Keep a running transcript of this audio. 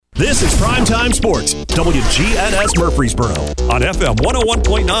This is Primetime Sports, WGNS Murfreesboro, on FM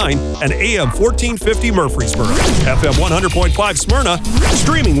 101.9 and AM 1450 Murfreesboro, FM 100.5 Smyrna,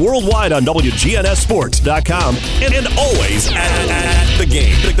 streaming worldwide on WGNSSports.com, and always at the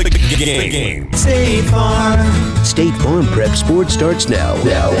game. The game. State Farm. State Farm Prep Sports starts now.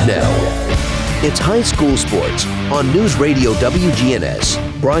 It's high school sports on News Radio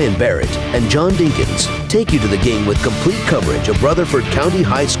WGNS. Brian Barrett and John Dinkins take you to the game with complete coverage of Rutherford County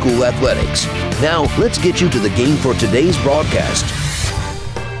High School athletics. Now, let's get you to the game for today's broadcast.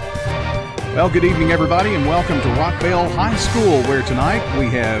 Well, good evening, everybody, and welcome to Rockvale High School, where tonight we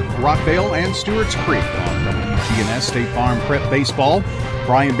have Rockvale and Stewarts Creek on WGNS State Farm Prep Baseball.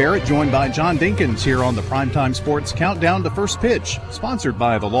 Brian Barrett joined by John Dinkins here on the Primetime Sports Countdown to First Pitch, sponsored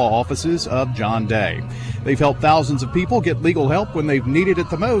by the law offices of John Day. They've helped thousands of people get legal help when they've needed it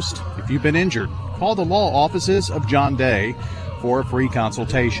the most. If you've been injured, call the law offices of John Day for a free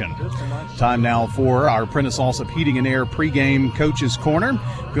consultation. Time now for our Prentice Allsup Heating and Air pregame Coach's Corner.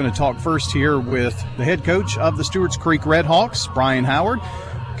 I'm going to talk first here with the head coach of the Stewarts Creek Redhawks, Brian Howard.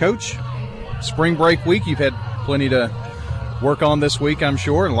 Coach, spring break week, you've had plenty to work on this week, I'm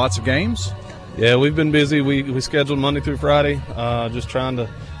sure, and lots of games. Yeah, we've been busy. We scheduled Monday through Friday, just trying to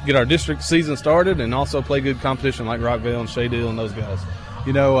get our district season started and also play good competition like Rockvale and Shaydale and those guys.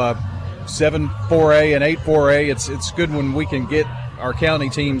 You know, 7-4A and 8-4A, it's good when we can get our county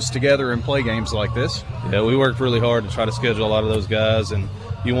teams together and play games like this. Yeah, we worked really hard to try to schedule a lot of those guys, and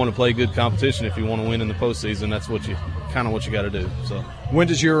you want to play good competition if you want to win in the postseason. That's what you got to do. So, when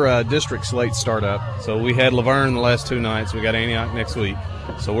does your district slate start up? So we had Laverne the last 2 nights. We got Antioch next week.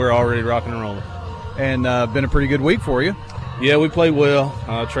 So we're already rocking and rolling. And been a pretty good week for you. Yeah, we played well.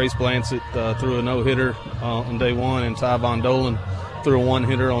 Trace Blancett threw a no-hitter on day 1, and Ty Von Dolan threw a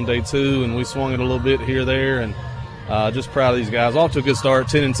 1-hitter on day 2, and we swung it a little bit here, there, and just proud of these guys. Off to a good start,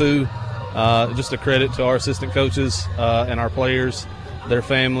 10-2. Just a credit to our assistant coaches and our players, their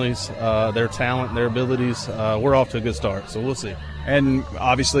families, their talent, their abilities. We're off to a good start, so we'll see. And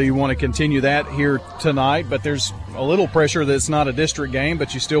obviously you want to continue that here tonight, but there's a little pressure that it's not a district game,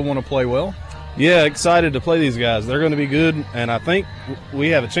 but you still want to play well? Yeah, excited to play these guys. They're going to be good, and I think we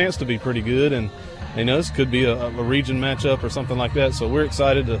have a chance to be pretty good, and you know, this could be a region matchup or something like that, so we're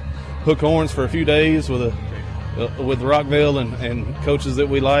excited to hook horns for a few days with Rockvale and coaches that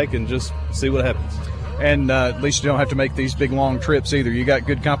we like and just see what happens. And at least you don't have to make these big, long trips either. You got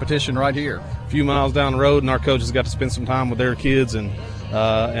good competition right here. A few miles down the road, and our coaches got to spend some time with their kids, and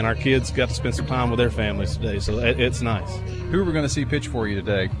our kids got to spend some time with their families today, so it's nice. Who are we going to see pitch for you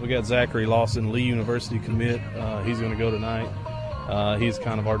today? We got Zachary Lawson, Lee University commit. He's going to go tonight. He's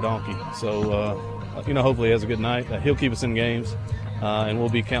kind of our donkey. So, hopefully he has a good night. He'll keep us in games, and we'll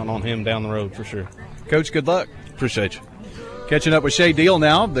be counting on him down the road for sure. Coach, good luck. Appreciate you. Catching up with Shaydale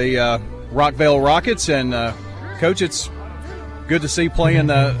now, the Rockvale Rockets. And, Coach, it's good to see playing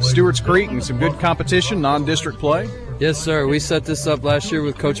Stewarts Creek and some good competition, non-district play. Yes, sir. We set this up last year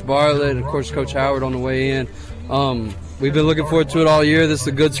with Coach Bartlett and, of course, Coach Howard on the way in. We've been looking forward to it all year. This is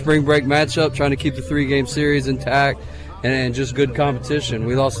a good spring break matchup, trying to keep the 3-game series intact and just good competition.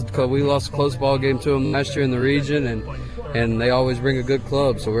 We lost a close ball game to them last year in the region, and they always bring a good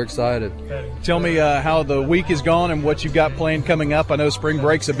club, so we're excited. Tell me how the week is gone and what you've got planned coming up. I know spring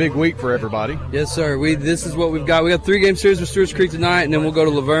break's a big week for everybody. Yes, sir. This is what we've got. We got 3-game series with Stewarts Creek tonight, and then we'll go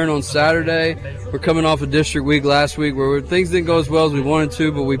to Laverne on Saturday. We're coming off a district week last week where things didn't go as well as we wanted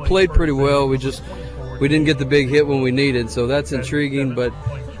to, but we played pretty well. We didn't get the big hit when we needed, so that's intriguing, but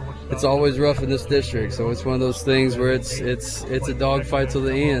it's always rough in this district, so it's one of those things where it's a dogfight till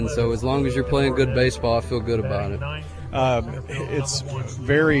the end. So as long as you're playing good baseball, I feel good about it. It's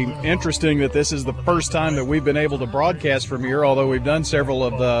very interesting that this is the first time that we've been able to broadcast from here, although we've done several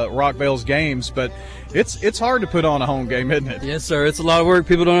of Rockvale's games, but it's hard to put on a home game, isn't it? Yes, sir. It's a lot of work.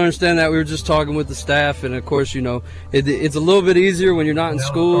 People don't understand that. We were just talking with the staff, and of course, it's a little bit easier when you're not in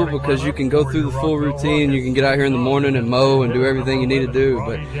school because you can go through the full routine. You can get out here in the morning and mow and do everything you need to do,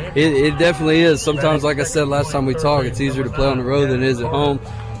 but it definitely is. Sometimes, like I said last time we talked, it's easier to play on the road than it is at home.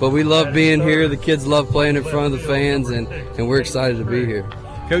 But we love being here. The kids love playing in front of the fans, and we're excited to be here.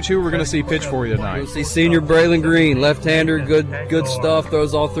 Coach, who we're going to see pitch for you tonight? We'll see senior Braylon Green, left-hander, good stuff,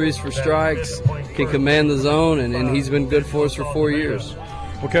 throws all 3s for strikes, can command the zone, and he's been good for us for 4 years.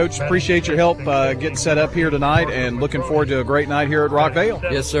 Well, Coach, appreciate your help getting set up here tonight and looking forward to a great night here at Rockvale.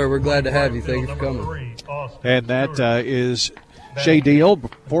 Yes, sir. We're glad to have you. Thank you for coming. And that is Shaydale.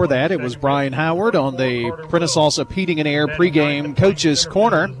 Before that, it was Brian Howard on the Prentice Allsup Heating and Air pregame Coach's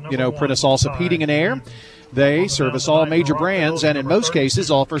Corner. You know, Prentice Allsup Heating and Air, they service all major brands and in most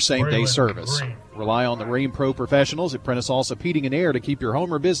cases offer same-day service. Rely on the Rain Pro professionals at Prentice Allsup Heating and Air to keep your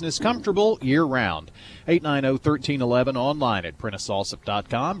home or business comfortable year-round. 890-1311 online at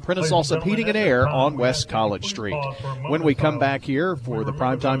PrenticeAllsup.com. Prentice Allsup Heating and Air on West College Street. When we come back here for the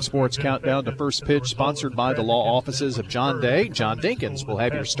Primetime Sports Countdown to First Pitch, sponsored by the law offices of John Day, John Dinkins will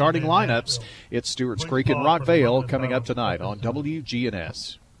have your starting lineups. It's Stewarts Creek and Rockvale coming up tonight on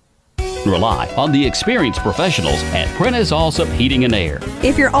WGNS. Rely on the experienced professionals at Prentice Allsup Heating and Air.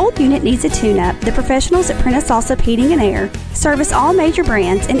 If your old unit needs a tune-up, the professionals at Prentice Allsup Heating and Air service all major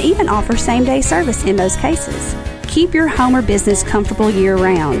brands and even offer same-day service in most cases. Keep your home or business comfortable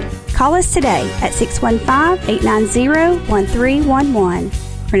year-round. Call us today at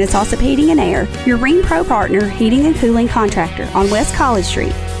 615-890-1311. Prentice Allsup Heating and Air, your Ring Pro partner heating and cooling contractor on West College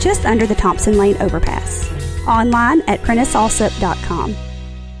Street, just under the Thompson Lane overpass. Online at PrenticeAllsup.com.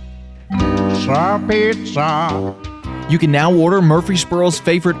 Pizza. You can now order Murfreesboro's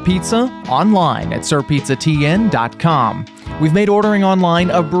favorite pizza online at sirpizzatn.com. We've made ordering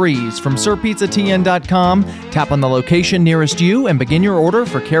online a breeze from sirpizzatn.com. Tap on the location nearest you and begin your order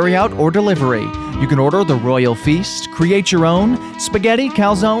for carryout or delivery. You can order the Royal Feast, create your own, spaghetti,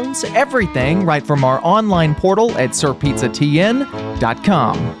 calzones, everything right from our online portal at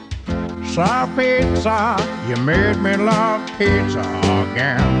sirpizzatn.com. Sir Pizza, you made me love pizza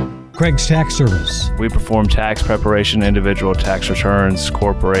again. Craig's Tax Service. We perform tax preparation, individual tax returns,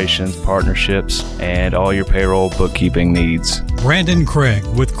 corporations, partnerships, and all your payroll bookkeeping needs. Brandon Craig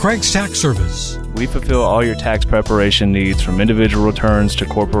with Craig's Tax Service. We fulfill all your tax preparation needs from individual returns to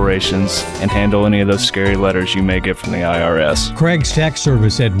corporations and handle any of those scary letters you may get from the IRS. Craig's Tax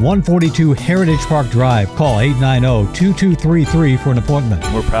Service at 142 Heritage Park Drive. Call 890-2233 for an appointment.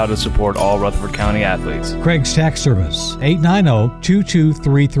 We're proud to support all Rutherford County athletes. Craig's Tax Service,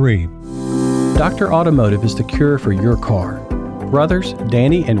 890-2233. Dr. Automotive is the cure for your car. Brothers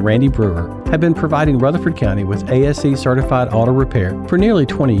Danny and Randy Brewer have been providing Rutherford County with ASE certified auto repair for nearly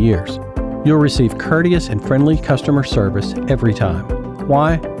 20 years. You'll receive courteous and friendly customer service every time.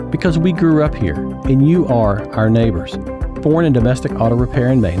 Why? Because we grew up here, and you are our neighbors. Foreign and domestic auto repair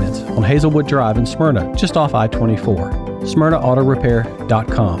and maintenance on Hazelwood Drive in Smyrna, just off I-24.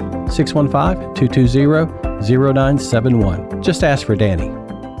 SmyrnaAutorepair.com, 615-220-0971. Just ask for Danny.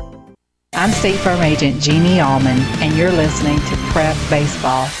 I'm State Farm Agent Jeannie Allman, and you're listening to Prep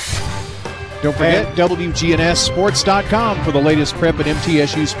Baseball. Don't forget WGNSSports.com for the latest Prep and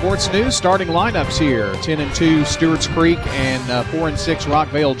MTSU sports news. Starting lineups here, 10-2 Stewarts Creek and 4-6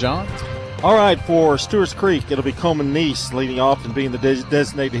 Rockvale. John? All right, for Stewarts Creek, it'll be Coleman Neese leading off and being the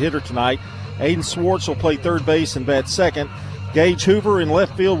designated hitter tonight. Aiden Swartz will play third base and bat second. Gage Hoover in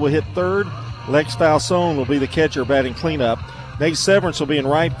left field will hit third. Lex Falsone will be the catcher batting cleanup. Nate Severance will be in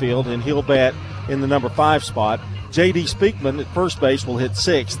right field, and he'll bat in the number 5 spot. J.D. Speakman at first base will hit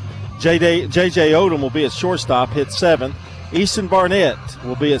 6th. J.J. Odom will be at shortstop, hit 7th. Easton Barnett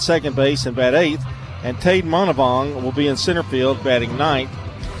will be at second base and bat 8th. And Tade Monavong will be in center field, batting 9th.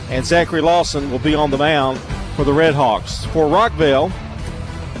 And Zachary Lawson will be on the mound for the Red Hawks. For Rockvale,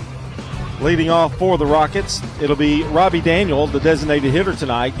 leading off for the Rockets, it'll be Robbie Daniel, the designated hitter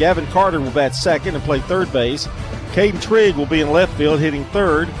tonight. Gavin Carter will bat second and play third base. Caden Trigg will be in left field, hitting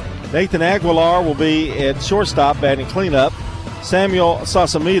third. Nathan Aguilar will be at shortstop, batting cleanup. Samuel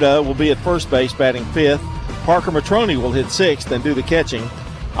Sasamita will be at first base, batting 5th. Parker Matroni will hit 6th and do the catching.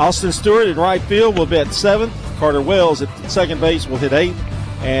 Austin Stewart in right field will bat 7th. Carter Wells at second base will hit 8th.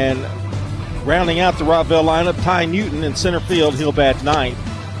 And rounding out the Rockvale lineup, Ty Newton in center field, he'll bat 9th.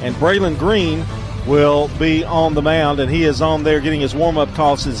 And Braylon Green will be on the mound, and he is on there getting his warm-up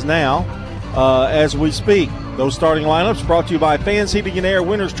tosses now as we speak. Those starting lineups brought to you by Fans Heating and Air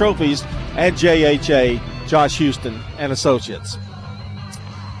Winners Trophies at JHA, Josh Houston and Associates.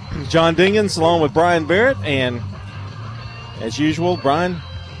 John Dinkins along with Brian Barrett, and as usual, Brian,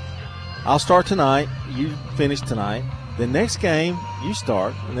 I'll start tonight, you finish tonight. The next game, you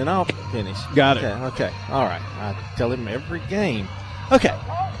start, and then I'll finish. Got it. Okay. All right. I tell him every game. Okay.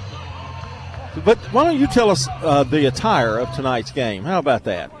 But why don't you tell us the attire of tonight's game? How about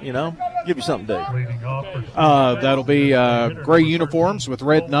that? You know, give you something to do. That'll be gray uniforms with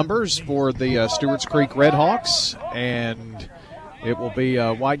red numbers for the Stewarts Creek Red Hawks, and it will be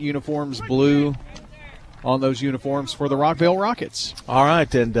white uniforms, blue on those uniforms for the Rockvale Rockets. All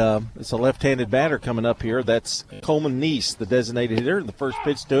right, and it's a left-handed batter coming up here. That's Coleman Neese, the designated hitter. The first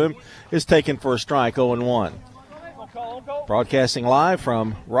pitch to him is taken for a strike, 0-1. Broadcasting live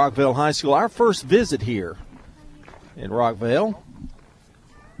from Rockvale High School. Our first visit here in Rockvale.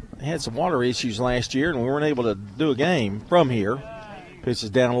 They had some water issues last year, and we weren't able to do a game from here. Pitches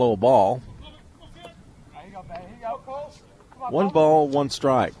down a low ball. 1 ball, 1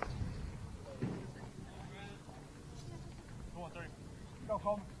 strike.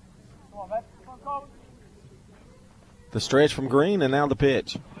 The stretch from Green, and now the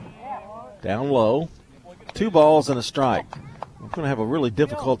pitch. Down low. 2 balls and a strike. We're going to have a really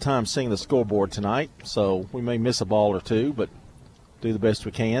difficult time seeing the scoreboard tonight, so we may miss a ball or two, but do the best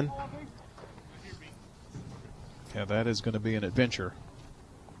we can. Yeah, that is going to be an adventure.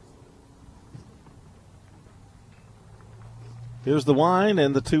 Here's the wind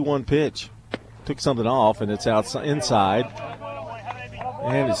and the 2-1 pitch. Took something off, and it's outside, inside.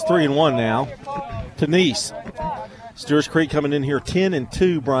 And it's 3-1 now to Nice. Stewarts Creek coming in here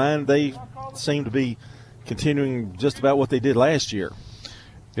 10-2, Brian. They seem to be continuing just about what they did last year.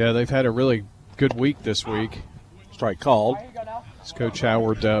 Yeah, they've had a really good week this week. Strike called. As Coach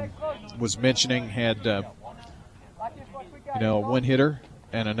Howard was mentioning, had a one-hitter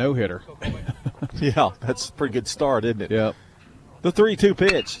and a no-hitter. Yeah, that's a pretty good start, isn't it? Yep. The 3-2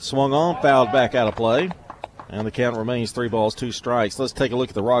 pitch. Swung on, fouled back out of play. And the count remains 3 balls, 2 strikes. Let's take a look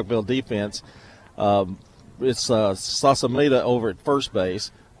at the Rockvale defense. It's Sasameda over at first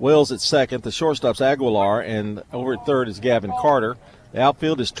base. Wells at second. The shortstop's Aguilar. And over at third is Gavin Carter. The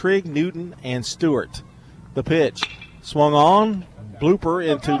outfield is Trigg, Newton, and Stewart. The pitch. Swung on. Blooper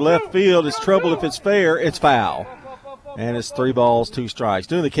into left field. It's trouble if it's fair. It's foul. And it's 3 balls, 2 strikes.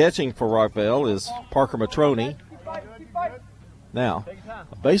 Doing the catching for Rockvale is Parker Matroni. Now,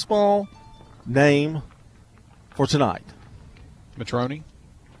 a baseball name for tonight. Matroni?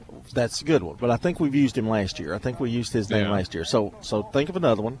 That's a good one, but I think we've used him last year. I think we used his name last year. So think of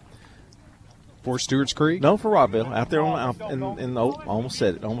another one. For Stewarts Creek? No, for Rockvale. Out there I almost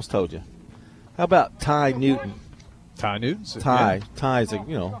said it. Almost told you. How about Ty Newton? Ty Newton? Ty's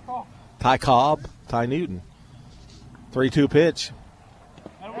Ty Cobb, Ty Newton. 3-2 pitch.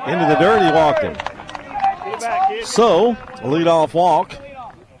 Into the dirt, he walked him. So, a leadoff walk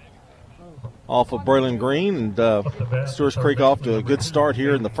off of Braylon Green, and Stewarts Creek off to a good start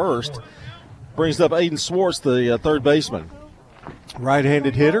here in the first. Brings up Aiden Swartz, the third baseman.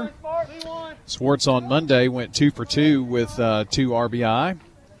 Right-handed hitter. Swartz on Monday went 2 for 2 with 2 RBI.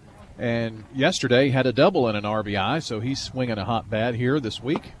 And yesterday had a double and an RBI, so he's swinging a hot bat here this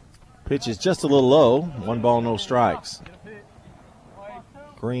week. Pitch is just a little low. 1 ball, no strikes.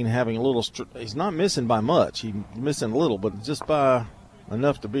 Green having a little he's not missing by much. He's missing a little, but just by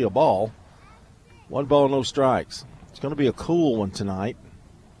enough to be a ball. 1 ball, no strikes. It's going to be a cool one tonight.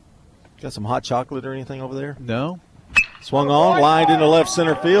 Got some hot chocolate or anything over there? No. Swung on, lined into left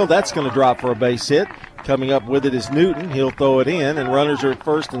center field. That's going to drop for a base hit. Coming up with it is Newton. He'll throw it in, and runners are at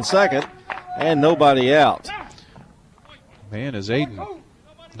first and second, and nobody out. Man, is Aiden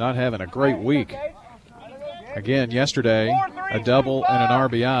not having a great week. Again, yesterday, a double and an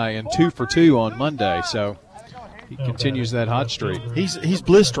RBI, and 2 for 2 on Monday. So he continues that hot streak. He's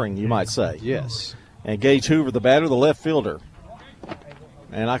blistering, you might say. Yes. And Gage Hoover, the batter, the left fielder.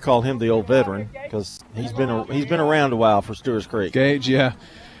 And I call him the old veteran because he's been around a while for Stewarts Creek. Gage, yeah.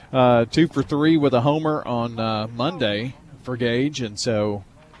 2 for 3 with a homer on Monday for Gage, and so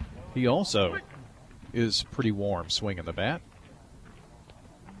he also is pretty warm swinging the bat.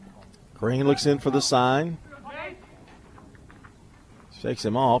 Green looks in for the sign. Shakes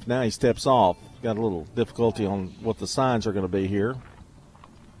him off. Now he steps off. Got a little difficulty on what the signs are going to be here.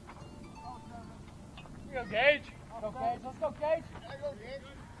 Here we go, Gage. Let's go, Gage. Here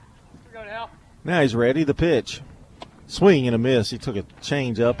we go now. Now he's ready. The pitch. Swing and a miss. He took a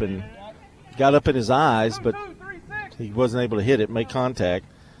change up and got up in his eyes, but he wasn't able to hit it, make contact.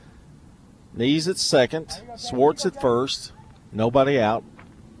 Knees at second. Swartz at first. Nobody out.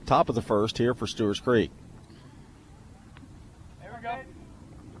 Top of the first here for Stewarts Creek.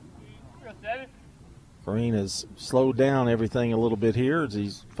 Green has slowed down everything a little bit here as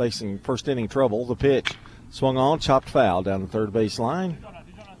he's facing first inning trouble. The pitch swung on, chopped foul down the third base line.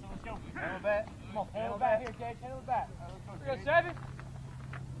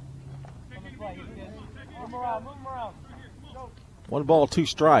 One ball, 2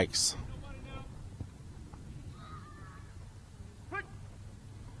 strikes.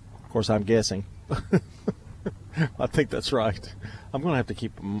 Of course, I'm guessing. I think that's right. I'm going to have to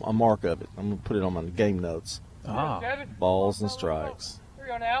keep a mark of it. I'm going to put it on my game notes. Balls and strikes. Here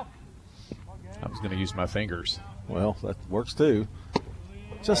we go now. I was going to use my fingers. Well, that works too.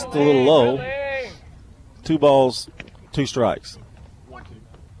 Just a little low. 2 balls, 2 strikes.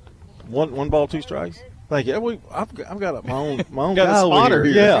 One ball, 2 strikes. Thank you. I've got my own got guy a spotter over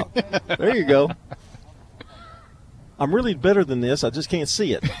here. Yeah, there you go. I'm really better than this. I just can't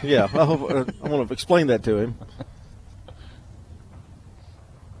see it. Yeah, I want to explain that to him.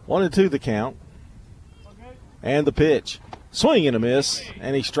 1-2 the count. And the pitch. Swing and a miss,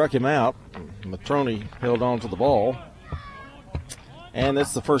 and he struck him out. Matroni held on to the ball. And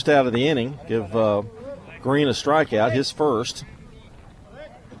that's the first out of the inning. Give Green a strikeout, his first.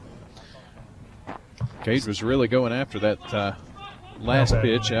 Cage was really going after that last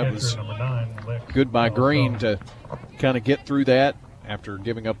pitch. That was good by Green to kind of get through that after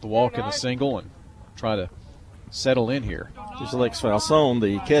giving up the walk in the single and try to settle in here. Here's Alex Falzone,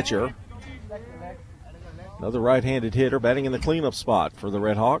 the catcher. Another right-handed hitter batting in the cleanup spot for the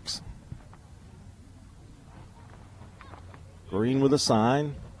Red Hawks. Green with a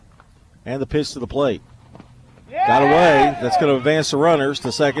sign. And the pitch to the plate. Got away. That's going to advance the runners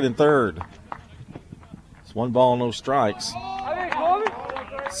to second and third. It's 1 ball, no strikes.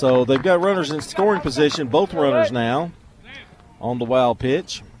 So they've got runners in scoring position, both runners now on the wild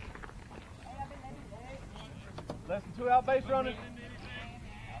pitch. Less than 2 out base runners.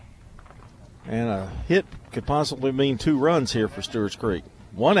 And a hit could possibly mean 2 runs here for Stewarts Creek.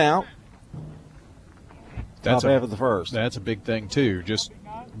 1 out. Top half of the first. That's a big thing, too. Just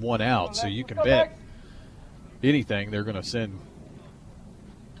 1 out. So you can bet anything they're going to send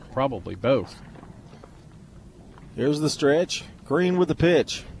probably both. Here's the stretch. Green with the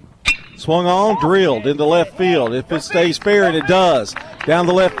pitch. Swung on, drilled into left field. If it stays fair, and it does. Down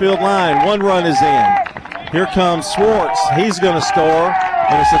the left field line, 1 run is in. Here comes Stewarts. He's going to score.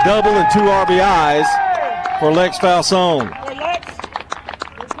 And it's a double and 2 RBIs for Lex Falzone.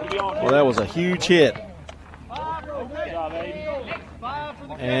 Well, that was a huge hit.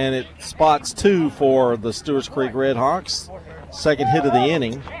 And it spots 2 for the Stewarts Creek Red Hawks. Second hit of the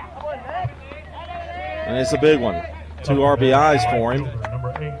inning. And it's a big one. 2 RBIs for him.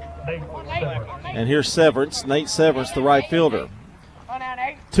 And here's Severance, Nate Severance, the right fielder.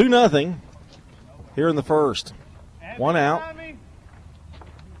 2-0 here in the first. 1 out.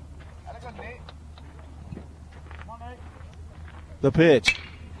 The pitch.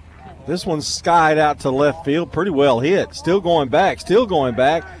 This one's skied out to left field. Pretty well hit. Still going back.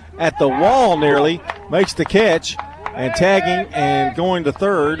 At the wall nearly. Makes the catch. And tagging and going to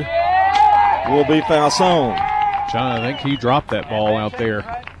third will be Falzone. John, I think he dropped that ball out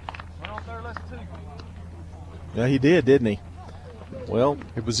there. Yeah, he did, didn't he? Well,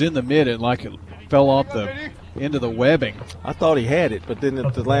 it was in the mid and like it fell off the end of the webbing. I thought he had it, but then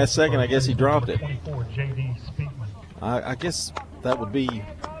at the last second, I guess he dropped it. I guess that would be.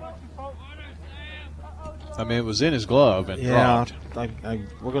 I mean, it was in his glove and dropped.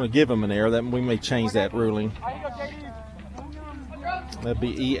 We're going to give him an error. That we may change that ruling. That'd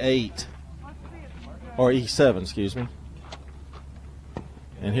be E8 or E7, excuse me.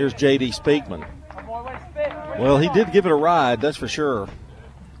 And here's J.D. Speakman. Well, he did give it a ride, that's for sure.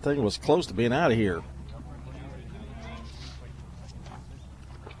 I think it was close to being out of here.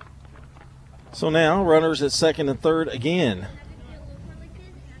 So now, runners at second and third again.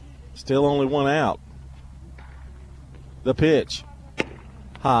 Still only 1 out. The pitch.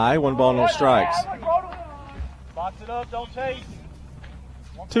 High, 1 ball, no strikes. Box it up, don't chase.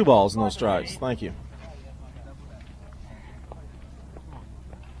 2 balls, no strikes. Thank you.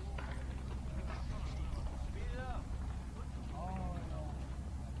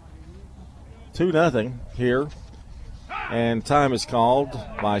 Two nothing here, and time is called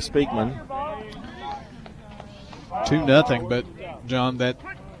by Speakman. 2-0, but John, that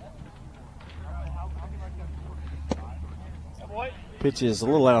pitch is a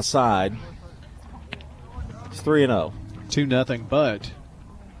little outside. It's 3-0. 2-0, but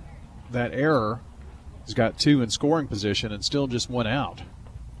that error has got 2 in scoring position and still just 1 out.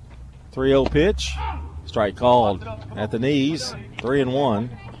 3-0 pitch. Strike called at the knees. 3-1.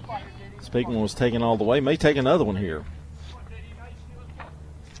 Speakman was taken all the way. May take another one here.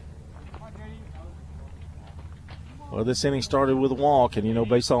 Well, this inning started with a walk, and you know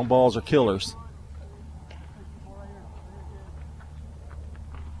base on balls are killers.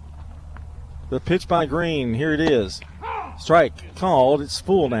 The pitch by Green, here it is. Strike called. It's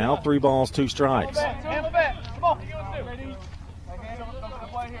full now. 3 balls, 2 strikes.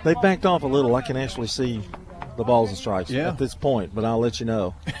 They backed off a little. I can actually see the balls and strikes at this point, but I'll let you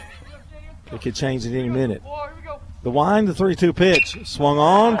know. It could change at any minute. The wind, the 3-2 pitch. Swung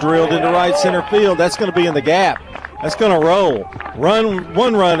on, drilled into right center field. That's going to be in the gap. That's going to roll.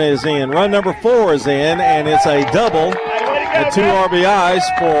 1 run is in. Run number 4 is in, and it's a double and 2 RBIs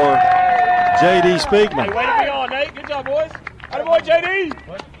for J.D. Speakman. Hey, way to be on, Nate. Good job, boys. Attaboy, J.D.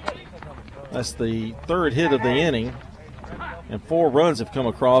 That's the 3rd hit of the inning, and 4 runs have come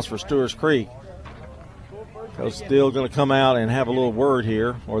across for Stewarts Creek. Coach still going to come out and have a little word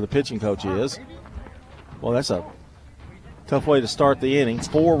here, or the pitching coach is. Well, that's a tough way to start the inning.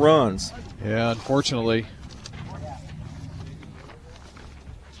 4 runs. Yeah, unfortunately,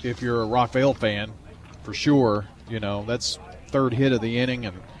 if you're a Rockvale fan, for sure, you know, that's third hit of the inning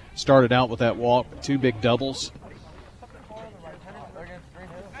and started out with that walk, 2 big doubles.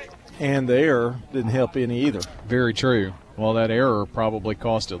 And the error didn't help any either. Very true. Well, that error probably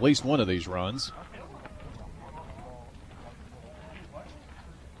cost at least one of these runs.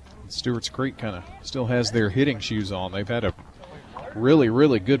 Stewarts Creek kind of still has their hitting shoes on. They've had a really,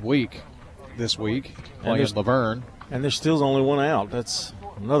 really good week this week playing Laverne. And there's still only one out. That's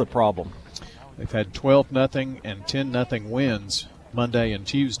another problem. They've had 12-0 and 10-0 wins Monday and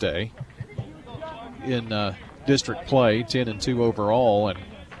Tuesday in district play, 10-2 overall and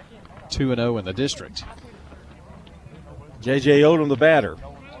 2-0 in the district. J.J. Odom, the batter.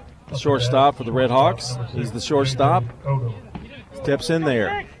 The shortstop for the Red Hawks. He's the shortstop. Steps in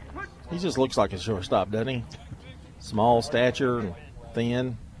there. He just looks like a shortstop, doesn't he? Small stature and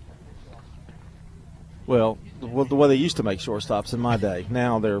thin. Well, the way they used to make shortstops in my day.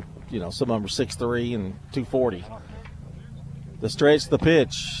 Now they're, some of them are 6'3" and 240. The stretch, the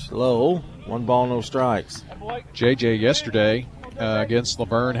pitch, low. 1 ball, no strikes. J.J. yesterday against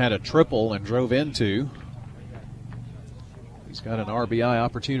Laverne had a triple and drove in 2. He's got an RBI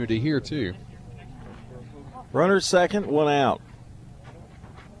opportunity here, too. Runner at second, 1 out.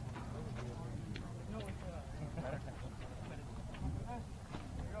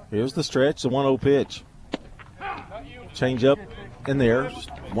 Here's the stretch, the 1-0 pitch. Change up in there,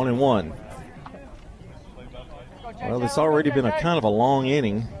 1-1. Well, it's already been a kind of a long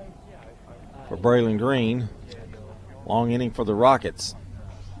inning for Braylon Green. Long inning for the Rockets.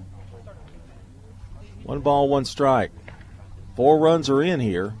 1 ball, 1 strike. 4 runs are in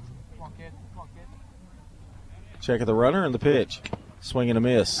here. Check of the runner and the pitch. Swing and a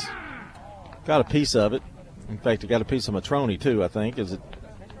miss. Got a piece of it. In fact, he got a piece of Matroni, too, I think, as it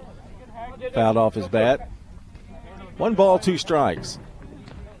fouled off his bat. 1 ball, 2 strikes.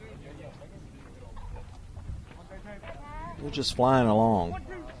 We're just flying along.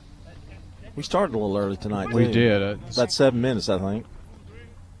 We started a little early tonight, too. We did. About 7 minutes, I think.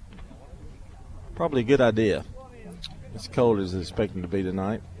 Probably a good idea. As cold as it's expecting to be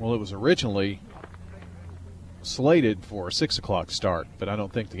tonight. Well, it was originally slated for a 6 o'clock start, but I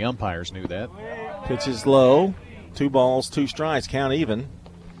don't think the umpires knew that. Pitch is low. 2 balls, 2 strikes, count even.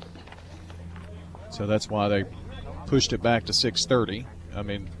 So that's why they pushed it back to 6:30. I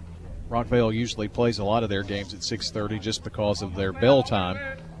mean, Rockvale usually plays a lot of their games at 6:30 just because of their bell time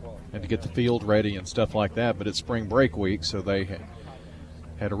and to get the field ready and stuff like that, but it's spring break week, so they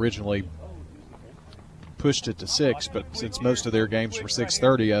had originally pushed it to 6, but since most of their games were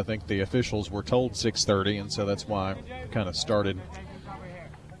 6:30, I think the officials were told 6:30, and so that's why it kind of started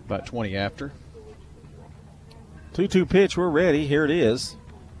about 20 after. 2-2 pitch, we're ready. Here it is.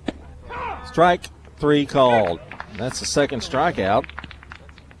 Strike 3 called. That's the second strikeout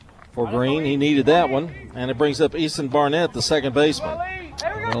for Green. He needed that one, and it brings up Easton Barnett, the second baseman.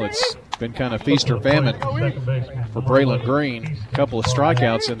 Well, it's been kind of feast or famine for Braylon Green. A couple of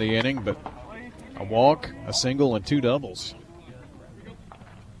strikeouts in the inning, but a walk, a single, and 2 doubles.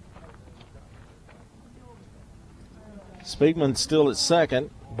 Spiegman still at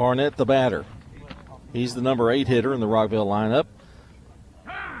second. Barnett the batter. He's the number 8 hitter in the Rockvale lineup.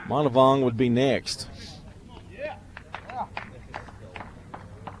 Montavong would be next.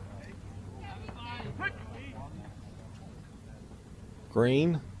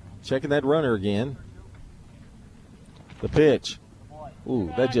 Green checking that runner again. The pitch.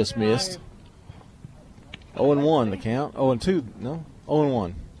 Ooh, that just missed. 0-1 the count. 0-2, no?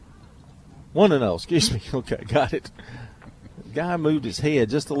 0-1. 1-0, excuse me. Okay, got it. The guy moved his head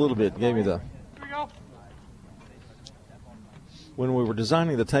just a little bit and gave me the... When we were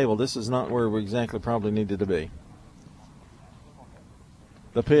designing the table, this is not where we exactly probably needed to be.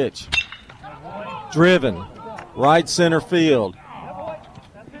 The pitch. Driven. Right center field.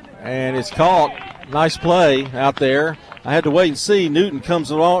 And it's caught. Nice play out there. I had to wait and see. Newton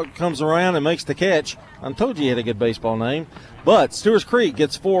comes around and makes the catch. I told you he had a good baseball name. But Stewarts Creek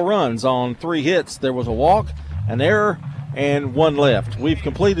gets 4 runs on 3 hits. There was a walk, an error, and 1 left. We've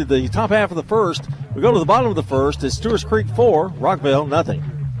completed the top half of the first. We go to the bottom of the first. It's Stewarts Creek 4, Rockvale nothing.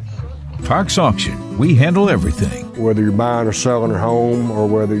 Parks Auction. We handle everything. Whether you're buying or selling a home or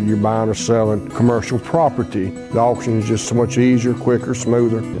whether you're buying or selling commercial property, the auction is just so much easier, quicker,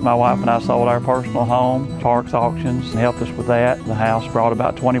 smoother. My wife and I sold our personal home. Parks Auctions helped us with that. The house brought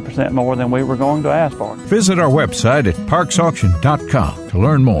about 20% more than we were going to ask for. Visit our website at parksauction.com. To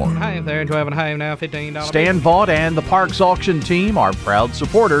learn more, Hey there, 12.5 now, $15. Stan Vaught and the Parks Auction team are proud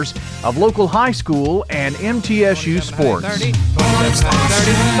supporters of local high school and MTSU sports. 30,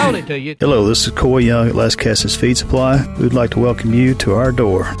 sold it to you. Hello, this is Coy Young at Las Casas Feed Supply. We'd like to welcome you to our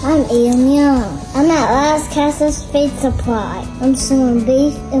door. I'm Ian Young. I'm at Las Casas Feed Supply. I'm selling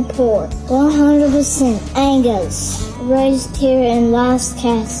beef and pork, 100% Angus, raised here in Las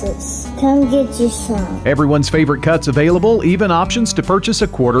Casas. Come get you some. Everyone's favorite cuts available, even options to purchase a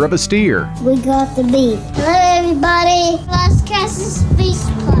quarter of a steer. We got the beef. Hello, everybody. Las Casas Feed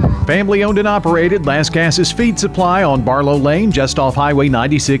Supply. Family owned and operated, Las Casas Feed Supply on Barlow Lane, just off Highway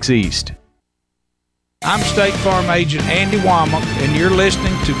 96 East. I'm State Farm Agent Andy Womack, and you're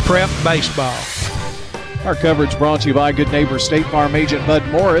listening to Prep Baseball. Our coverage brought to you by good neighbor State Farm Agent Bud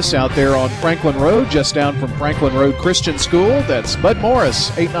Morris out there on Franklin Road, just down from Franklin Road Christian School. That's Bud Morris,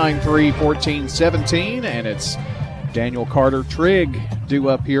 893-1417, and it's Daniel Carter Trigg due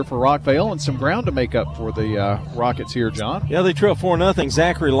up here for Rockvale, and some ground to make up for the Rockets here, John. Yeah, they trail 4-0.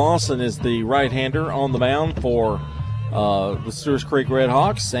 Zachary Lawson is the right-hander on the mound for the Stewarts Creek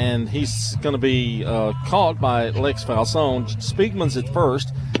Redhawks, and he's going to be caught by Lex Falzone. Spiegman's at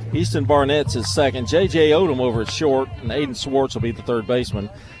first. Easton Barnett's at second. J.J. Odom over at short, and Aiden Swartz will be the third baseman.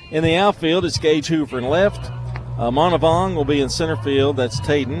 In the outfield, it's Gage Hoover in left. Monavong will be in center field. That's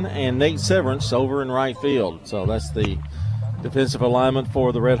Tayden. And Nate Severance over in right field. So that's the defensive alignment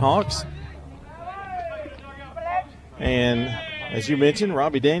for the Redhawks. And as you mentioned,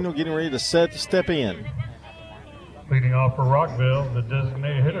 Robbie Daniel getting ready to step in. Leading off for Rockvale, the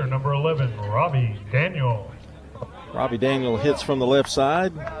designated hitter, number 11, Robbie Daniel. Robbie Daniel hits from the left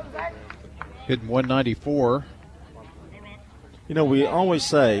side. Hitting 194. You know, we always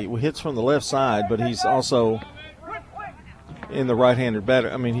say he hits from the left side, but he's also in the right-handed batter.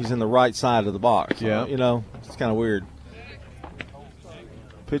 I mean, he's in the right side of the box. Yeah. You know, it's kind of weird.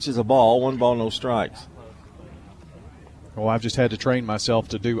 Pitches a ball, 1 ball, no strikes. Well, I've just had to train myself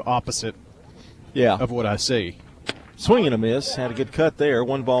to do opposite of what I see. Swing and a miss. Had a good cut there.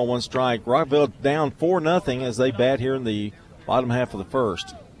 1 ball, 1 strike. Rockville down 4-0 as they bat here in the bottom half of the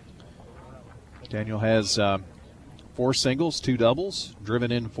first. Daniel has 4 singles, 2 doubles,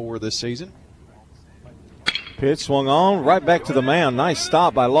 driven in 4 this season. Pitch swung on, right back to the mound. Nice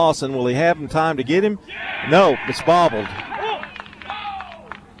stop by Lawson. Will he have him time to get him? No, it's bobbled.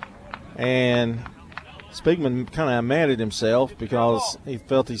 And Spiegman kind of mad at himself because he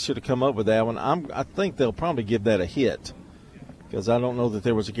felt he should have come up with that one. I think they'll probably give that a hit because I don't know that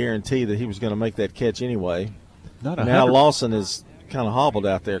there was a guarantee that he was going to make that catch anyway. Now Lawson is kind of hobbled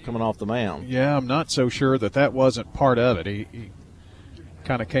out there coming off the mound. Yeah, I'm not so sure that wasn't part of it. He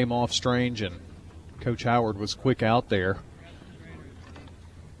kind of came off strange, and Coach Howard was quick out there.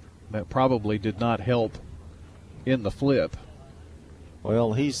 That probably did not help in the flip.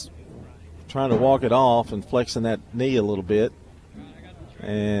 Well, he's trying to walk it off and flexing that knee a little bit.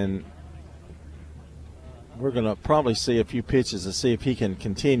 And we're going to probably see a few pitches to see if he can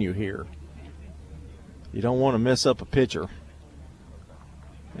continue here. You don't want to mess up a pitcher.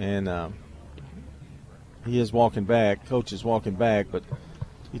 And he is walking back. Coach is walking back, but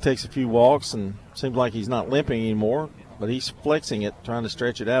he takes a few walks and seems like he's not limping anymore, but he's flexing it, trying to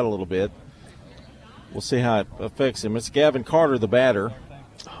stretch it out a little bit. We'll see how it affects him. It's Gavin Carter, the batter.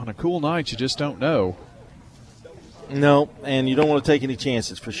 On a cool night, you just don't know. No, and you don't want to take any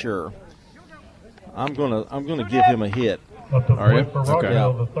chances for sure. I'm gonna give him a hit. Up to the Are plate you? for Rockville,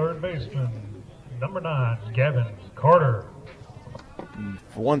 Okay. the third baseman, number 9, Gavin Carter.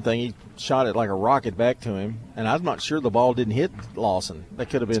 For one thing, he shot it like a rocket back to him, and I'm not sure the ball didn't hit Lawson.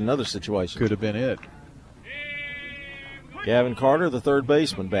 That could have been another situation. Could have been it. Gavin Carter, the third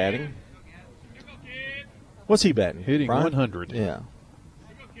baseman, batting. What's he batting? Hitting Brian? 100. Yeah.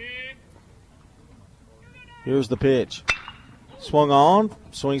 Here's the pitch. Swung on,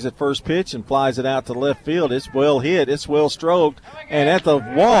 swings at first pitch and flies it out to left field. It's well hit, it's well stroked, and at the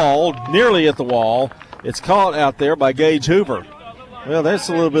wall, nearly at the wall, it's caught out there by Gage Hoover. Well, that's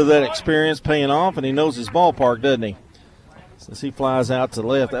a little bit of that experience paying off, and he knows his ballpark, doesn't he? Since he flies out to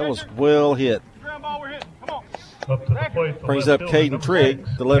left, that was well hit. Up to the plate, Brings up Caden Trigg,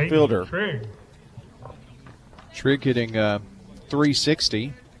 the left fielder. Trigg hitting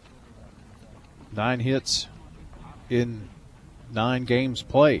 360. 9 hits in 9 games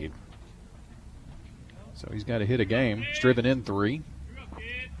played. So he's got to hit a game. He's driven in 3.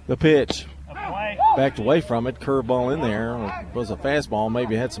 The pitch. Backed away from it. Curveball in there. It was a fastball.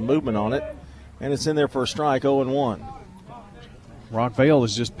 Maybe had some movement on it. And it's in there for a strike, 0-1. Rockvale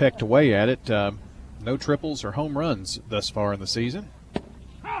has just pecked away at it. No triples or home runs thus far in the season.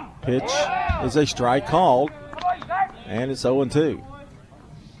 Pitch is a strike called. And it's 0-2.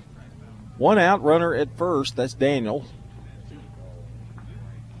 One out, runner at first. That's Daniel.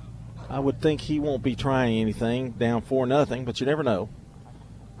 I would think he won't be trying anything, down 4-0, but you never know.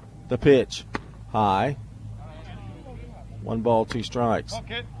 The pitch, high. 1 ball, 2 strikes.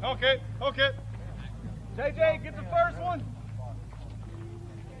 Okay. JJ, get the first one.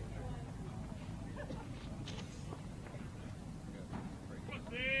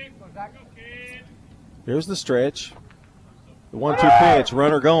 Here's the stretch. The 1-2 pitch,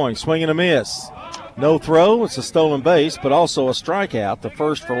 runner going, swing and a miss. No throw, it's a stolen base, but also a strikeout, the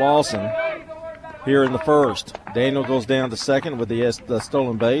first for Lawson here in the first. Daniel goes down to second with the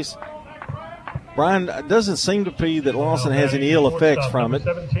stolen base. Brian, it doesn't seem to be that Lawson has any ill effects from it.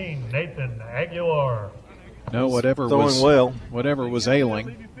 17, Nathan Aguilar. No, whatever was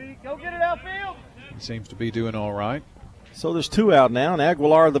ailing, Go get it outfield. he seems to be doing all right. So there's 2 out now, and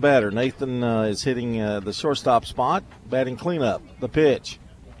Aguilar the batter. Nathan is hitting the shortstop spot, batting cleanup. The pitch,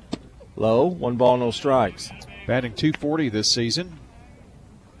 low, 1 ball, no strikes. Batting .240 this season.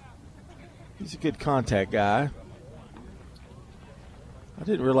 He's a good contact guy. I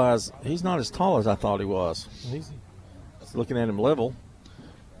didn't realize he's not as tall as I thought he was. He's looking at him level.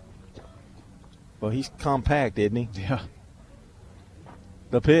 Well, he's compact, isn't he? Yeah.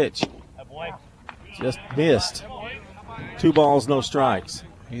 The pitch, just missed. 2 balls, no strikes.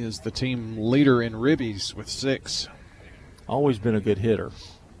 He is the team leader in ribbies with 6. Always been a good hitter.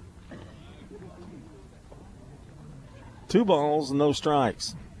 2 balls, no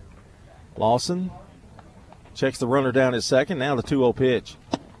strikes. Lawson checks the runner down at second. Now the 2-0 pitch.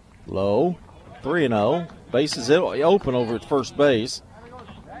 Low, 3-0. Base is open over at first base.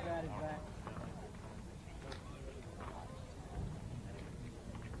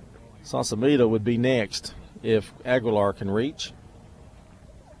 Sausamita would be next if Aguilar can reach.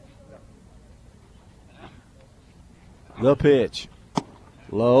 The pitch.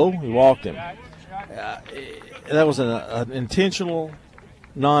 Low, he walked him. That was an intentional,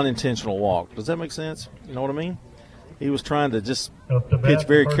 non-intentional walk. Does that make sense? You know what I mean? He was trying to just pitch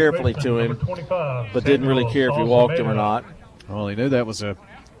very carefully to him, but didn't really care if he walked him or not. Well, he knew that was a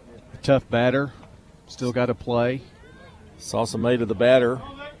tough batter. Still got to play. Sausamita the batter.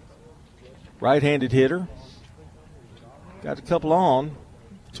 Right-handed hitter. Got a couple on.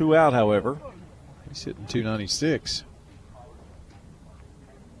 2 out, however. He's hitting .296.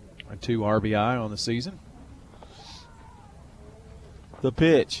 A 2 RBI on the season. The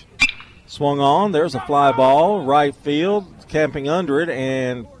pitch. Swung on. There's a fly ball. Right field. Camping under it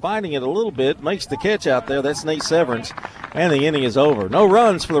and fighting it a little bit. Makes the catch out there. That's Nate Severance. And the inning is over. No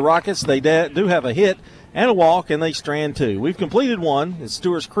runs for the Rockets. They do have a hit and a walk, and they strand 2. We've completed 1. It's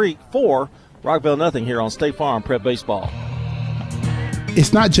Stewarts Creek 4. Rockvale nothing here on State Farm Prep Baseball.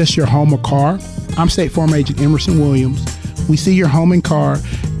 It's not just your home or car. I'm State Farm Agent Emerson Williams. We see your home and car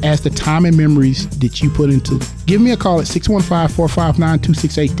as the time and memories that you put into it. Give me a call at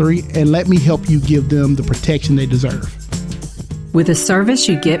 615-459-2683 and let me help you give them the protection they deserve. With the service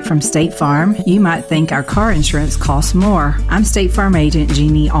you get from State Farm, you might think our car insurance costs more. I'm State Farm Agent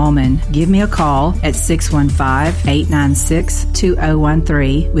Jeannie Allman. Give me a call at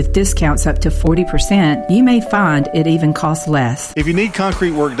 615-896-2013. With discounts up to 40%, you may find it even costs less. If you need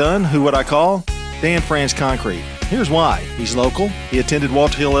concrete work done, who would I call? Dan France Concrete. Here's why. He's local. He attended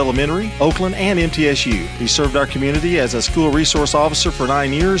Walter Hill Elementary, Oakland, and MTSU. He served our community as a school resource officer for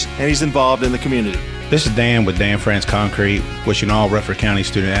 9 years, and he's involved in the community. This is Dan with Dan France Concrete, wishing all Rutherford County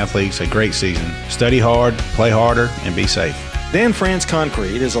student athletes a great season. Study hard, play harder, and be safe. Dan France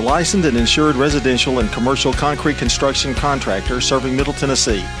Concrete is a licensed and insured residential and commercial concrete construction contractor serving Middle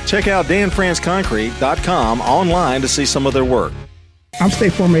Tennessee. Check out danfranceconcrete.com online to see some of their work. I'm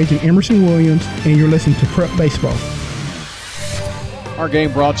State Farm Agent Emerson Williams, and you're listening to Prep Baseball. Our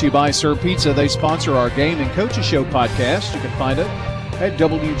game brought to you by Sir Pizza. They sponsor our Game and Coaches Show podcast. You can find it at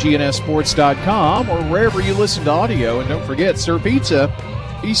WGNSSports.com or wherever you listen to audio. And don't forget, Sir Pizza,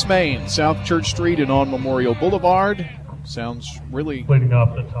 East Main, South Church Street and on Memorial Boulevard. Sounds really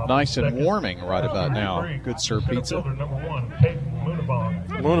nice and warming right about now. Good Sir Pizza.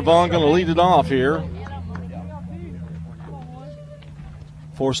 Moonavon going to lead it off here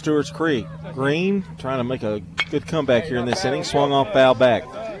for Stewarts Creek. Green trying to make a good comeback here in this inning. Swung off, foul back.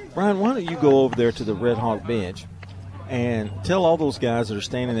 Brian, why don't you go over there to the Red Hawk bench and tell all those guys that are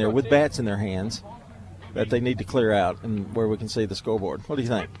standing there with bats in their hands that they need to clear out and where we can see the scoreboard. What do you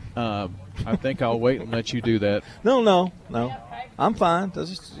think? I think I'll wait and let you do that. No. I'm fine.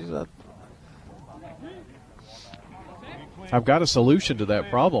 I've got a solution to that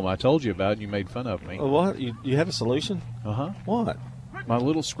problem I told you about and you made fun of me. What? You have a solution? Uh-huh. What? My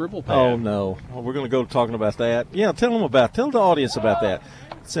little scribble pad. Oh, no. Well, we're going to go talking about that. Yeah, tell the audience about that.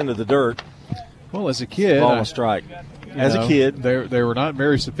 It's into the dirt. Well, as a kid, ball and strike. As a kid, they were not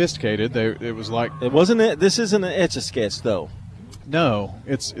very sophisticated. It was like it wasn't. This isn't an Etch-a-Sketch though. No,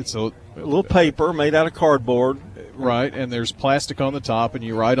 it's a little paper made out of cardboard. Right, and there's plastic on the top, and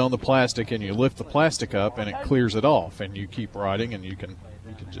you write on the plastic, and you lift the plastic up, and it clears it off, and you keep writing, and you can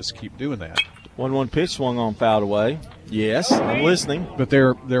just keep doing that. 1-1 pitch swung on, fouled away. Yes, I'm listening. But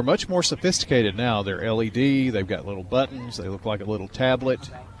they're much more sophisticated now. They're LED. They've got little buttons. They look like a little tablet.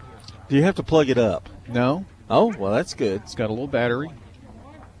 Do you have to plug it up? No. Oh, well, that's good. It's got a little battery.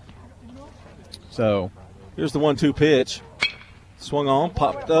 So here's the 1-2 pitch. Swung on,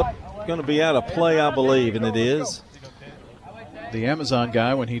 popped up. Going to be out of play, I believe, and it is. The Amazon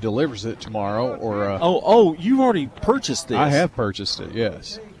guy, when he delivers it tomorrow, or you've already purchased this. I have purchased it,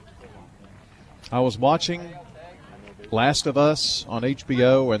 yes. I was watching Last of Us on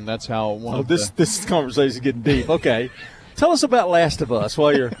HBO, and that's how this conversation is getting deep. Okay, tell us about Last of Us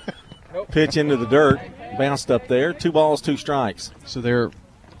while you're pitch into the dirt, bounced up there. 2 balls, 2 strikes.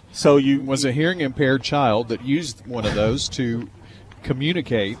 So you was a hearing impaired child that used one of those to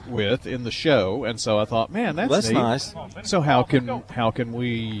communicate with in the show, and so I thought, man, that's neat. Nice. So how can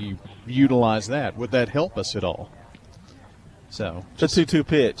we utilize that? Would that help us at all? So the 2-2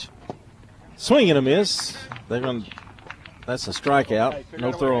 pitch, swing and a miss. That's a strikeout.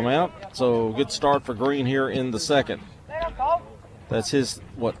 No throw him out. So good start for Green here in the second. That's his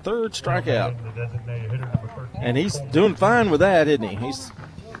third strikeout, and he's doing fine with that, isn't he?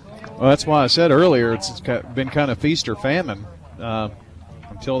 Well, that's why I said earlier it's been kind of feast or famine.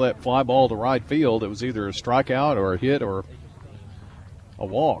 Until that fly ball to right field, it was either a strikeout or a hit or a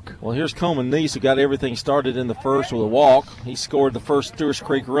walk. Well, here's Coleman Neese, who got everything started in the first with a walk. He scored the first Stewarts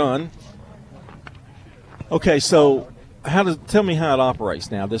Creek run. Okay, so tell me how it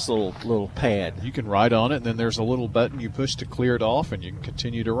operates now, this little pad. You can write on it, and then there's a little button you push to clear it off, and you can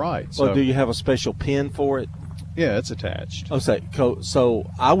continue to write. Well, do you have a special pen for it? Yeah, it's attached. So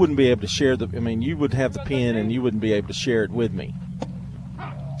I wouldn't be able to share you would have the pen and you wouldn't be able to share it with me.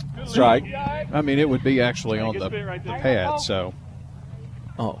 Strike. I mean, it would be actually on the pad, so.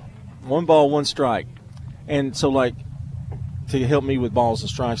 Oh, 1 ball, 1 strike. And so, to help me with balls and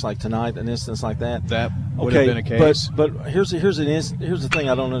strikes like tonight, an instance like that? That would have been a case. But here's the thing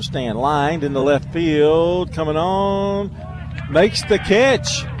I don't understand. Lined in the left field, coming on, makes the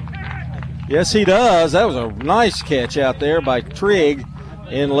catch. Yes, he does. That was a nice catch out there by Trigg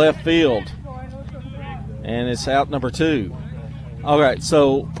in left field. And it's out number 2. All right,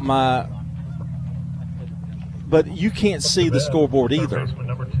 but you can't see the scoreboard either,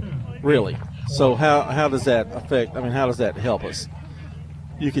 really. So how does that affect, how does that help us?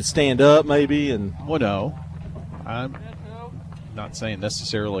 You could stand up maybe and. Well, no. I'm not saying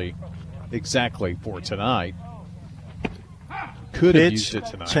necessarily exactly for tonight. Could have used it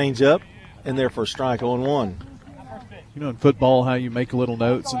tonight. Change up. In there for a strike, 0-1. You know, in football, how you make little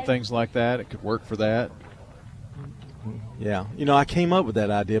notes and things like that, it could work for that. Yeah. I came up with that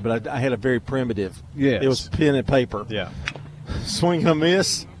idea, but I had a very primitive. Yes. It was pen and paper. Yeah. Swing and a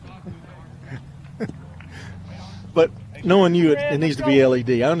miss. But knowing you, it needs to be LED.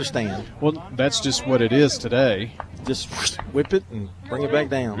 I understand. Well, that's just what it is today. Just whip it and bring it back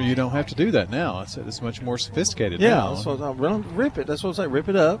down. You don't have to do that now. It's much more sophisticated now. Yeah, rip it. That's what I say. Rip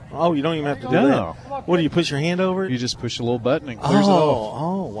it up. Oh, you don't even have to do that. What, do you push your hand over it? You just push a little button and clears it off.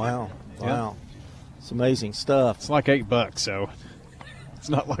 Oh, wow. Yeah. Wow. It's amazing stuff. It's like $8, so it's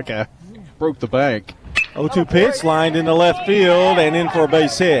not like I broke the bank. 0-2 pitch, lined in the left field and in for a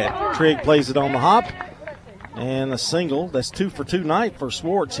base hit. Trigg plays it on the hop. And a single. That's 2 for 2 night for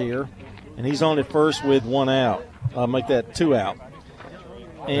Stewarts here. And he's on at first with 1 out. I'll make that 2 out.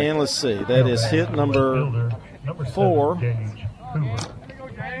 And let's see. That is hit number 4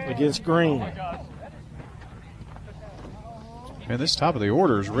 against Green. Man, this top of the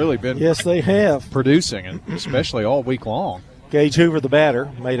order has really been they have producing, and especially all week long. Gage Hoover, the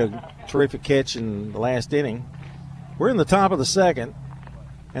batter, made a terrific catch in the last inning. We're in the top of the second,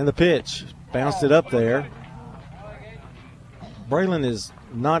 and the pitch bounced it up there. Braylon is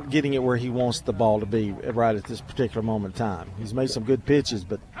not getting it where he wants the ball to be right at this particular moment in time. He's made some good pitches,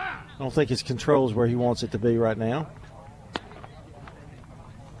 but I don't think his control is where he wants it to be right now.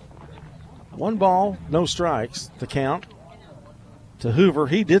 1 ball, no strikes to count to Hoover.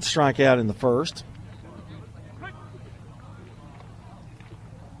 He did strike out in the first.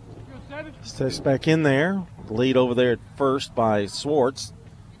 Steps back in there. The lead over there at first by Stewarts.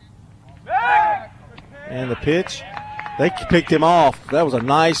 And the pitch. They picked him off. That was a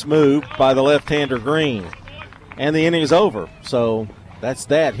nice move by the left-hander Green. And the inning is over. So that's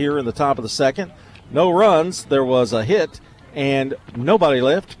that here in the top of the second. No runs. There was a hit and nobody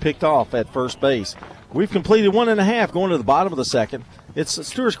left, picked off at first base. We've completed 1.5 going to the bottom of the second. It's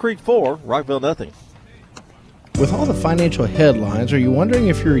Stewarts Creek 4, Rockvale nothing. With all the financial headlines, are you wondering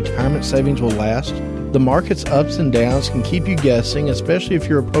if your retirement savings will last? The market's ups and downs can keep you guessing, especially if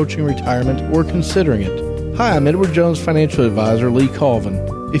you're approaching retirement or considering it. Hi, I'm Edward Jones Financial Advisor Lee Colvin.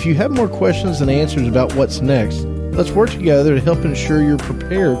 If you have more questions than answers about what's next, let's work together to help ensure you're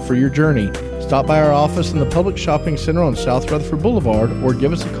prepared for your journey. Stop by our office in the Public Shopping Center on South Rutherford Boulevard or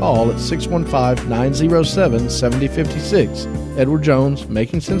give us a call at 615-907-7056. Edward Jones,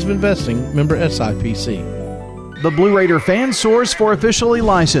 Making Sense of Investing, member SIPC. The Blue Raider fan source for officially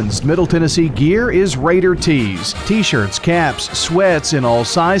licensed Middle Tennessee gear is Raider Tees. T-shirts, caps, sweats in all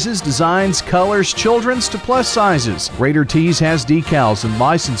sizes, designs, colors, children's to plus sizes. Raider Tees has decals and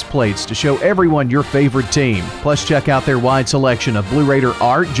license plates to show everyone your favorite team. Plus, check out their wide selection of Blue Raider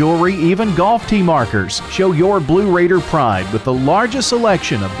art, jewelry, even golf tee markers. Show your Blue Raider pride with the largest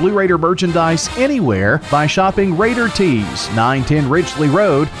selection of Blue Raider merchandise anywhere by shopping Raider Tees, 910 Ridgely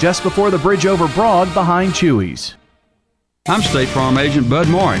Road, just before the bridge over Broad behind Chewy's. I'm State Farm Agent Bud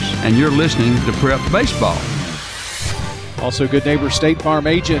Morris, and you're listening to Prep Baseball. Also, good neighbor State Farm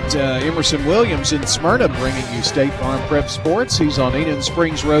Agent Emerson Williams in Smyrna bringing you State Farm Prep Sports. He's on Eden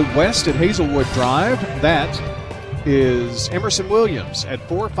Springs Road West at Hazelwood Drive. That is Emerson Williams at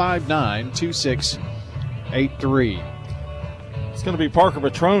 459-2683. It's going to be Parker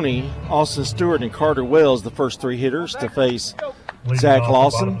Petroni, Austin Stewart, and Carter Wells, the first three hitters, to face Zach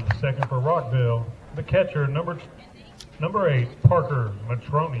Lawson. Second for Rockvale, the catcher, number 8, Parker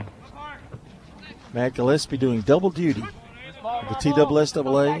Matroni. Matt Gillespie doing double duty, the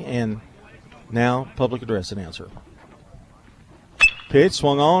TSSAA and now public address announcer. Pitch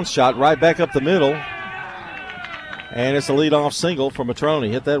swung on, shot right back up the middle, and it's a leadoff single for Matroni.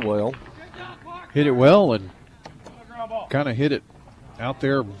 Hit that well. Hit it well and kind of hit it out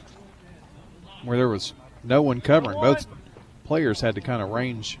there where there was no one covering. Both players had to kind of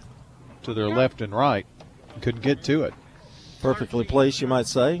range to their left and right. Couldn't get to it. Perfectly placed, you might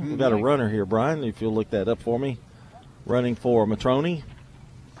say. We've got a runner here, Brian, if you'll look that up for me. Running for Matroni.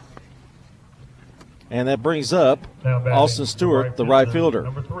 And that brings up Austin Stewart, the right fielder.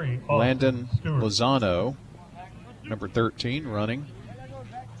 Number 3, Landon Lozano, number 13, running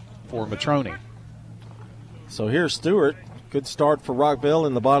for Matroni. So here's Stewart. Good start for Rockvale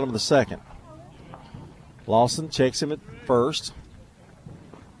in the bottom of the second. Lawson checks him at first.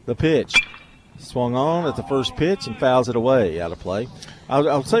 The pitch. Swung on at the first pitch and fouls it away, out of play.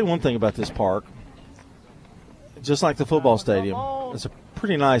 I'll say one thing about this park. Just like the football stadium, it's a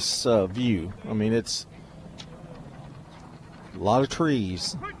pretty nice view. I mean, it's a lot of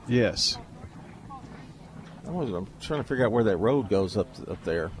trees. Yes. I'm trying to figure out where that road goes up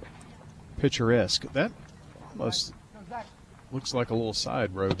there. Picturesque. That almost looks like a little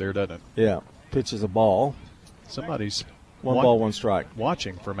side road there, doesn't it? Yeah. Pitches a ball. Somebody's one ball, one strike.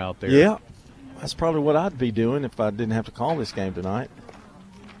 Watching from out there. Yeah. That's probably what I'd be doing if I didn't have to call this game tonight.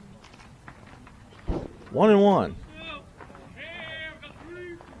 1-1.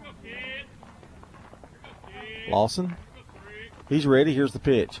 Lawson. He's ready. Here's the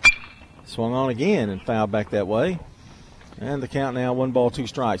pitch. Swung on again and fouled back that way. And the count now, 1 ball, 2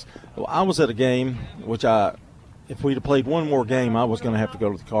 strikes. Well, I was at a game which if we'd have played one more game, I was going to have to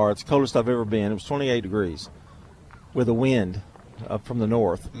go to the car. It's the coldest I've ever been. It was 28 degrees with a wind up from the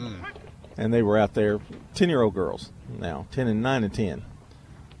north. And they were out there, 10-year-old girls now, 10 and 9 and 10.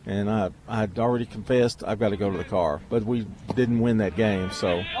 And I had already confessed I've got to go to the car. But we didn't win that game,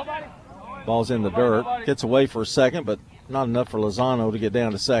 so ball's in the dirt. Gets away for a second, but not enough for Lozano to get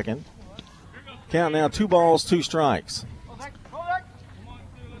down to second. Count now, 2 balls, 2 strikes.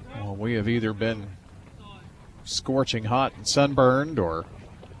 Well, we have either been scorching hot and sunburned or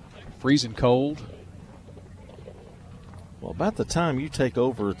freezing cold. Well, about the time you take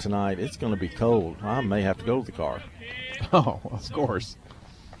over tonight, it's going to be cold. I may have to go to the car. Oh, of course.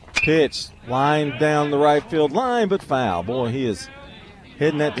 Pitch, line down the right field line, but foul. Boy, he is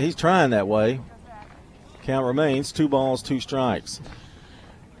hitting that. He's trying that way. Count remains 2 balls, 2 strikes.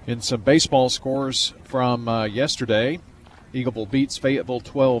 In some baseball scores from yesterday, Eagleville beats Fayetteville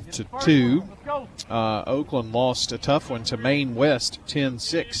 12-2. Oakland lost a tough one to Maine West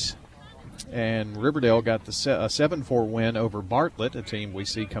 10-6. And Riverdale got a 7-4 win over Bartlett, a team we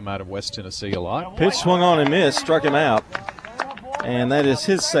see come out of West Tennessee a lot. Pitch swung on and missed, struck him out. And that is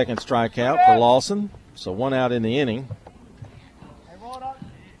his second strikeout for Lawson. So 1 out in the inning.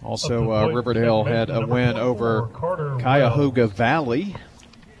 Also, Riverdale had a win over Cuyahoga Valley.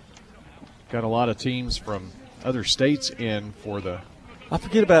 Got a lot of teams from other states in for the I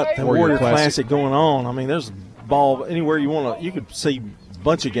forget about the Warrior Classic going on. I mean, there's ball anywhere you want to. You could see a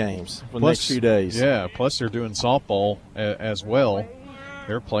bunch of games for the next few days. Yeah, plus they're doing softball as well.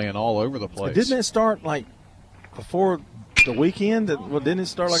 They're playing all over the place. Didn't it start like before the weekend? Didn't it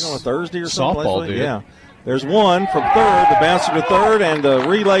start like on a Thursday or something? Softball did. Yeah. There's one from third, the bouncer to third, and the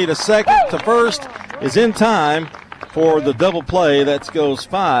relay to second to first is in time for the double play. That goes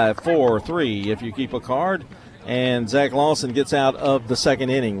 5-4-3 if you keep a card. And Zach Lawson gets out of the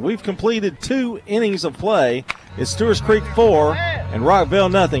second inning. We've completed 2 innings of play. It's Stewarts Creek 4 and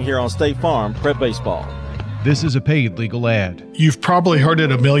Rockvale nothing here on State Farm Prep Baseball. This is a paid legal ad. You've probably heard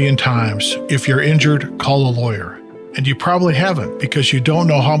it a million times. If you're injured, call a lawyer. And you probably haven't because you don't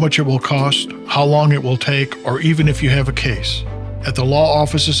know how much it will cost, how long it will take, or even if you have a case. At the law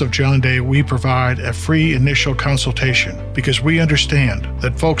offices of John Day, we provide a free initial consultation because we understand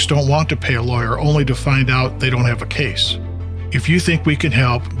that folks don't want to pay a lawyer only to find out they don't have a case. If you think we can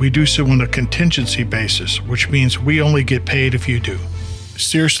help, we do so on a contingency basis, which means we only get paid if you do.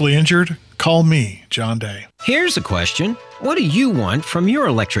 Seriously injured? Call me, John Day. Here's a question. What do you want from your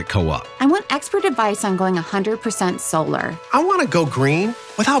electric co-op? I want expert advice on going 100% solar. I want to go green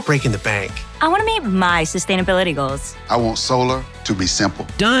without breaking the bank. I want to meet my sustainability goals. I want solar to be simple.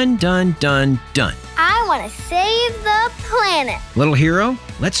 Done, done, done, done. I want to save the planet. Little hero,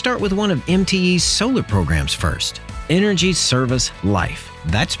 let's start with one of MTE's solar programs first. Energy Service Life.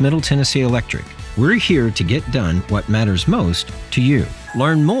 That's Middle Tennessee Electric. We're here to get done what matters most to you.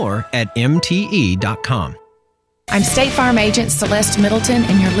 Learn more at MTE.com. I'm State Farm Agent Celeste Middleton,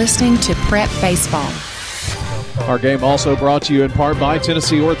 and you're listening to Prep Baseball. Our game also brought to you in part by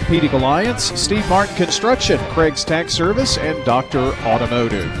Tennessee Orthopedic Alliance, Steve Martin Construction, Craig's Tax Service, and Dr.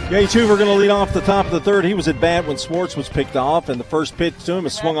 Automotive. Gage Hoover going to lead off the top of the third. He was at bat when Stewarts was picked off, and the first pitch to him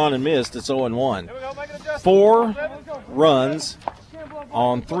is swung on and missed. It's 0-1. 4 runs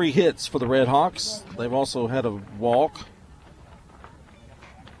on 3 hits for the Red Hawks. They've also had a walk,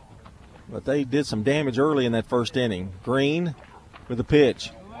 but they did some damage early in that first inning. Green with the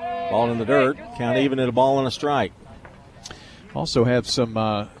pitch. Ball in the dirt. Count even at a ball and a strike. Also have some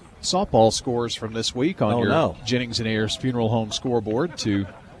softball scores from this week on your Jennings and Ayers Funeral Home scoreboard to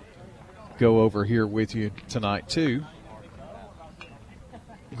go over here with you tonight, too.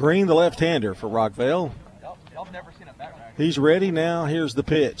 Green, the left-hander for Rockvale. He's ready now. Here's the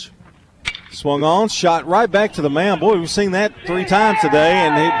pitch. Swung on, shot right back to the mound. Boy, we've seen that 3 times today,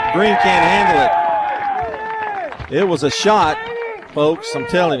 and Green can't handle it. It was a shot, folks, I'm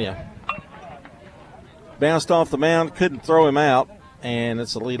telling you. Bounced off the mound, couldn't throw him out, and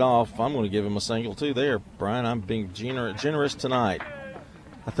it's a lead off. I'm going to give him a single, too, there, Brian. I'm being generous tonight.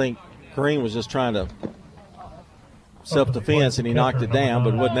 I think Green was just trying to self-defense, and he knocked it down,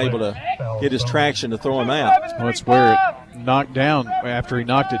 but wasn't able to get his traction to throw him out. Well, that's where it knocked down. After he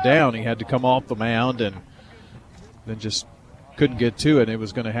knocked it down, he had to come off the mound and then just couldn't get to it. It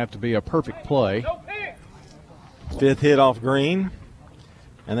was going to have to be a perfect play. 5th hit off Green,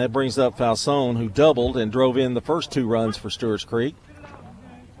 and that brings up Falsone, who doubled and drove in the first 2 runs for Stewarts Creek.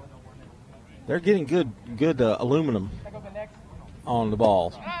 They're getting good aluminum on the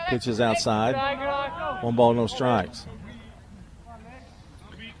ball. Pitches outside. 1 ball, no strikes.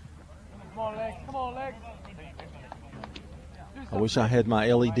 I wish I had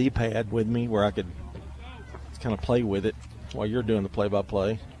my LED pad with me where I could kind of play with it while you're doing the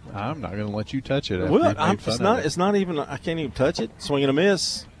play-by-play. I'm not going to let you touch it. Well, it's not even. I can't even touch it. Swing and a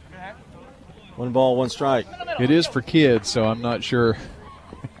miss. 1 ball, 1 strike. It is for kids, so I'm not sure.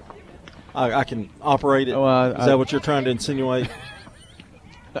 I can operate it. Is that what you're trying to insinuate?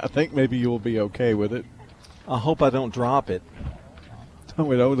 I think maybe you'll be okay with it. I hope I don't drop it. It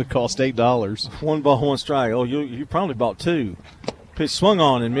would cost $8. 1 ball, 1 strike. Oh, you probably bought 2. Pitch swung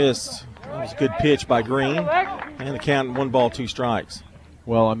on and missed. That was a good pitch by Green. And the count 1 ball, 2 strikes.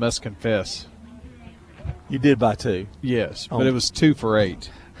 Well, I must confess. You did buy 2. Yes, but it was 2 for $8.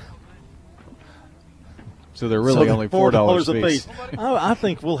 So they're really only $4 a piece. I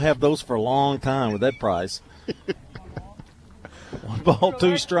think we'll have those for a long time with that price. 1 ball,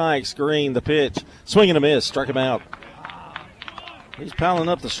 2 strikes. Green, the pitch. Swing and a miss. Struck him out. He's piling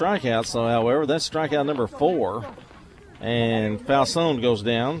up the strikeouts, though, however. That's strikeout number 4. And Falsone goes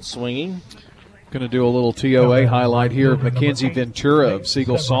down, swinging. Going to do a little TOA highlight here of Mackenzie Ventura of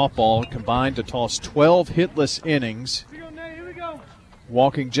Siegel Softball, combined to toss 12 hitless innings,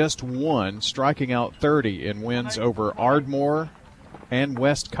 walking just 1, striking out 30 in wins over Ardmore and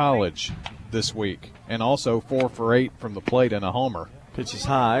West College this week, and also 4 for 8 from the plate and a homer. Pitch is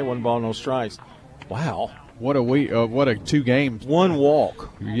high, 1 ball, no strikes. Wow. What a week! What a 2 games. 1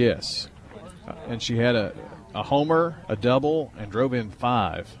 walk. Yes. And she had a homer, a double, and drove in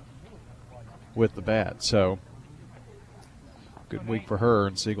 5 with the bat. So Good week for her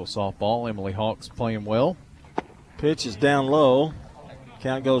in Siegel softball. Emily Hawks playing well. Pitch is down low.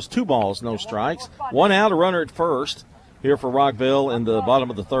 Count goes 2 balls, no strikes. 1 out, a runner at first here for Rockvale in the bottom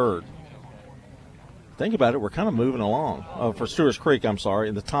of the third. Think about it, we're kind of moving along. For Stewarts Creek, I'm sorry,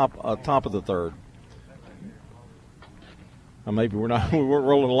 in the top of the third. Maybe we weren't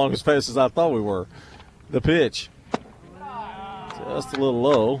rolling along as fast as I thought we were. The pitch. Just a little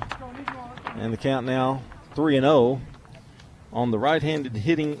low. And the count now 3-0 on the right-handed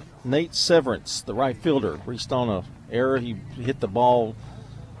hitting Nate Severance, the right fielder. Reached on a error. He hit the ball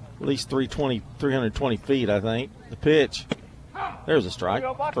at least 320 feet, I think. The pitch. There's a strike.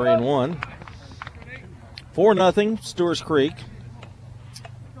 3-1. 4-0, Stewarts Creek.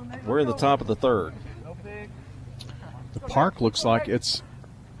 We're in the top of the third. The park looks like it's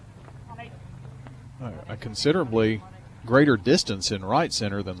a considerably greater distance in right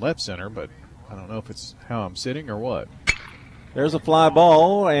center than left center, but I don't know if it's how I'm sitting or what. There's a fly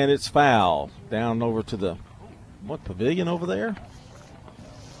ball, and it's foul. Down over to the, pavilion over there?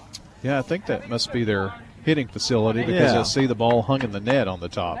 Yeah, I think that must be their hitting facility because I see the ball hung in the net on the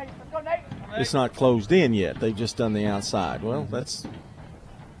top. It's not closed in yet. They've just done the outside. Well, that's a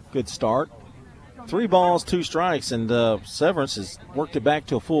good start. 3 balls, 2 strikes, and Severance has worked it back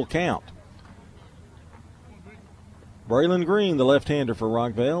to a full count. Braylon Green, the left-hander for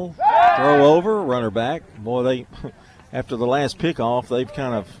Rockvale. Throw over, runner back. Boy, after the last pickoff, they've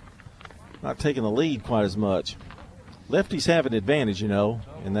kind of not taken the lead quite as much. Lefties have an advantage,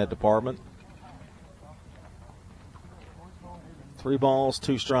 in that department. 3 balls,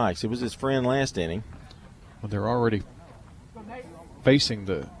 2 strikes. It was his friend last inning. Well, they're already facing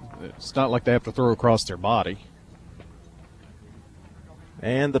it's not like they have to throw across their body.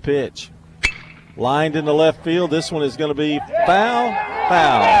 And the pitch. Lined into left field. This one is going to be foul.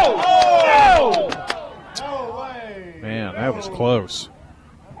 Foul. Man, that was close.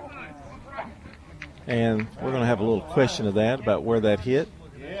 And we're going to have a little question of that about where that hit.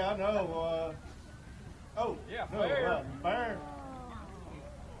 Yeah, I know. Fair.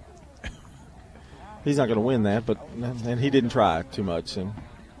 He's not going to win that, and he didn't try too much. And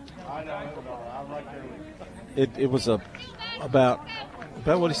I know. I'm right there with you. it was about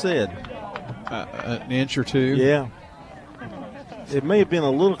what he said. An inch or 2. Yeah. It may have been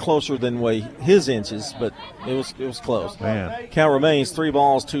a little closer than his inches, but it was close. Man. Count remains 3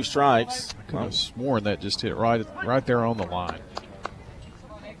 balls, 2 strikes. I could have sworn that just hit right there on the line.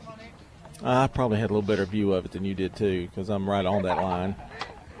 I probably had a little better view of it than you did, too, because I'm right on that line.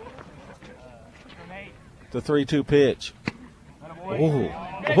 The 3-2 pitch.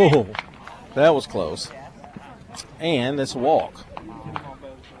 Oh, that was close. And it's a walk.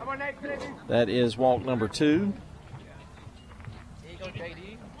 That is walk number 2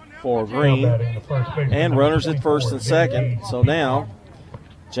 for Green. And runners at first and second. So now,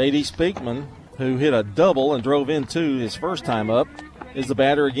 J.D. Speakman, who hit a double and drove into his first time up, is the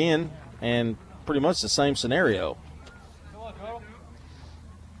batter again, and pretty much the same scenario.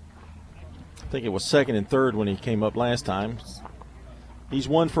 I think it was second and third when he came up last time. He's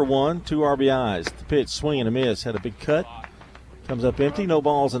 1 for 1, 2 RBIs. The pitch, swing and a miss, had a big cut. Comes up empty, no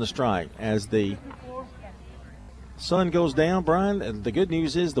balls and a strike. As the sun goes down, Brian, and the good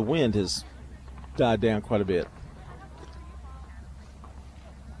news is the wind has died down quite a bit.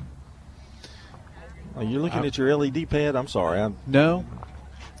 Oh, you're looking at your LED pad? I'm sorry. No.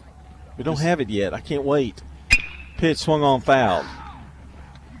 We don't have it yet. I can't wait. Pitch swung on, fouled.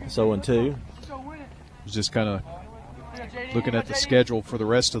 0-2. Was just kind of looking at the schedule for the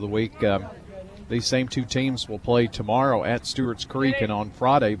rest of the week. These same 2 teams will play tomorrow at Stewarts Creek and on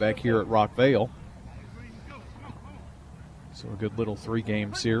Friday back here at Rockvale. So a good little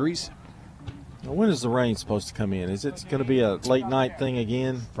 3-game series. Now, when is the rain supposed to come in? Is it going to be a late night thing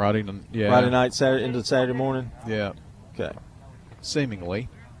again? Friday night, Saturday into Saturday morning? Yeah. Okay. Seemingly.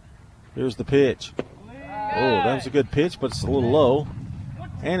 Here's the pitch. Oh, that was a good pitch, but it's a little low.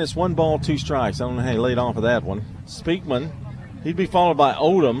 And it's 1 ball, 2 strikes. I don't know how he laid off of that one. Speakman, he'd be followed by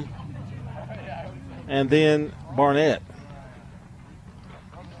Odom and then Barnett.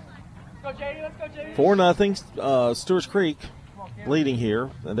 4-0, Stewarts Creek leading here,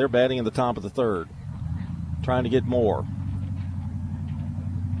 and they're batting in the top of the third, trying to get more.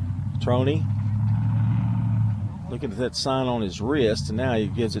 Troney looking at that sign on his wrist, and now he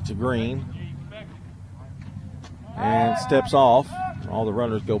gives it to Green. And steps off. All the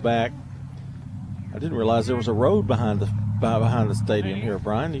runners go back. I didn't realize there was a road behind the stadium here,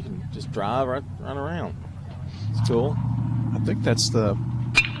 Brian. You can just drive right around. It's cool. I think that's the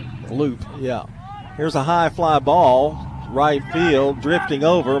loop. Yeah. Here's a high fly ball, right field, drifting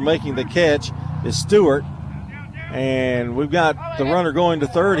over, making the catch is Stewart. And we've got the runner going to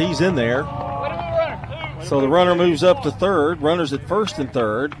third. He's in there. So the runner moves up to third. Runner's at first and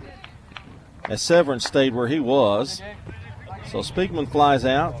third, as Severance stayed where he was. So Spiegman flies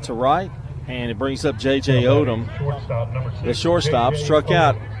out to right, and it brings up J.J. Odom. The shortstop struck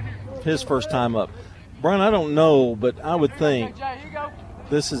out his first time up. Brian, I don't know, but I would think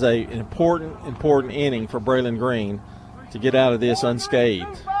this is an important inning for Braylon Green to get out of this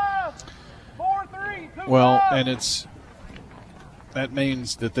unscathed. Well, and that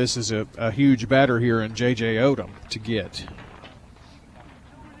means that this is a huge batter here in J.J. Odom to get.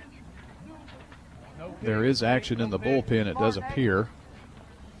 There is action in the bullpen, it does appear.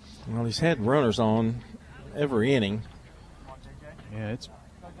 Well, he's had runners on every inning. Yeah, it's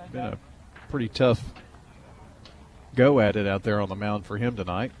been a pretty tough go at it out there on the mound for him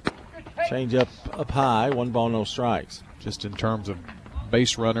tonight. Change up high, 1 ball, no strikes. Just in terms of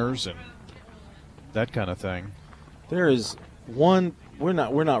base runners and that kind of thing. There is one. We're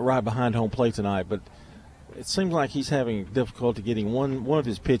not right behind home plate tonight, but it seems like he's having difficulty getting one of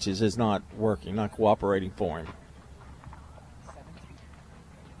his pitches is not working, not cooperating for him.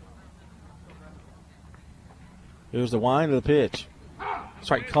 Here's the wind of the pitch.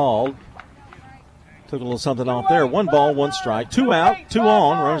 Strike called. Took a little something off there. 1 ball, 1 strike. 2 out, 2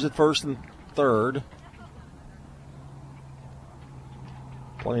 on. Runners at first and third.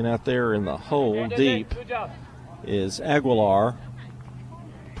 Playing out there in the hole deep is Aguilar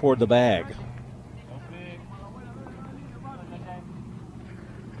toward the bag.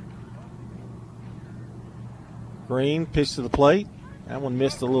 Green pitch to the plate. That one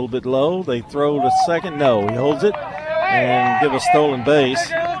missed a little bit low. They throw to second. No, he holds it and give a stolen base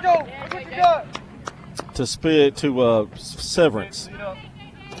to Severance.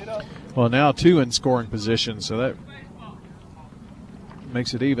 Well, now 2 in scoring position, so that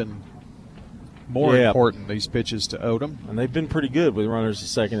makes it even more important, these pitches to Odom. And they've been pretty good with runners at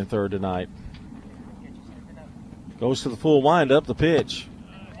second and third tonight. Goes to the full windup, the pitch.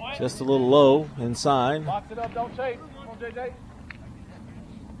 Just a little low inside. Box it up, don't chase. Come on, JJ.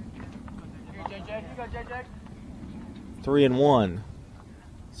 Here, JJ. You go, JJ. 3-1.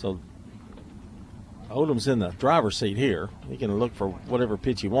 So Odom's in the driver's seat here. He can look for whatever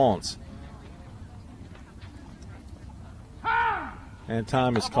pitch he wants. And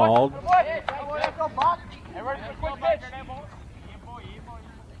time is called.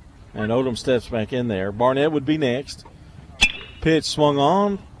 And Odom steps back in there. Barnett would be next. Pitch swung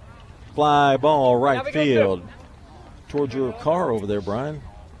on. Fly ball right field. Towards your car over there, Brian.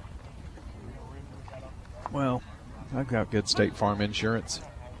 Well, I've got good State Farm insurance.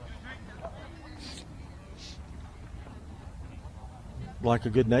 Like a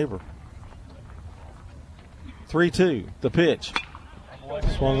good neighbor. 3-2, the pitch.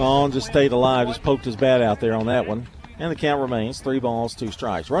 Swung on, just stayed alive, just poked his bat out there on that one. And the count remains 3 balls, 2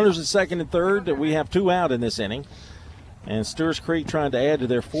 strikes. Runners at second and third. We have 2 out in this inning. And Stewarts Creek trying to add to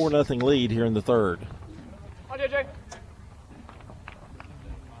their 4-0 lead here in the third.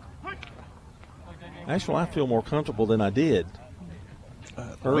 Actually, I feel more comfortable than I did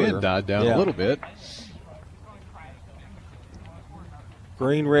earlier. The wind died down a little bit.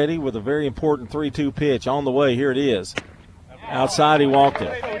 Green ready with a very important 3-2 pitch on the way. Here it is. Outside, he walked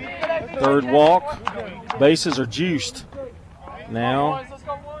it. Third walk. Bases are juiced now.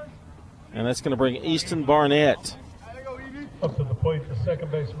 And that's going to bring Easton Barnett. Up to the plate, the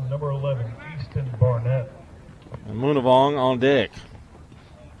second baseman, number 11, Easton Barnett. And Munavong on deck.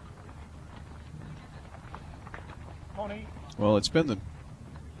 Well, it's been the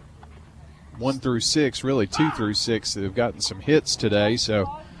 1 through 6, really 2 through 6 that have gotten some hits today, so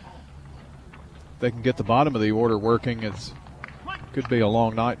if they can get the bottom of the order working, it could be a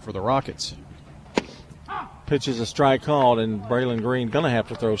long night for the Rockets. Pitch is a strike called, and Braylon Green going to have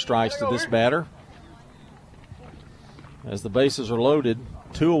to throw strikes to this batter. As the bases are loaded,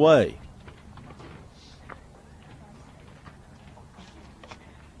 2 away.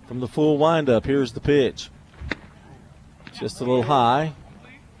 From the full windup, here's the pitch. Just a little high.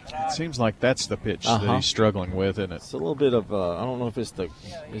 It seems like that's the pitch that he's struggling with, isn't it? It's a little bit of, I don't know if it's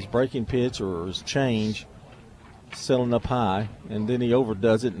his breaking pitch or his change, settling up high, and then he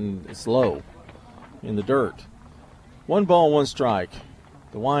overdoes it and it's low in the dirt. 1 ball, 1 strike.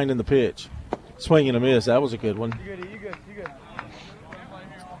 The wind and the pitch. Swing and a miss. That was a good one. You good.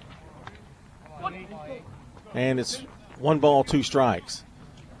 And it's 1 ball, 2 strikes.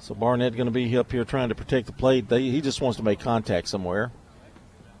 So Barnett going to be up here trying to protect the plate. He just wants to make contact somewhere.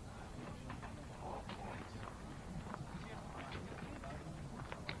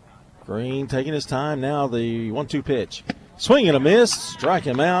 Green taking his time now. The 1-2 pitch. Swing and a miss. Strike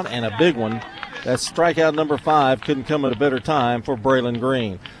him out, and a big one That's strikeout number 5. Couldn't come at a better time for Braylon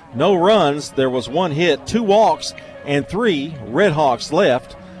Green. No runs. There was 1 hit, 2 walks, and 3 Red Hawks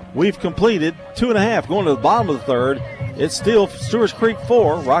left. We've completed 2.5. Going to the bottom of the third. It's still Stewarts Creek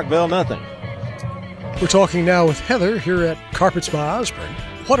 4, Rockvale nothing. We're talking now with Heather here at Carpets by Osborne.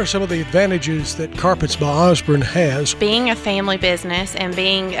 What are some of the advantages that Carpets by Osborne has? Being a family business and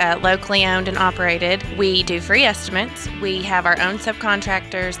being locally owned and operated, we do free estimates. We have our own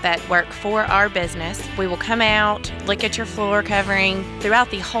subcontractors that work for our business. We will come out, look at your floor covering. Throughout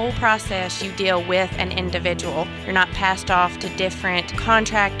the whole process, you deal with an individual. You're not passed off to different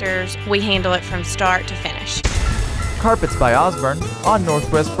contractors. We handle it from start to finish. Carpets by Osborne on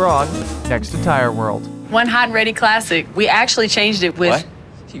Northwest Broad, next to Tire World. One hot and ready classic. We actually changed it with... What?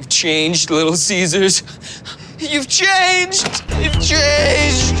 You've changed, Little Caesars. You've changed! You've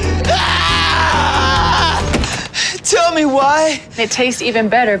changed! Ah! Tell me why. It tastes even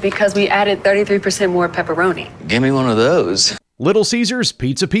better because we added 33% more pepperoni. Give me one of those. Little Caesars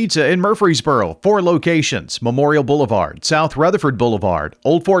Pizza in Murfreesboro. 4 locations: Memorial Boulevard, South Rutherford Boulevard,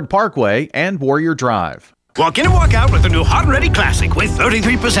 Old Fort Parkway, and Warrior Drive. Walk in and walk out with the new Hot and Ready Classic with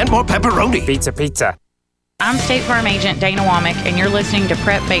 33% more pepperoni. Pizza. I'm State Farm Agent Dana Womack, and you're listening to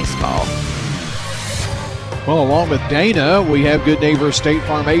Prep Baseball. Well, along with Dana, we have Good Neighbor State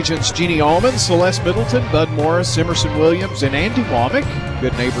Farm agents Jeannie Allman, Celeste Middleton, Bud Morris, Emerson Williams, and Andy Womack.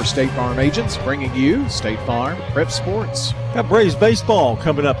 Good Neighbor State Farm agents bringing you State Farm Prep Sports. Got Braves baseball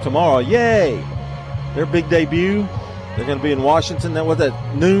coming up tomorrow. Yay! Their big debut. They're going to be in Washington. That was that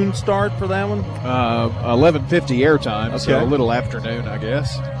noon start for that one? 11:50 airtime, okay. So a little afternoon, I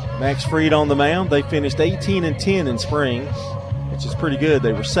guess. Max Fried on the mound. They finished 18-10 in spring, which is pretty good.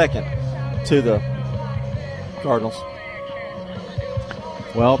 They were second to the Cardinals.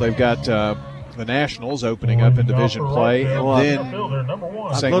 Well, they've got the Nationals opening up in division play, and then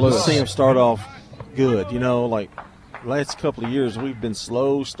St. I'd love Louis. to see them start off good. You know, like last couple of years, we've been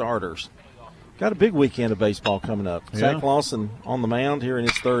slow starters. Got a big weekend of baseball coming up. Yeah. Zach Lawson on the mound here in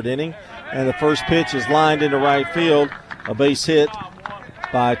his 3rd inning, and the first pitch is lined into right field. A base hit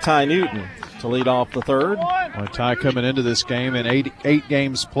by Ty Newton to lead off the 3rd. Well, Ty coming into this game in eight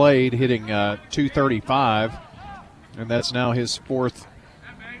games played, hitting .235, and that's now his 4th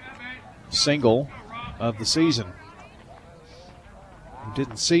single of the season.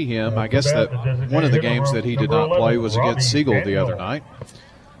 Didn't see him. I guess that one of the games that he did not play was against Siegel the other night.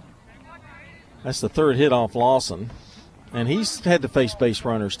 That's the 3rd hit off Lawson. And he's had to face base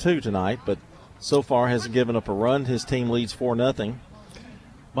runners too tonight, but so far hasn't given up a run. His team leads 4-0.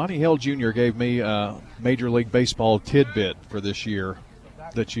 Monty Hill Jr. gave me a Major League Baseball tidbit for this year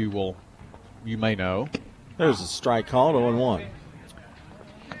that you may know. There's a strike called, 0-1.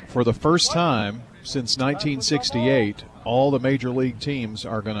 For the first time since 1968, all the Major League teams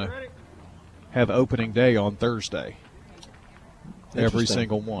are going to have opening day on Thursday. Every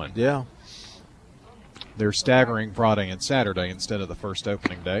single one. Yeah. They're staggering Friday and Saturday instead of the first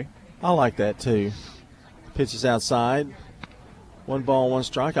opening day. I like that too. Pitches outside. 1 ball, 1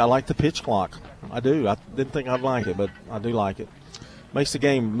 strike. I like the pitch clock. I do. I didn't think I'd like it, but I do like it. Makes the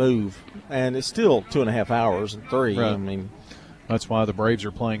game move. And it's still 2.5 hours and 3. Right. I mean, that's why the Braves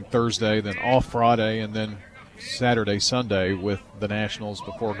are playing Thursday, then off Friday, and then Saturday, Sunday with the Nationals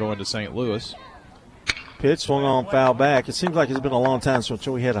before going to St. Louis. Pitch swung on, foul back. It seems like it's been a long time since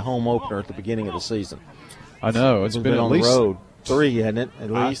we had a home opener at the beginning of the season. I know. It's been at on least the road. 3, hadn't it? At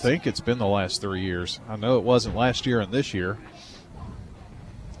least. I think it's been the last 3 years. I know it wasn't last year and this year.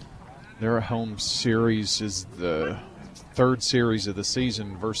 Their home series is the 3rd series of the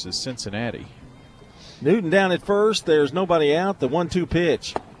season versus Cincinnati. Newton down at first. There's nobody out. The 1-2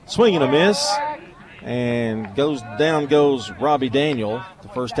 pitch. Swing and a miss. And goes Robbie Daniel. The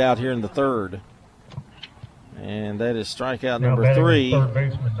first out here in the 3rd. And that is strikeout number 3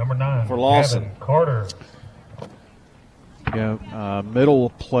 number 9, for Lawson. Gavin Carter. Yeah, Middle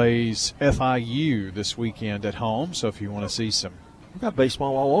plays FIU this weekend at home, so if you want to see some We've got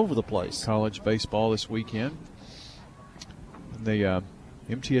baseball all over the place. College baseball this weekend. The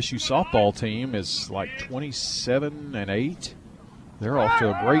MTSU softball team is like 27-8. They're off to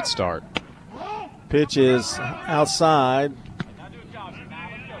a great start. Pitch is outside.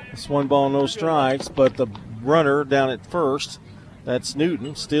 It's 1 ball, no strikes, but the runner down at first, that's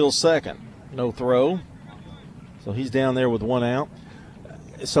Newton, still second. No throw. So he's down there with 1 out.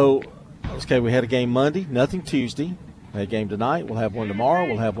 So, okay, we had a game Monday, nothing Tuesday. We had a game tonight. We'll have 1 tomorrow.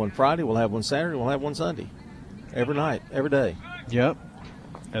 We'll have 1 Friday. We'll have 1 Saturday. We'll have 1 Sunday. Every night, every day. Yep.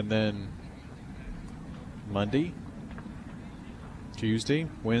 And then Monday, Tuesday,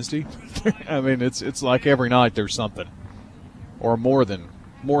 Wednesday. I mean, it's like every night there's something, or more than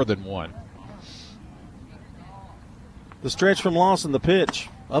one. The stretch from Lawson, the pitch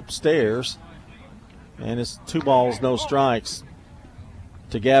upstairs. And it's 2 balls, no strikes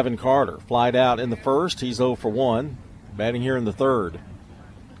to Gavin Carter. Flied out in the first. He's 0 for 1. Batting here in the third.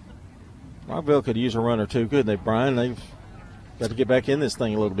 Rockvale could use a run or two, couldn't they, Brian? They've got to get back in this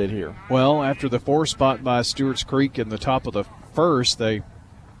thing a little bit here. Well, after the 4 spot by Stewarts Creek in the top of the first, they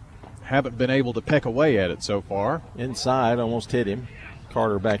haven't been able to peck away at it so far. Inside, almost hit him.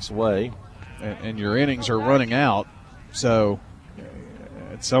 Carter backs away. And your innings are running out, so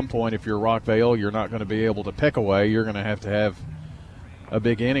at some point, if you're Rockvale, you're not going to be able to peck away. You're going to have a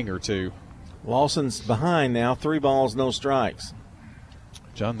big inning or two. Lawson's behind now, 3 balls, no strikes.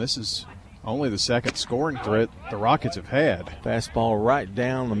 John, this is only the second scoring threat the Rockets have had. Fastball right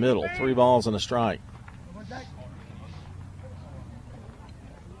down the middle, 3 balls and a strike.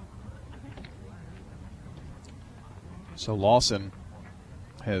 So Lawson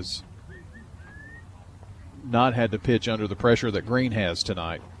has not had to pitch under the pressure that Green has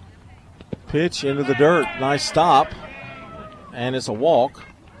tonight. Pitch into the dirt. Nice stop. And it's a walk.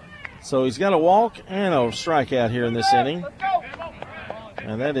 So he's got a walk and a strikeout here in this inning.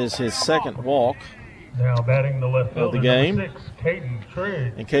 And that is his second walk now batting the left of the game. 6, Caden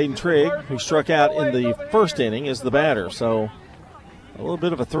Trigg. And Caden Trigg, who struck out in the first inning, is the batter. So a little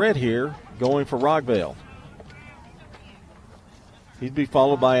bit of a threat here going for Rockvale. He'd be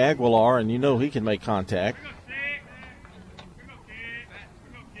followed by Aguilar, and you know he can make contact.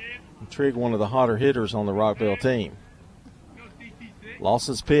 Trigg, one of the hotter hitters on the Rockvale team.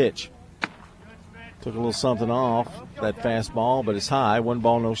 Lawson's pitch. Took a little something off that fastball, but it's high. 1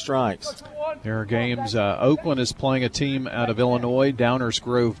 ball, no strikes. There are games. Oakland is playing a team out of Illinois, Downers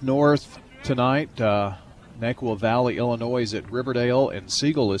Grove North tonight. Naquia Valley, Illinois is at Riverdale, and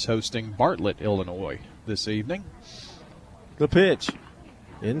Siegel is hosting Bartlett, Illinois this evening. The pitch.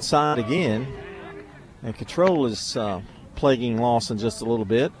 Inside again. And control is plaguing Lawson just a little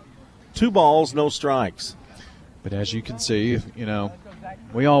bit. 2 balls, no strikes. But as you can see,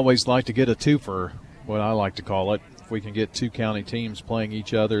 we always like to get a twofer, what I like to call it. If we can get 2 county teams playing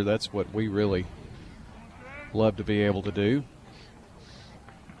each other, that's what we really love to be able to do.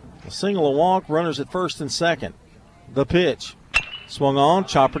 A single, a walk, runners at first and second. The pitch. Swung on,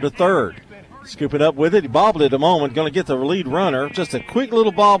 chopper to third. Scoop it up with it. He bobbled it a moment. Going to get the lead runner. Just a quick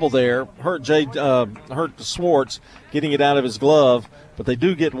little bobble there. Hurt Stewarts getting it out of his glove. But they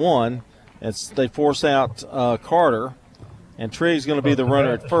do get one as they force out Carter. And Trigg's going to be the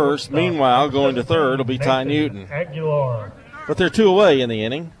runner at first. Meanwhile, going to third will be Ty Newton. But they're 2 away in the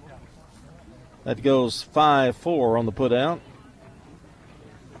inning. That goes 5-4 on the putout.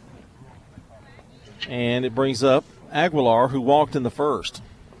 And it brings up Aguilar, who walked in the first.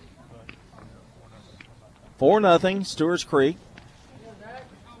 4-0, Stewarts Creek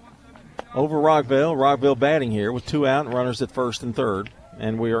over Rockvale. Rockvale batting here with 2 out, runners at first and third,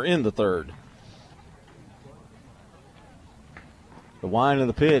 and we are in the third. The wind of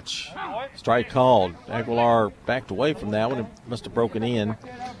the pitch, strike called. Aguilar backed away from that one. It must have broken in.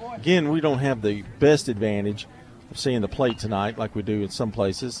 Again, we don't have the best advantage of seeing the plate tonight like we do in some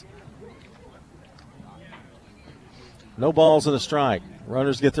places. No balls and a strike.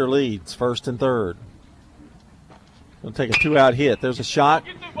 Runners get their leads, first and third. Going to take a 2-out hit. There's a shot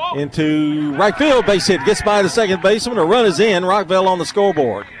into right field. Base hit. Gets by the second baseman. A run is in. Rockvale on the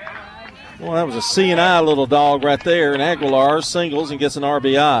scoreboard. Well, that was a C&I little dog right there. And Aguilar singles and gets an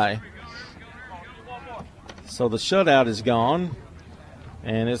RBI. So the shutout is gone.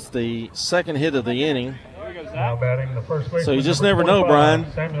 And it's the second hit of the inning. Now batting the first baseman, so you just never know,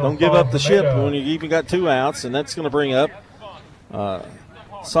 Brian. Samuel Don't give up the ship Sausameda. when you even got 2 outs. And that's going to bring up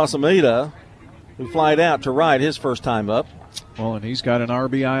Sausameda, who flied out to right his first time up. Well, and he's got an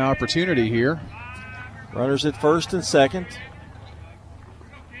RBI opportunity here. Runners at first and second.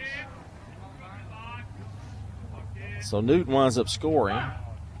 So Newton winds up scoring.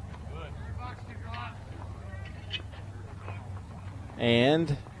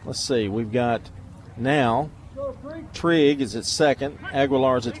 And let's see, we've got now Trigg is at second,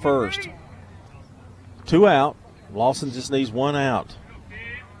 Aguilar's at first. 2 out. Lawson just needs 1 out.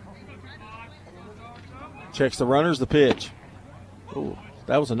 Checks the runners, the pitch. Ooh,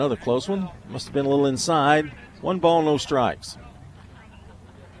 that was another close one. Must have been a little inside. 1 ball, no strikes.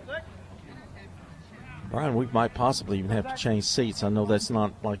 Brian, we might possibly even have to change seats. I know that's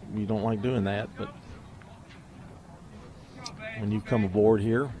not like you don't like doing that, but when you come aboard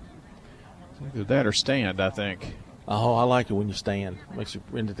here. Either that or stand, I think. Oh, I like it when you stand. Makes you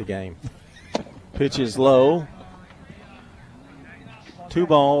into the game. Pitch is low. 2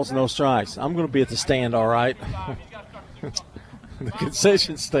 balls, no strikes. I'm going to be at the stand, all right. The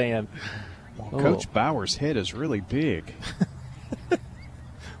concession stand. Coach Bauer's head is really big.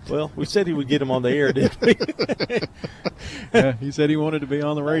 Well, we said he would get him on the air, didn't we? Yeah, he said he wanted to be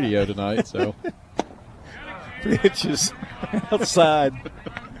on the radio tonight, so. Pitch is outside.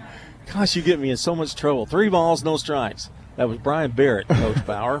 Gosh, you get me in so much trouble. 3 balls, no strikes. That was Brian Barrett, Coach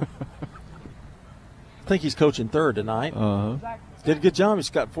Bauer. I think he's coaching third tonight. Did a good job. He's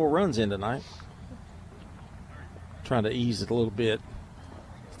got 4 runs in tonight. Trying to ease it a little bit.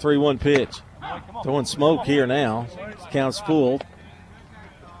 3-1 pitch. Throwing smoke here now. Count's full.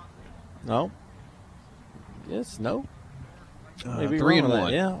 No. Yes, no. Maybe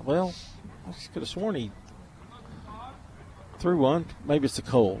 3-1. Yeah, well, I just could have sworn he threw one. Maybe it's the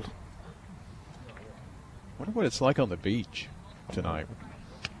cold. Wonder what it's like on the beach tonight.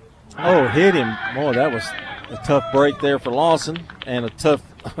 Oh, hit him. Boy, that was a tough break there for Lawson and a tough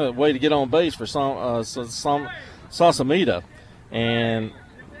way to get on base for Sausamita. And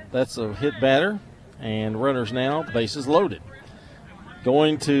that's a hit batter. And runners now, bases loaded.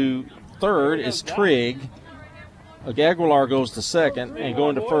 Going to third is Trigg. Aguilar goes to second, and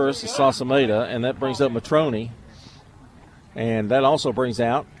going to first is Sausamita, and that brings up Matroni. And that also brings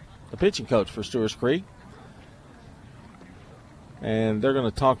out the pitching coach for Stewarts Creek. And they're going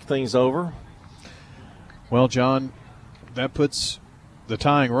to talk things over. Well, John, that puts the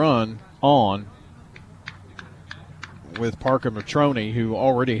tying run on with Parker Matroni, who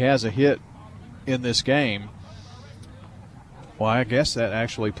already has a hit in this game. Well, I guess that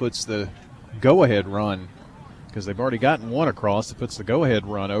actually puts the go-ahead run, because they've already gotten one across. It puts the go-ahead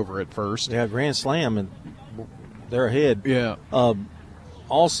run over at first. Yeah, grand slam, and they're ahead. Yeah.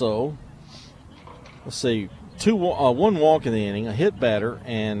 Also, let's see, one walk in the inning, a hit batter,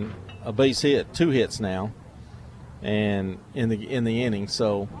 and a base hit. 2 hits now, and in the inning.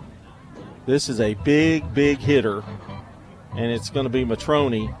 So this is a big hitter, and it's going to be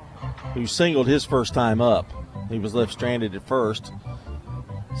Matroni, who singled his first time up. He was left stranded at first.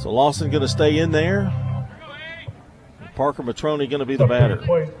 So Lawson going to stay in there. Parker Matroni going to be the batter.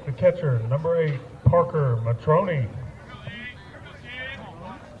 Plate, the catcher, number 8, Parker Matroni.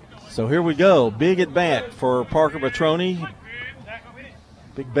 So here we go. Big at bat for Parker Matroni.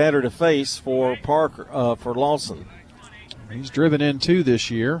 Big batter to face for for Lawson. He's driven in 2 this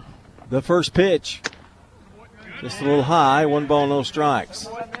year. The first pitch, just a little high. 1 ball, no strikes.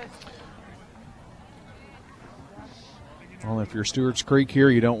 Well, if you're Stewarts Creek here,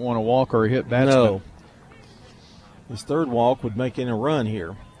 you don't want to walk or hit batsman. No. His third walk would make in a run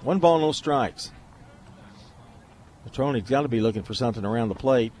here. 1 ball, no strikes. Matroni's got to be looking for something around the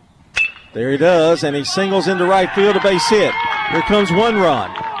plate. There he does, and he singles into right field, a base hit. Here comes 1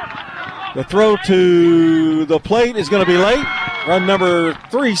 run. The throw to the plate is going to be late. Run number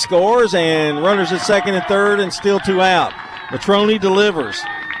 3 scores, and runners at second and third, and still 2 out. Matroni delivers.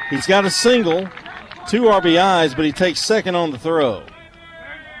 He's got a single, 2 RBIs, but he takes second on the throw.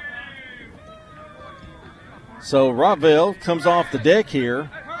 So Rockvale comes off the deck here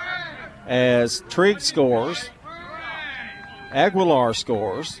as Trigg scores, Aguilar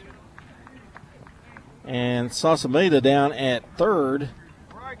scores, and Sausamita down at third,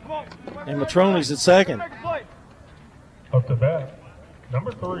 and Matroni's at second. Up to bat,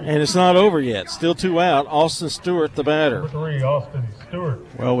 number 3. And it's not over yet. Still 2 out. Austin Stewart, the batter. Number 3, Austin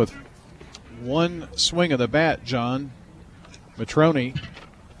Stewart. Well, with 1 swing of the bat, John, Matroni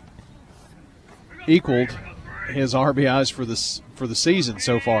equaled his RBIs for the season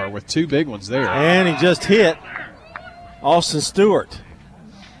so far with 2 big ones there. And he just hit Austin Stewart.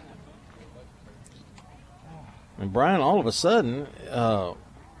 And Brian, all of a sudden,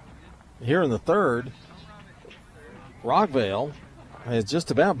 here in the third, Rockvale has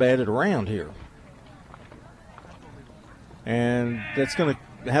just about batted around here. And that's going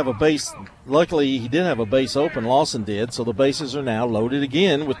to have a base. Luckily, he did have a base open. Lawson did. So the bases are now loaded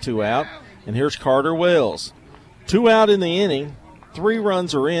again with 2 out. And here's Carter Wells. 2 out in the inning. 3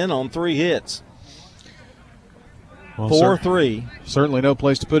 runs are in on 3 hits. Well, 4-3. Certainly no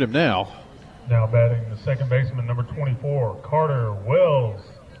place to put him now. Now batting the second baseman, number 24, Carter Wells.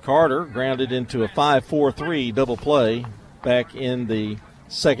 Carter grounded into a 5-4-3 double play back in the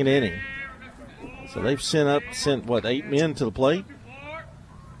second inning. So they've sent 8 men to the plate?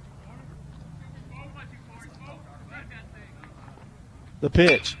 The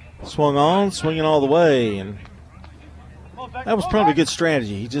pitch. Swung on, swinging all the way, and that was probably a good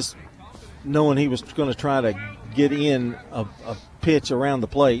strategy. He just knowing he was going to try to get in a pitch around the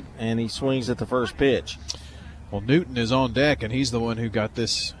plate, and he swings at the first pitch. Well, Newton is on deck, and he's the one who got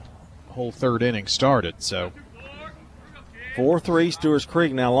this whole third inning started. So 4-3 Stewarts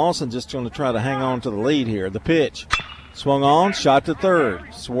Creek. Now Lawson just going to try to hang on to the lead here. The pitch. Swung on, shot to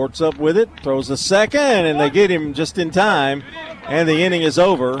third. Swartz up with it, throws a second, and they get him just in time. And the inning is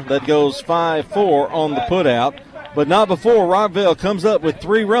over. That goes 5-4 on the putout. But not before Rockvale comes up with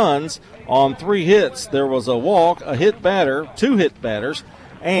 3 runs on 3 hits. There was a walk, a hit batter, 2 hit batters,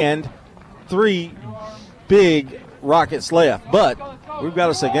 and 3 big Rockets left. But we've got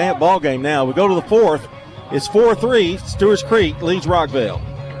us a ball game now. We go to the 4th. It's 4-3. Stewarts Creek leads Rockvale.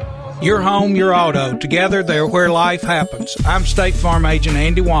 Your home, your auto. Together, they're where life happens. I'm State Farm Agent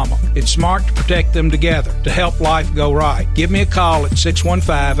Andy Wammel. It's smart to protect them together to help life go right. Give me a call at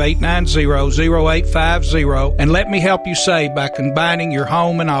 615-890-0850 and let me help you save by combining your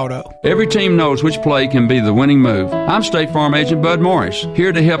home and auto. Every team knows which play can be the winning move. I'm State Farm Agent Bud Morris,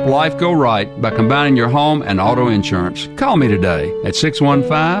 here to help life go right by combining your home and auto insurance. Call me today at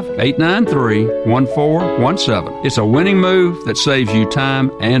 615-893-1417. It's a winning move that saves you time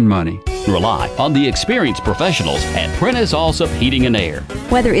and money. Rely on the experienced professionals at Prentice Allsup Heating and Air.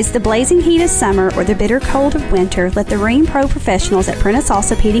 Whether it's the blazing heat of summer or the bitter cold of winter, let the Rheem Pro professionals at Prentice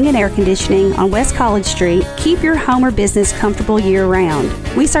Allsup Heating and Air Conditioning on West College Street keep your home or business comfortable year-round.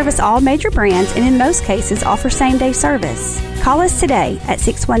 We service all major brands and in most cases offer same-day service. Call us today at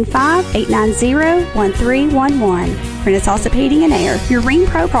 615-890-1311. Prentice Allsup Heating and Air, your Rheem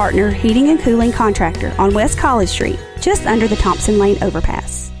Pro partner heating and cooling contractor on West College Street, just under the Thompson Lane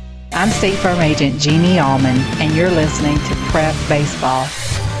overpass. I'm State Farm Agent Jeannie Allman, and you're listening to Prep Baseball.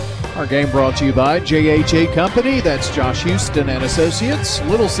 Our game brought to you by JHA Company. That's Josh Houston and Associates.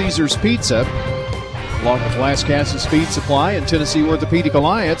 Little Caesars Pizza, along with Lascassas Feed Supply and Tennessee Orthopedic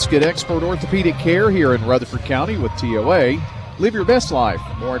Alliance. Get expert orthopedic care here in Rutherford County with TOA. Live your best life.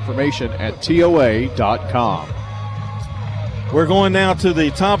 More information at TOA.com. We're going now to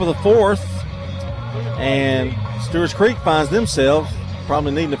the top of the 4th, and Stewarts Creek finds themselves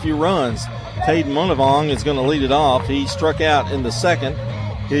probably needing a few runs. Taden Monavong is going to lead it off. He struck out in the 2nd.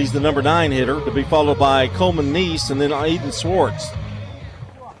 He's the number 9 hitter, to be followed by Coleman Neese and then Eden Swartz.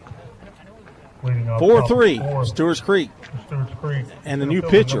 4-3, Stewarts Creek. And the new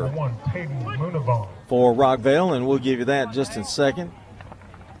pitcher for Rockvale, and we'll give you that just in a second.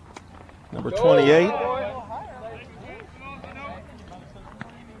 Number 28.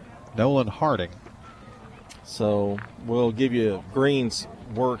 Nolan Harding. So we'll give you Green's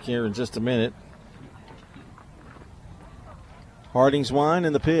work here in just a minute. Harding's wine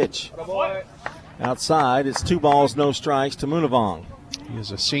and the pitch. Outside, it's 2 balls, no strikes to Munavong. He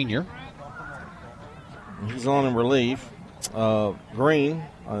is a senior. He's on in relief. Green,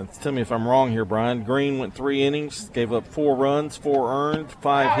 tell me if I'm wrong here, Brian. Green went 3 innings, gave up 4 runs, 4 earned,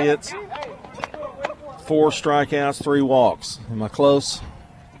 5 hits, 4 strikeouts, 3 walks. Am I close?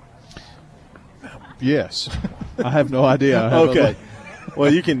 Yes. I have no idea. Okay.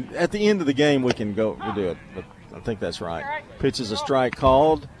 Well, you can, at the end of the game, we'll do it, but I think that's right. Pitch is a strike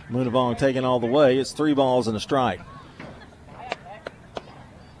called. Munavong taking all the way. It's 3 balls and a strike.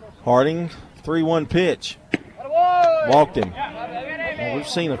 Harding, 3-1 pitch. Walked him. Well, we've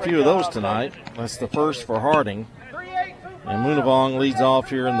seen a few of those tonight. That's the first for Harding. And Munavong leads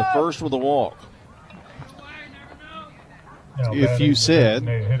off here in the 1st with a walk. If you said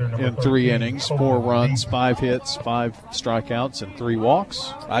in 3 innings, 4 runs, 5 hits, 5 strikeouts, and 3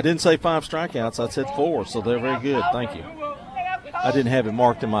 walks. I didn't say 5 strikeouts. I said 4, so they're very good. Thank you. I didn't have it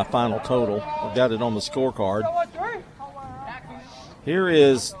marked in my final total. I've got it on the scorecard. Here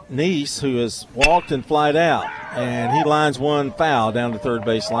is Neese, who has walked and flied out, and he lines one foul down the third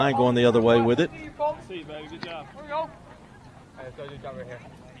base line, going the other way with it.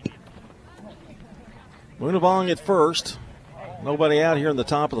 Munavong at first. Nobody out here in the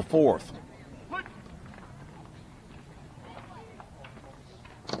top of the 4th.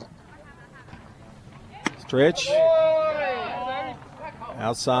 Stretch.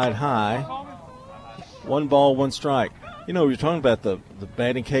 Outside high. 1 ball, 1 strike. You know, you're talking about the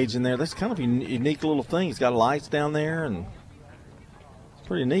batting cage in there. That's kind of a unique little thing. It's got lights down there, and it's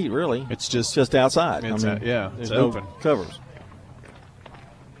pretty neat, really. It's just outside. It's there's it's no open. Covers.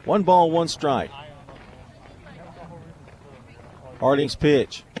 1 ball, 1 strike. Harding's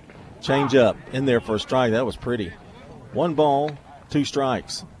pitch. Change up in there for a strike. That was pretty. 1 ball, 2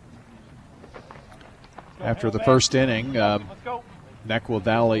 strikes. After the first inning, Nequa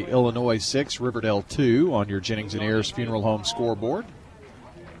Valley, Illinois 6, Riverdale 2 on your Jennings and Ayers Funeral Home scoreboard.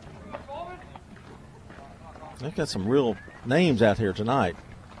 They've got some real names out here tonight.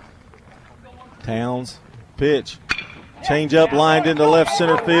 Towns, pitch. Change up, lined into left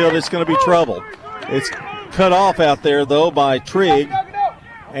center field. It's going to be trouble. It's cut off out there, though, by Trigg.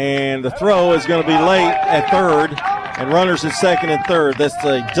 And the throw is going to be late at third. And runners at second and third. That's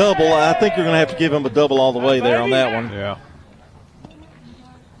a double. I think you're going to have to give him a double all the way there on that one. Yeah.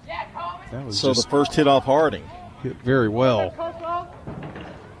 That was so the first hit off Harding. Hit very well.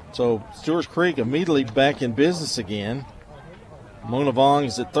 So Stewarts Creek immediately back in business again. Moonavong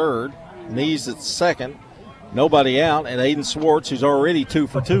is at third. Nees at second. Nobody out. And Aiden Swartz, who's already 2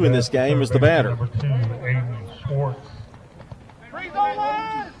 for 2 in this game, is the batter. Number 2, Aiden Swartz.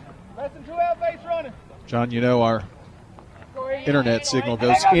 John, you know our internet signal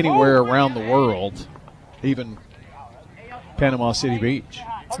goes anywhere around the world, even Panama City Beach.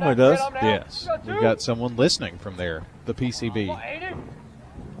 Somebody does? Yes. We've got someone listening from there, the PCB.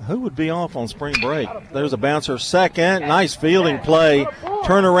 Who would be off on spring break? There's a bouncer second. Nice fielding play.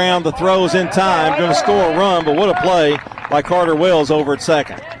 Turn around, the throw's in time. Going to score a run, but what a play by Carter Wells over at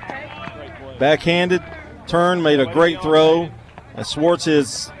second. Backhanded, turn, made a great throw. And Swartz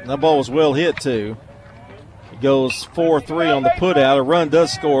that ball was well hit too. It goes 4-3 on the put out. A run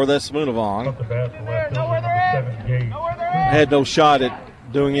does score. That's Moonavong. Had no shot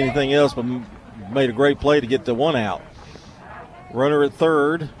at doing anything else, but made a great play to get the one out. Runner at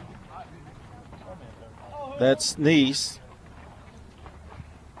third. That's Neese.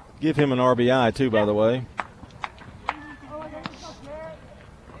 Give him an RBI too, by the way.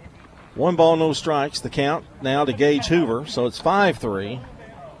 1 ball, no strikes. The count now to Gage Hoover, so it's 5-3.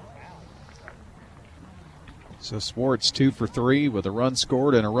 So Swartz 2 for 3 with a run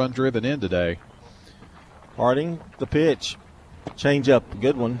scored and a run driven in today. Harding, the pitch. Change up,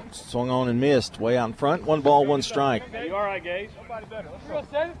 good one. Swung on and missed. Way out in front. 1 ball, 1 strike. You all right, Gage?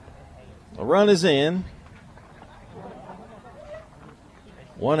 The run is in.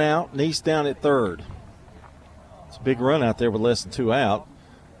 1 out. Neese down at third. It's a big run out there with less than 2 out.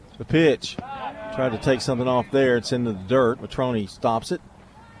 The pitch. Tried to take something off there. It's into the dirt. Matrone stops it.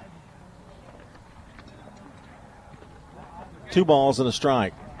 2 balls and a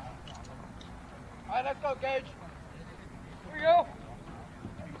strike. All right, let's go, Gage. Here we go.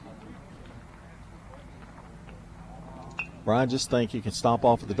 Brian, just think you can stop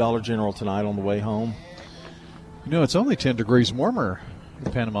off at the Dollar General tonight on the way home. You know, it's only 10 degrees warmer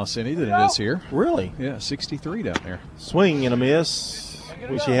in Panama City than it is here. Really? Yeah, 63 down there. Swing and a miss.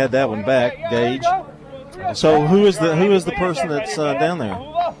 Wish he had that one back, Gage. So who is the person that's down there?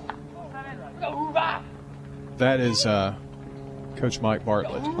 That is Coach Mike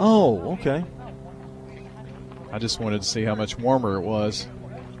Bartlett. Oh, okay. I just wanted to see how much warmer it was.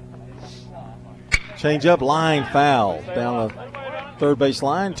 Change up, line foul down the third base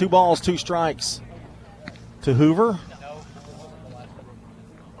line. 2 balls, 2 strikes to Hoover.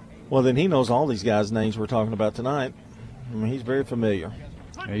 Well, then he knows all these guys' names we're talking about tonight. I mean, he's very familiar.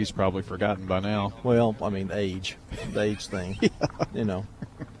 Yeah, he's probably forgotten by now. Well, I mean, the age thing, you know.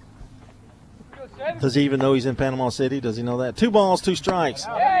 Does he even know he's in Panama City? Does he know that? 2 balls, 2 strikes.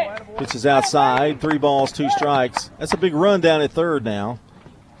 Pitch is outside. 3 balls, 2 strikes. That's a big run down at third now.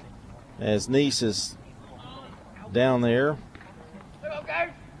 As Neese is down there.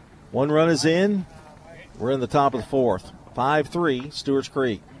 1 run is in. We're in the top of the 4th. 5-3, Stewarts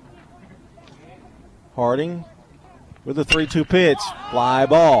Creek. Harding with a 3-2 pitch. Fly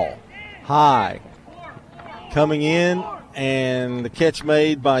ball. High. Coming in, and the catch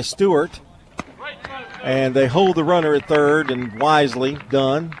made by Stewart. And they hold the runner at third, and wisely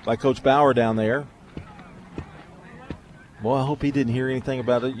done by Coach Bauer down there. Boy, I hope he didn't hear anything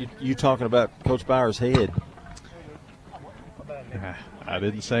about it. You talking about Coach Bauer's head. I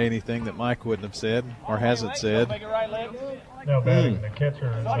didn't say anything that Mike wouldn't have said or hasn't said. Now batting the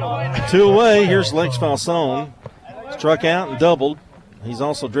catcher. 2 away. Here's Lex Falsone. Struck out and doubled. He's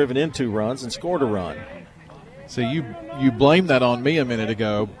also driven in 2 runs and scored a run. So you blamed that on me a minute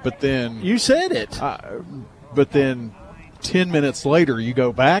ago, but then you said it. But then 10 minutes later, you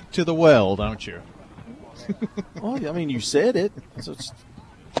go back to the well, don't you? Well, I mean, you said it. So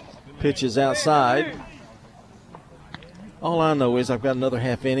pitch is outside. All I know is I've got another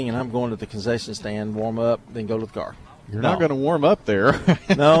half inning, and I'm going to the concession stand, warm up, then go to the car. You're not going to warm up there.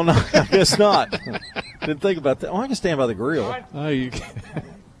 No, I guess not. Didn't think about that. Oh, I can stand by the grill. Oh, you can.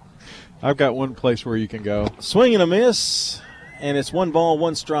 I've got one place where you can go. Swing and a miss, and it's 1 ball,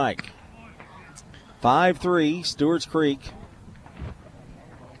 1 strike. 5-3, Stewarts Creek.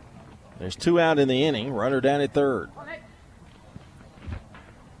 There's 2 out in the inning. Runner down at third.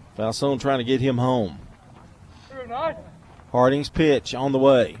 Falsone trying to get him home. Harding's pitch on the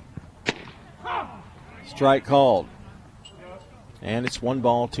way. Strike called. And it's 1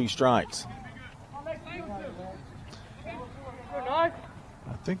 ball, 2 strikes.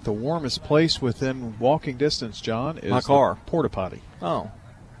 I think the warmest place within walking distance, John, is my car. The porta potty. Oh,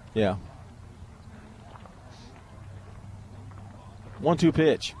 yeah. 1-2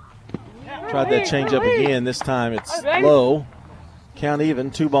 pitch. Tried that changeup again. This time it's low. Count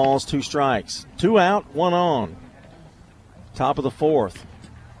even. 2 balls, 2 strikes. 2 out, 1 on. Top of the 4th.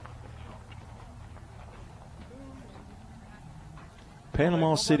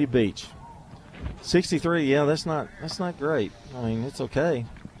 Panama City Beach. 63, yeah, that's not great. I mean, it's okay.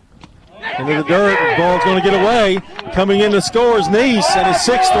 Into the dirt, the ball's going to get away. Coming in to score is Nice, and it's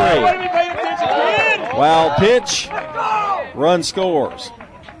 6-3. Wild pitch, run scores.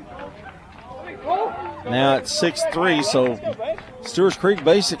 Now it's 6-3, so Stewarts Creek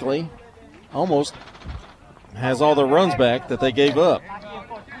basically almost has all their runs back that they gave up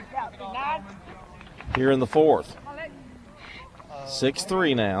here in the 4th.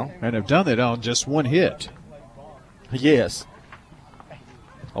 6-3 now. And have done it on just 1 hit. Yes.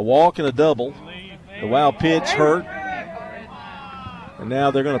 A walk and a double. The wild pitch hurt. And now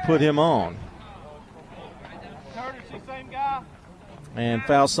they're going to put him on. And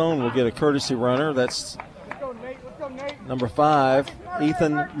Falsone will get a courtesy runner. That's number 5,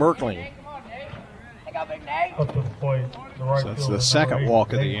 Ethan Merkling. So that's the second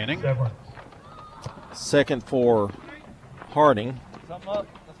walk of the inning. Second for Harding.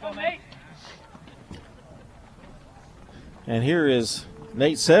 And here is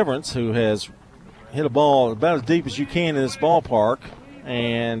Nate Severance, who has hit a ball about as deep as you can in this ballpark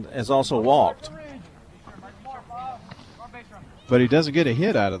and has also walked. But he doesn't get a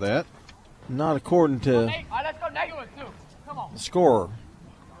hit out of that. Not according to the scorer.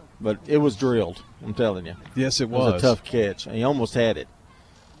 But it was drilled, I'm telling you. Yes, it was. It was a tough catch. And he almost had it.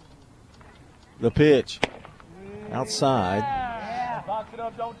 The pitch. Outside.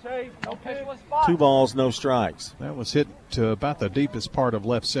 2 balls, no strikes. That was hit to about the deepest part of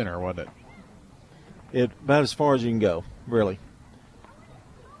left center, wasn't it? About as far as you can go, really.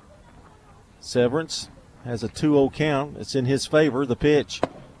 Severance has a 2-0 count. It's in his favor. The pitch.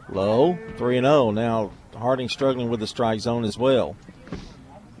 Low. 3-0. Now Harding struggling with the strike zone as well.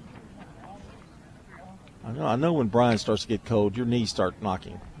 I know when Brian starts to get cold, your knees start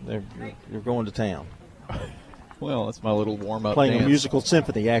knocking. You're going to town. Well, that's my little warm-up Playing dance. A musical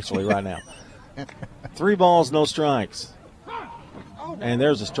symphony, actually, right now. 3 balls, no strikes. And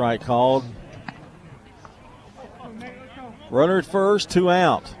there's a strike called. Runner at first, 2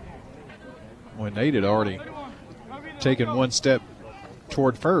 out. When Nate had already taken 1 step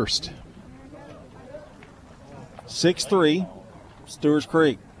toward first. 6-3, Stewarts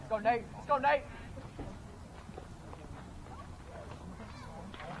Creek. Let's go, Nate. Let's go, Nate.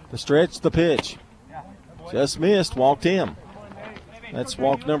 The stretch, the pitch. Just missed, walked him. That's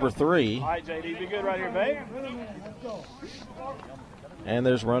walk number 3. All right, JD, be good right here, babe. And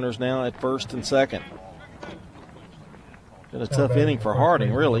there's runners now at first and second. Been a tough inning for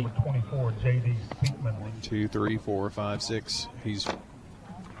Harding, really. 1, 2, 3, 4, 5, 6. He's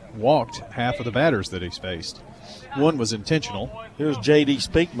walked half of the batters that he's faced. 1 was intentional. Here's J.D.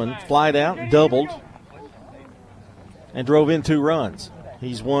 Speakman, flied out, doubled, and drove in 2 runs.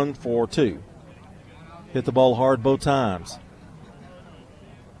 He's 1 for 2. Hit the ball hard both times.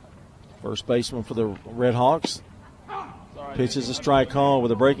 First baseman for the Red Hawks pitches a strike call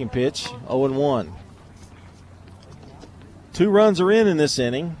with a breaking pitch, 0-1. 2 runs are in this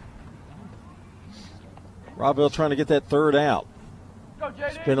inning. Rockvale trying to get that 3rd out.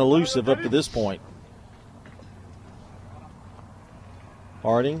 It's been elusive up to this point.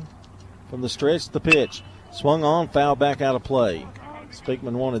 Harding from the stretch, the pitch. Swung on, foul back out of play.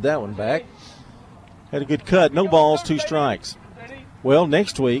 Speakman wanted that one back. Had a good cut. No balls, 2 strikes. Well,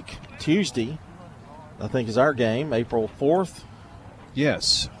 next week, Tuesday, I think is our game, April 4th.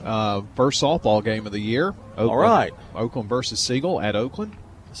 Yes. First softball game of the year. Oakland, all right. Oakland versus Siegel at Oakland.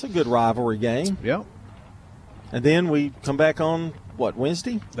 It's a good rivalry game. Yep. And then we come back on,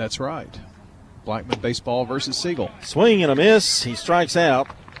 Wednesday? That's right. Blackman baseball versus Siegel. Swing and a miss. He strikes out.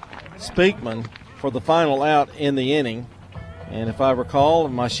 Speakman for the final out in the inning. And if I recall,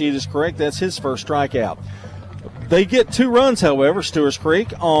 if my sheet is correct, that's his first strikeout. They get 2 runs, however, Stewarts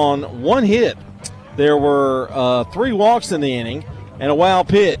Creek, on 1 hit. There were 3 walks in the inning and a wild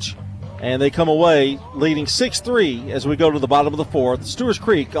pitch. And they come away leading 6-3 as we go to the bottom of the 4th. Stewarts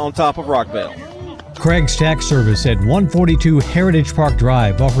Creek on top of Rockvale. Craig's Tax Service at 142 Heritage Park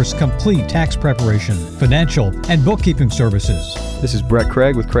Drive offers complete tax preparation, financial, and bookkeeping services. This is Brett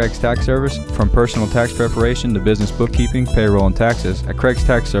Craig with Craig's Tax Service. From personal tax preparation to business bookkeeping, payroll, and taxes, at Craig's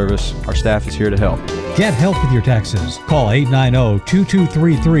Tax Service, our staff is here to help. Get help with your taxes. Call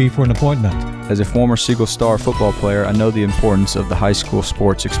 890-2233 for an appointment. As a former Siegel Star football player, I know the importance of the high school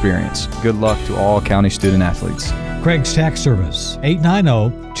sports experience. Good luck to all county student athletes. Craig's Tax Service,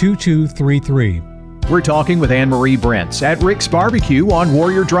 890-2233. We're talking with Anne-Marie Brents at Rick's Barbecue on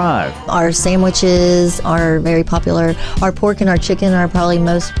Warrior Drive. Our sandwiches are very popular. Our pork and our chicken are probably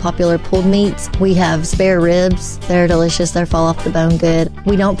most popular pulled meats. We have spare ribs. They're delicious. They fall off the bone good.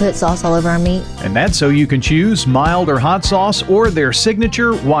 We don't put sauce all over our meat. And that's so you can choose mild or hot sauce or their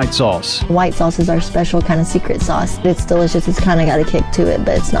signature white sauce. White sauce is our special kind of secret sauce. It's delicious. It's kind of got a kick to it,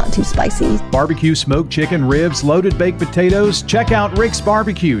 but it's not too spicy. Barbecue smoked chicken, ribs, loaded baked potatoes. Check out Rick's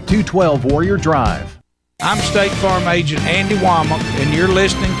Barbecue, 212 Warrior Drive. I'm State Farm Agent Andy Womack, and you're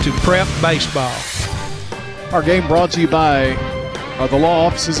listening to Prep Baseball. Our game brought to you by the law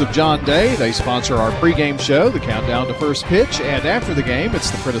offices of John Day. They sponsor our pregame show, the countdown to first pitch, and after the game,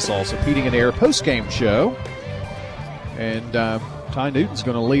 it's the Prentice Allsup Heating and Air postgame show. And Ty Newton's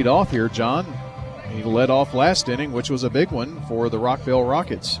going to lead off here, John. He led off last inning, which was a big one for the Rockvale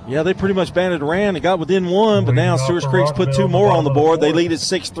Rockets. Yeah, they pretty much batted around and got within one, but now Stewarts Creek's put two more on the board. They lead at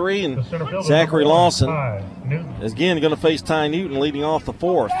 6-3, and Zachary Lawson is again going to face Ty Newton leading off the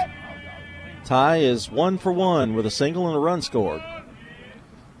fourth. Ty is 1 for 1 with a single and a run scored.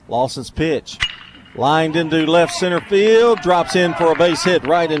 Lawson's pitch lined into left center field, drops in for a base hit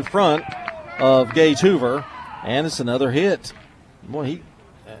right in front of Gage Hoover, and it's another hit. Boy,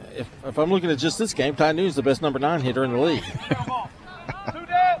 if I'm looking at just this game, Ty Newton's the best number 9 hitter in the league.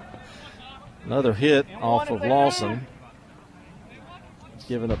 Another hit off of Lawson. He's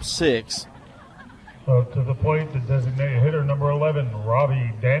given up 6. So to the plate, the designated hitter, number 11,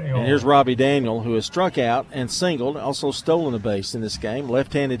 Robbie Daniel. And here's Robbie Daniel, who has struck out and singled, also stolen a base in this game.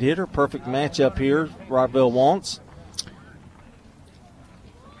 Left-handed hitter, perfect matchup here. Rockvale wants.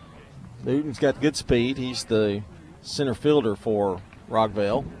 Newton's got good speed. He's the center fielder for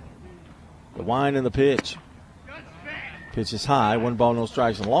Rockvale. The wind and the pitch. Pitch is high, 1 ball, no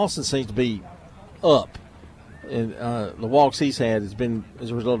strikes. And Lawson seems to be up. And the walks he's had has been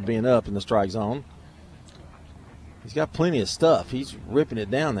as a result of being up in the strike zone. He's got plenty of stuff. He's ripping it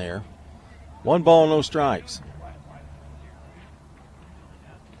down there. 1 ball, no strikes.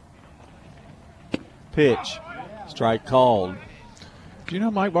 Pitch. Strike called. Do you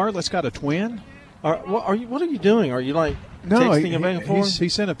know Mike Bartlett's got a twin? What are you doing? Are you like texting him back and forth? He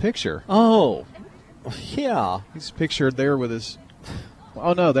sent a picture. Oh, yeah. He's pictured there with his.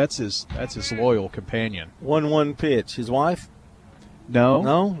 Oh no, that's his loyal companion. 1-1 pitch. His wife? No.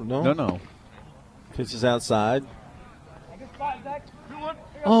 No. Pitch is outside.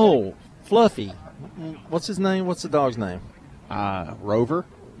 Oh, Fluffy. What's his name? What's the dog's name? Rover.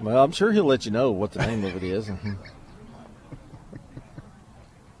 Well, I'm sure he'll let you know what the name of it is.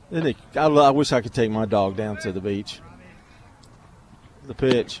 I wish I could take my dog down to the beach. The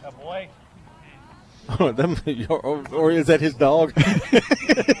pitch. Or is that his dog?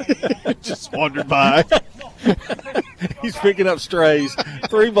 Just wandered by. He's picking up strays.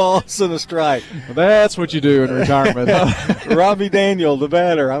 3 balls and a strike. Well, that's what you do in retirement. Robbie Daniel, the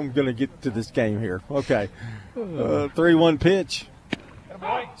batter. I'm going to get to this game here. Okay. 3-1 pitch.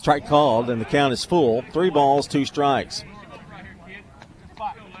 Strike called, and the count is full. 3 balls, 2 strikes.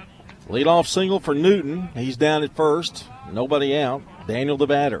 Leadoff single for Newton. He's down at first. Nobody out. Daniel, the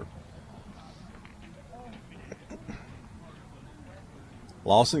batter.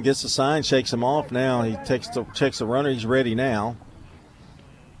 Lawson gets the sign, shakes him off. Now he checks the runner. He's ready now.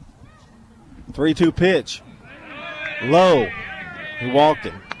 3-2 pitch. Low. He walked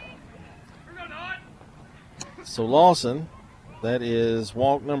him. So Lawson, that is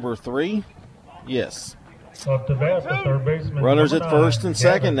walk number 3. Yes. Up to bat, the third baseman. Runners at first and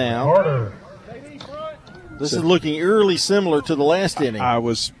second now. Carter. This is looking eerily similar to the last inning.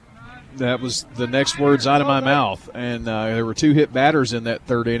 That was the next words out of my mouth. And there were 2 hit batters in that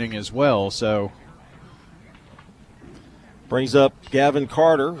third inning as well. So brings up Gavin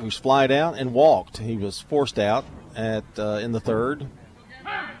Carter, who's flied out and walked. He was forced out in the third.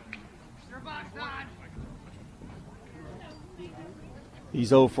 He's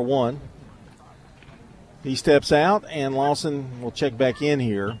 0 for 1. He steps out, and Lawson will check back in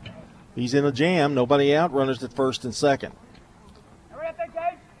here. He's in a jam. Nobody out. Runners at first and second.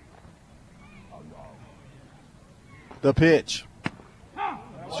 The pitch.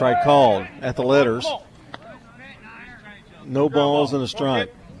 Strike called at the letters. No balls and a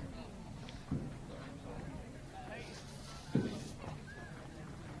strike.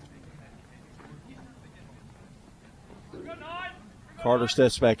 Carter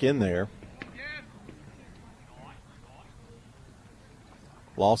steps back in there.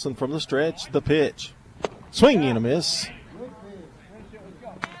 Lawson from the stretch, the pitch. Swing and a miss.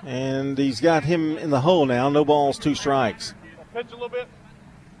 And he's got him in the hole now. No balls, 2 strikes. Pitch a little bit.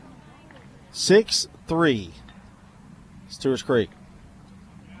 6-3. Stewarts Creek.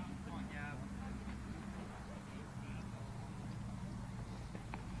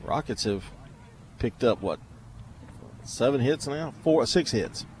 Rockets have picked up, 7 hits now? 6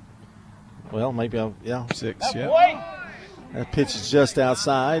 hits. Well, maybe, 6, yeah. That pitch is just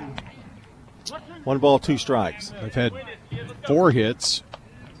outside. 1 ball, 2 strikes. They've had 4 hits,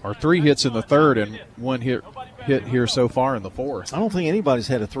 or 3 hits in the third, and 1 hit here so far in the fourth. I don't think anybody's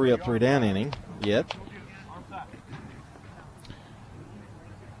had a 3 up, 3 down inning yet.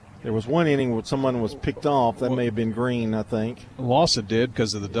 There was 1 inning where someone was picked off. That may have been Green, I think. Lawson did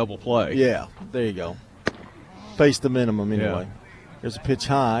because of the double play. Yeah, there you go. Faced the minimum anyway. Yeah. There's a pitch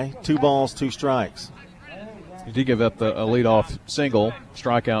high. 2 balls, 2 strikes. He did give up a leadoff single,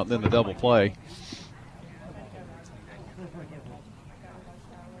 strikeout, and then the double play.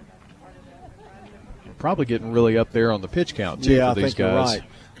 Probably getting really up there on the pitch count, too, for these guys. You're right.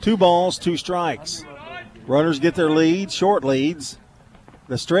 2 balls, 2 strikes. Runners get their lead, short leads.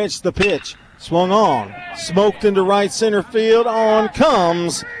 The stretch, the pitch, swung on, smoked into right center field. On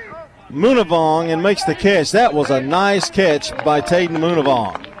comes Munavong and makes the catch. That was a nice catch by Taden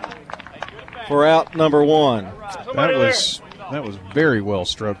Munavong for out number 1. That was very well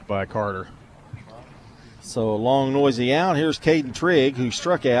stroked by Carter. So a long, noisy out. Here's Caden Trigg, who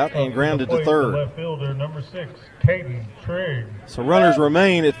struck out and grounded to third. Left fielder, number 6, Caden Trigg. So runners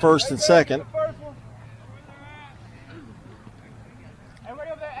remain at first and second.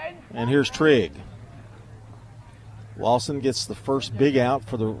 And here's Trigg. Lawson gets the first big out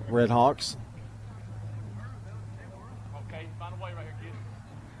for the Red Hawks.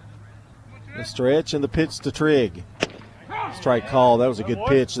 The stretch and the pitch to Trigg. Strike call. That was a good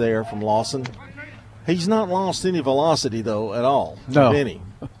pitch there from Lawson. He's not lost any velocity, though, at all. No. Any.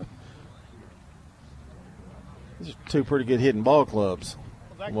 These are 2 pretty good hitting ball clubs,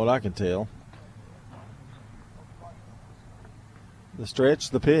 from what I can tell. The stretch,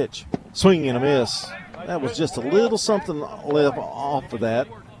 the pitch. Swing and a miss. That was just a little something left off of that.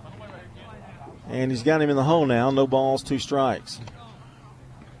 And he's got him in the hole now. No balls, 2 strikes.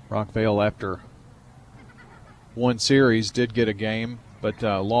 Rockvale, after 1 series, did get a game, but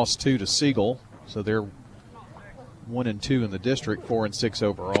lost 2 to Siegel. So they're 1-2 in the district, 4-6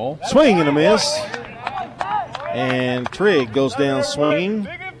 overall. Swing and a miss. And Trigg goes down swinging.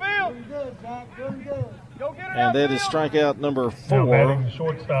 And that is strikeout number 4. Now batting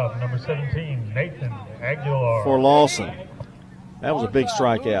shortstop, number 17, Nathan Aguilar. For Lawson. That was a big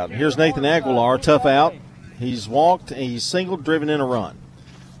strikeout. Here's Nathan Aguilar, tough out. He's walked, he's singled, driven in a run.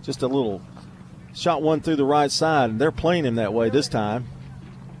 Just a little shot one through the right side, and they're playing him that way this time.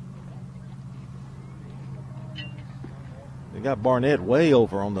 They got Barnett way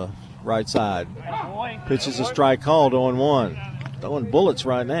over on the right side. Pitches a strike called 0-1. Throwing bullets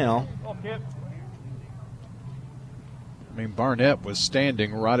right now. I mean, Barnett was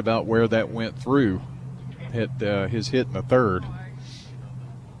standing right about where that went through. Hit his hit in the third.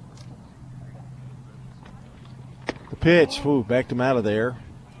 The pitch, backed him out of there.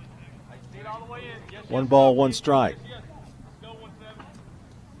 1 ball, 1 strike.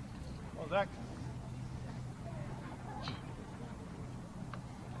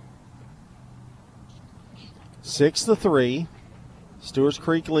 Six to 3. Stewarts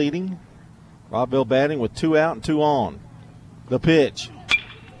Creek leading. Rockvale batting with 2 out and 2 on. The pitch.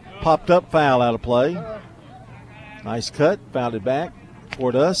 Popped up, foul out of play. Nice cut, fouled it back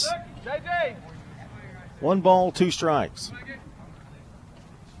toward us. 1 ball, 2 strikes.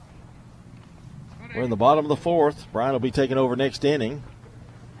 We're in the bottom of the 4th. Brian will be taking over next inning.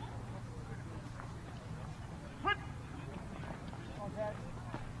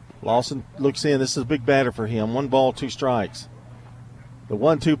 Lawson looks in. This is a big batter for him. 1 ball, 2 strikes. The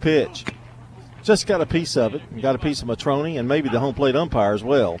 1-2 pitch. Just got a piece of it. Got a piece of Matroni and maybe the home plate umpire as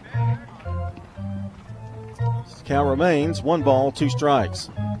well. Count remains 1 ball, 2 strikes.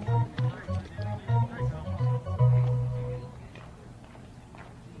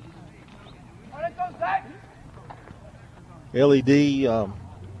 LED,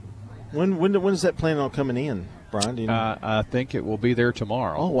 when is that planning on coming in, Brian? Do you know? I think it will be there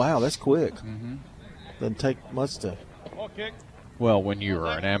tomorrow. Oh, wow, that's quick. Mm-hmm. Doesn't take much to. Well, when you're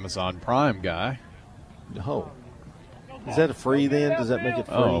an Amazon Prime guy. Oh. Is that a free then? Does that make it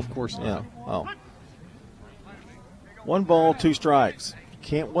free? Oh, of course not. Yeah. Oh. 1 ball, 2 strikes.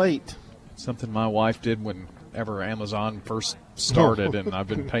 Can't wait. Something my wife did whenever Amazon first started, and I've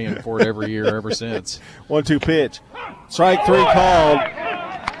been paying for it every year ever since. 1-2 pitch. Strike 3 called.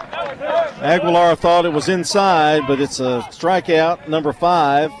 Aguilar thought it was inside, but it's a strikeout, number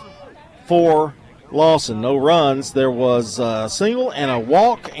 5 for Lawson. No runs. There was a single and a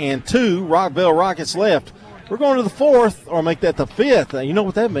walk and 2 Rockvale Rockets left. We're going to the 4th, or make that the 5th. You know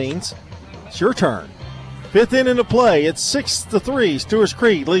what that means. It's your turn. Fifth inning to play. It's 6-3. Stewarts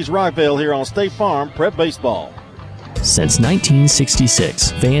Creek leads Rockvale here on State Farm Prep Baseball. Since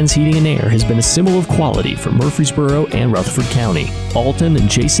 1966, Vans Heating and Air has been a symbol of quality for Murfreesboro and Rutherford County. Alton and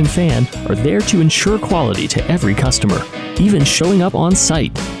Jason Fan are there to ensure quality to every customer, even showing up on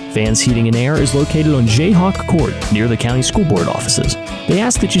site. Vans Heating and Air is located on Jayhawk Court near the county school board offices. They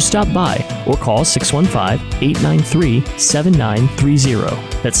ask that you stop by or call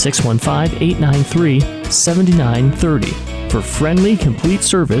 615-893-7930. That's 615-893-7930 for friendly, complete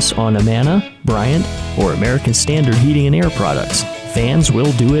service on Amana, Bryant, or American Standard Heating and Air products. Vans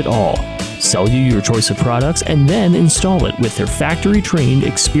will do it all. Sell you your choice of products and then install it with their factory-trained,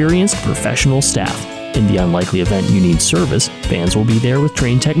 experienced professional staff. In the unlikely event you need service, Vans will be there with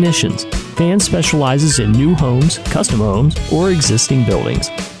trained technicians. Vans specializes in new homes, custom homes, or existing buildings.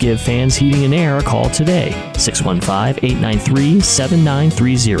 Give Vans Heating and Air a call today,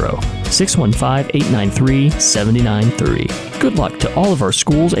 615-893-7930, 615-893-7930. Good luck to all of our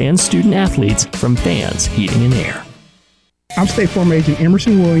schools and student athletes from Vans Heating and Air. I'm State Farm Agent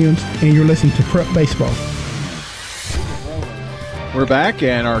Emerson Williams, and you're listening to Prep Baseball. We're back,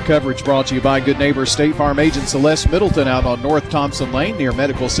 and our coverage brought to you by good neighbor State Farm Agent Celeste Middleton out on North Thompson Lane near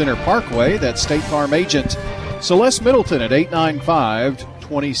Medical Center Parkway. That's State Farm Agent Celeste Middleton at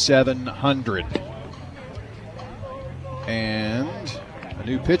 895-2700. And a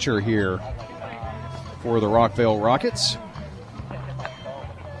new pitcher here for the Rockvale Rockets.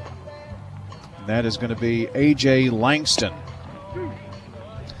 And that is going to be A.J. Langston.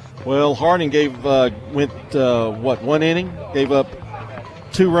 Well, Harding went 1 inning, gave up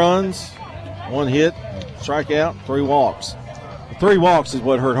 2 runs, 1 hit, strikeout, 3 walks. 3 walks is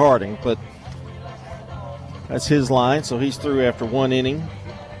what hurt Harding, but that's his line, so he's through after 1 inning.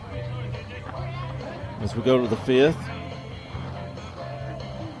 As we go to the 5th.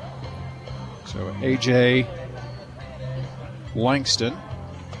 So A.J. Langston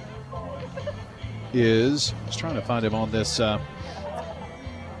is, I was trying to find him on this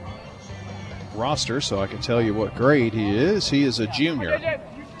roster so I can tell you what grade he is. He is a junior.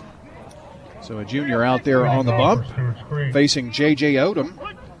 So a junior out there on the bump, facing J.J. Odom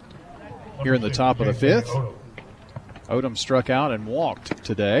here in the top of the 5th. Odom struck out and walked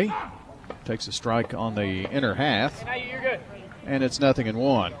today. Takes a strike on the inner half. And it's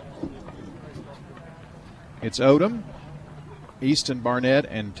 0-1. It's Odom, Easton Barnett,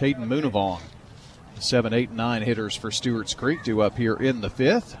 and Tayden Moonavong. 7, 8, 9 hitters for Stewarts Creek due up here in the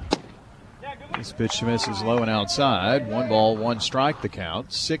 5th. This pitch misses low and outside. 1 ball, 1 strike the count.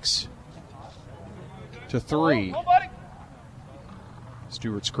 6-3.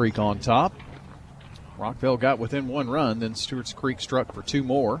 Stewarts Creek on top. Rockvale got within 1 run, then Stewarts Creek struck for 2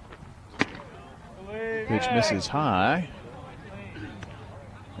 more. Pitch misses high.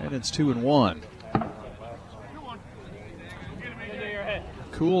 And it's 2-1.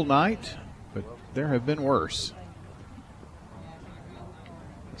 Cool night, but there have been worse.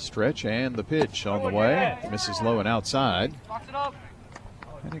 Stretch and the pitch on the way. Misses low and outside.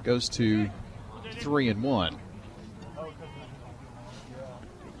 And it goes to 3-1.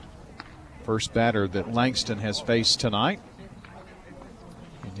 First batter that Langston has faced tonight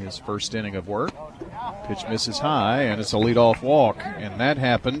in his first inning of work. Pitch misses high, and it's a leadoff walk. And that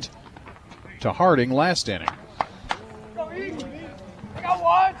happened to Harding last inning.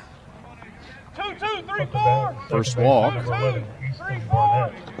 First walk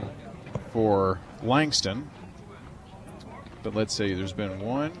for Langston. But let's see, there's been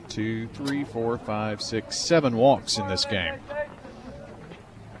 1, 2, 3, 4, 5, 6, 7 walks in this game.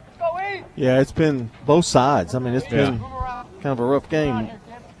 Yeah, it's been both sides. I mean, it's been kind of a rough game.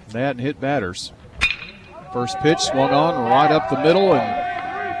 That and hit batters. First pitch swung on right up the middle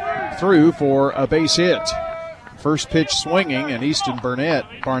and through for a base hit. First pitch swinging, and Easton Barnett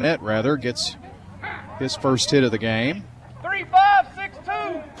gets his first hit of the game.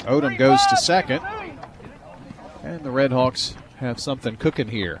 3-5-6-2. Odom goes to second. And the Redhawks have something cooking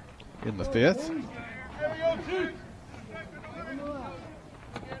here in the 5th.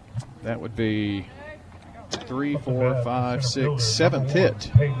 That would be 3, 4, 5, 6, 7th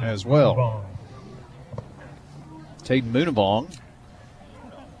hit as well. Tayden Moonavong,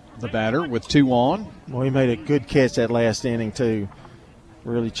 the batter, with 2 on. Well, he made a good catch that last inning, too.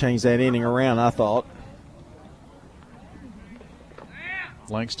 Really changed that inning around, I thought.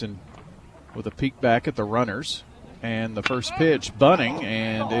 Langston with a peek back at the runners. And the first pitch, bunting,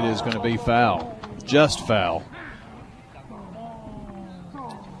 and it is going to be foul. Just foul.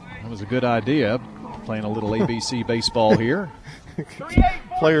 That was a good idea, playing a little ABC baseball here.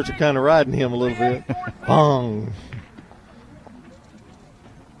 Players are kind of riding him a little bit. Bong.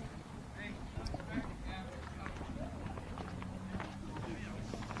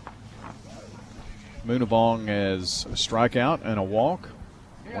 Moonabong as a strikeout and a walk.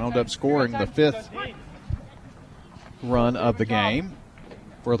 Wound up scoring the 5th run of the game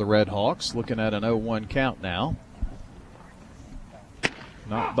for the Red Hawks. Looking at an 0-1 count now.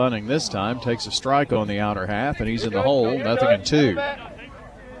 Not bunting this time. Takes a strike on the outer half, and he's in the hole. 0-2.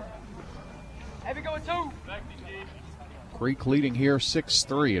 Creek leading here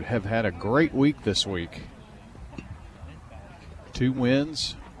 6-3 and have had a great week this week. 2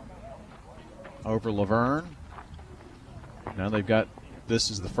 wins over Laverne. Now they've got, this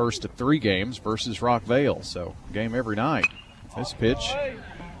is the first of 3 games versus Rockvale, so game every night. This pitch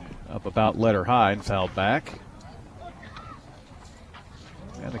up about letter high and fouled back.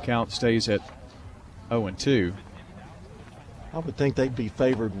 And the count stays at 0-2. I would think they'd be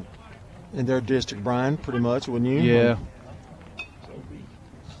favored in their district, Brian, pretty much, wouldn't you? Yeah.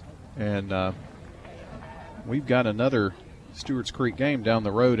 And we've got another Stewarts Creek game down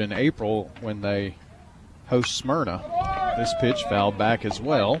the road in April when they host Smyrna. This pitch fouled back as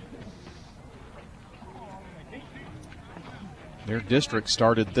well. Their district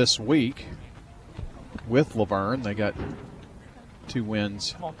started this week with Laverne. They got 2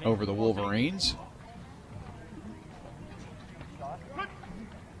 wins over the Wolverines.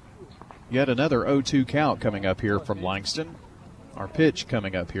 Yet another 0-2 count coming up here from Langston. Our pitch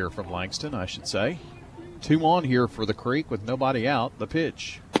coming up here from Langston, I should say. 2 on here for the Creek with nobody out. The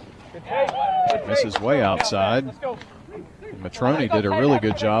pitch misses way outside. And Matroni did a really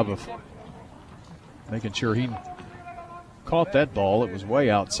good job of making sure he caught that ball. It was way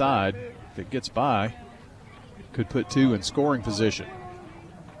outside. If it gets by, could put 2 in scoring position.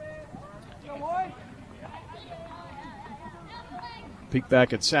 Peek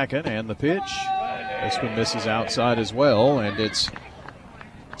back at second, and the pitch. This one misses outside as well, and it's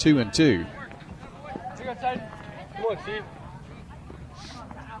 2-2.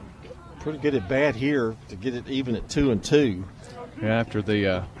 Pretty good at bat here to get it even at 2-2. After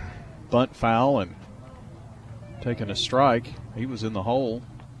the bunt foul and taking a strike, he was in the hole.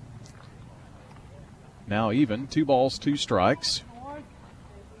 Now even, 2 balls, 2 strikes.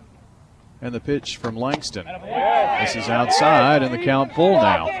 And the pitch from Langston. This is outside, and the count full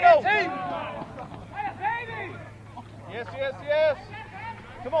now.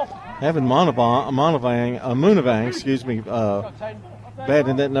 Having Moonavang,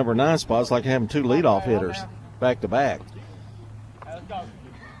 batting that number 9 spot is like having 2 leadoff hitters back to back.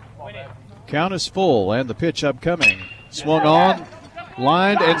 Count is full, and the pitch upcoming. Swung on,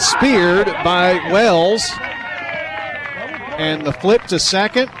 lined, and speared by Wells. And the flip to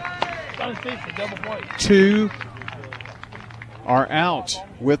second. 2 are out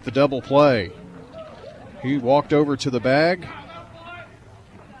with the double play. He walked over to the bag.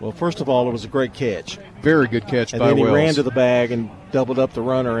 Well, first of all, it was a great catch. Very good catch by Wells. And then he ran to the bag and doubled up the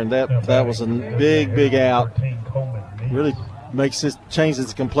runner, and that was a big out. Really changes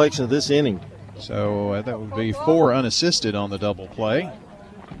the complexion of this inning. So that would be 4 unassisted on the double play.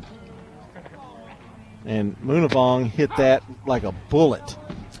 And Moonavong hit that like a bullet.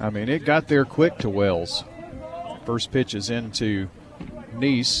 I mean, it got there quick to Wells. First pitch is into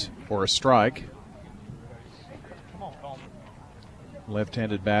Neese for a strike.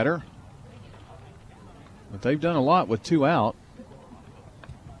 Left-handed batter. But they've done a lot with 2 out.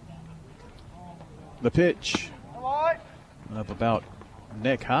 The pitch up about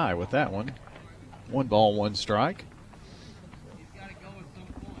neck high with that one. 1 ball, 1 strike.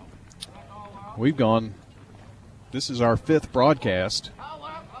 We've gone, this is our 5th broadcast.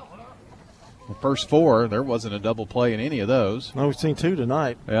 The first 4, there wasn't a double play in any of those. No, we've seen 2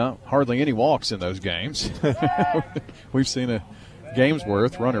 tonight. Yeah, hardly any walks in those games. We've seen a game's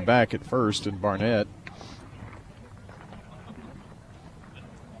worth, runner back at first in Barnett.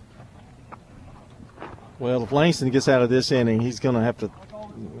 Well, if Langston gets out of this inning, he's going to have to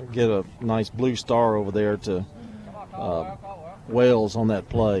get a nice blue star over there to Wells on that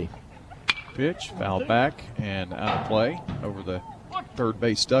play. Pitch, fouled back and out of play over the third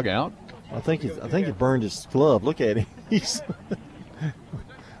base dugout. I think he burned his glove. Look at him.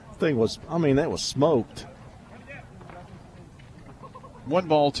 That was smoked. 1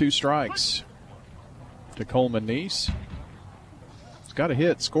 ball, 2 strikes to Coleman Neese. He's got a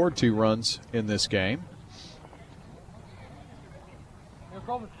hit, scored 2 runs in this game.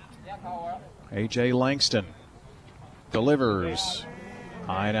 A.J. Langston delivers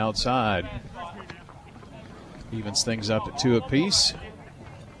high and outside. Evens things up at 2 apiece.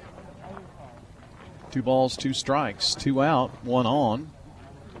 2 balls, 2 strikes, 2 out, 1 on.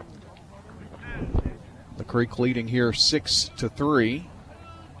 The Creek leading here 6-3.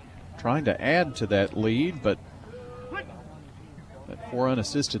 Trying to add to that lead, but that 4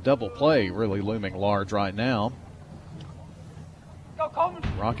 unassisted double play really looming large right now.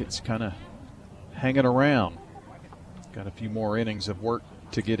 Rockets kind of hanging around. Got a few more innings of work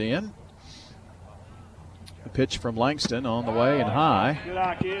to get in. The pitch from Langston on the way and high.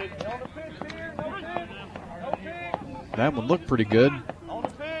 That one looked pretty good.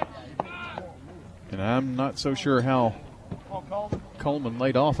 And I'm not so sure how Coleman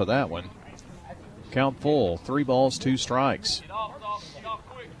laid off of that one. Count full, 3 balls, 2 strikes.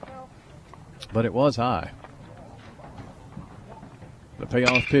 But it was high. The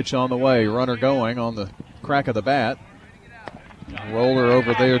payoff pitch on the way, runner going on the crack of the bat. Roller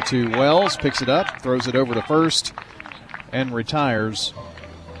over there to Wells, picks it up, throws it over to first, and retires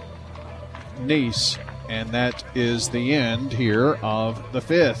Neese. And that is the end here of the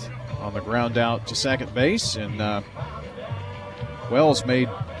 5th. On the ground out to second base, and Wells made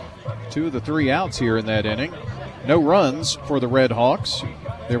 2 of the 3 outs here in that inning. No runs for the Red Hawks.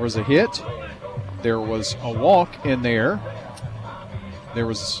 There was a hit. There was a walk in there. There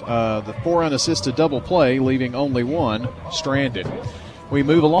was the 4 unassisted double play, leaving only 1 stranded. We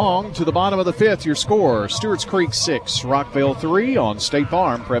move along to the bottom of the 5th. Your score, Stewarts Creek 6, Rockvale 3 on State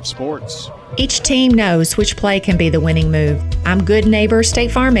Farm Prep Sports. Each team knows which play can be the winning move. I'm good neighbor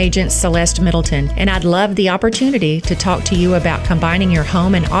State Farm agent Celeste Middleton, and I'd love the opportunity to talk to you about combining your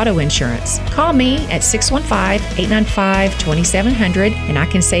home and auto insurance. Call me at 615-895-2700, and I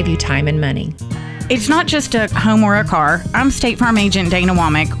can save you time and money. It's not just a home or a car. I'm State Farm agent Dana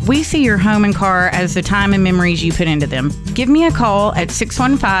Womack. We see your home and car as the time and memories you put into them. Give me a call at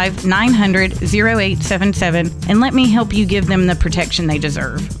 615-900-0877 and let me help you give them the protection they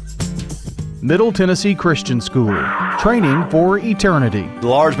deserve. Middle Tennessee Christian School, training for eternity. The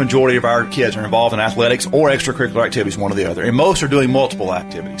large majority of our kids are involved in athletics or extracurricular activities, one or the other, and most are doing multiple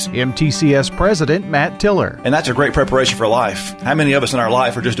activities. MTCS President Matt Tiller. And that's a great preparation for life. How many of us in our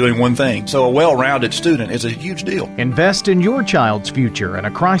life are just doing one thing? So a well-rounded student is a huge deal. Invest in your child's future in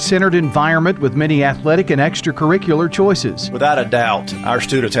a Christ-centered environment with many athletic and extracurricular choices. Without a doubt, our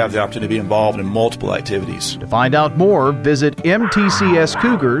students have the opportunity to be involved in multiple activities. To find out more, visit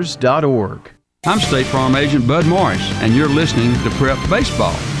mtcscougars.org. I'm State Farm Agent Bud Morris, and you're listening to Prep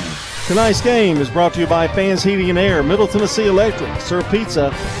Baseball. Tonight's game is brought to you by Fans Heating and Air, Middle Tennessee Electric, Sir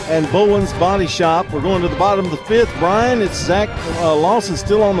Pizza, and Bowen's Body Shop. We're going to the bottom of the 5th. Brian, it's Zach Lawson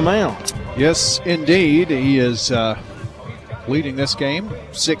still on the mound. Yes, indeed. He is leading this game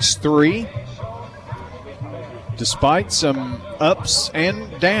 6-3, despite some ups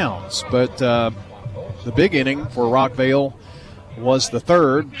and downs. But the big inning for Rockvale was the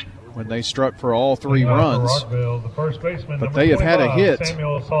 3rd, when they struck for all 3 runs. But they have had a hit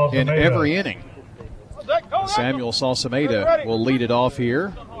in every inning. Samuel Salsameda will lead it off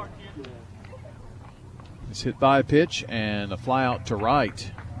here. He's hit by a pitch and a fly out to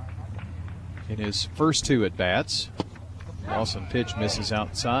right in his first 2 at-bats. Lawson pitch misses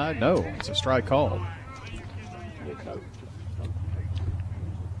outside. No, it's a strike called.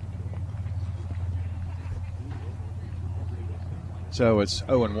 So it's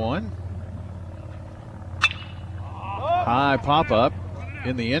 0-1. High pop-up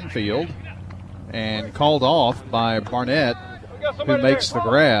in the infield and called off by Barnett, who makes the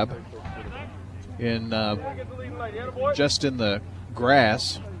grab in just in the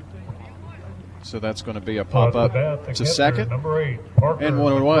grass. So that's going to be a pop-up to second and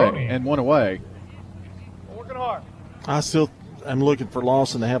one away. I still am looking for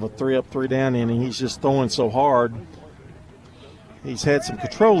Lawson to have a 3-up, 3-down inning. He's just throwing so hard. He's had some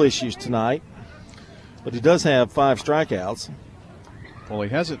control issues tonight, but he does have 5 strikeouts. Well, he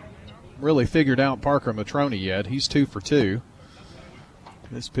hasn't really figured out Parker Matrone yet. He's 2 for 2.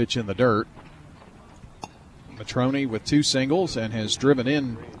 This pitch in the dirt. Matrone with 2 singles and has driven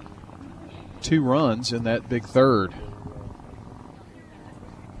in 2 runs in that big 3rd.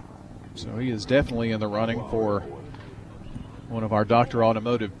 So he is definitely in the running for one of our Dr.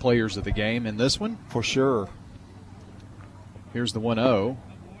 Automotive players of the game in this one. For sure. Here's the 1-0.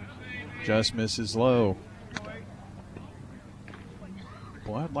 Just misses low.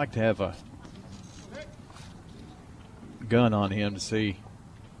 Boy, I'd like to have a gun on him to see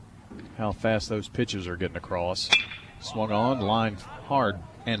how fast those pitches are getting across. Swung on, lined hard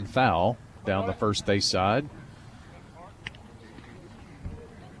and foul down the first base side.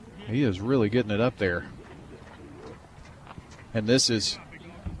 He is really getting it up there. And this is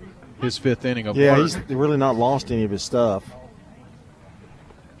his 5th inning of work. Yeah, he's really not lost any of his stuff.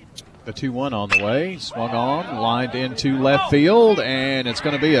 The 2-1 on the way, swung on, lined into left field, and it's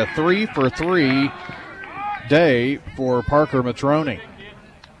going to be a 3 for 3 day for Parker Matrone.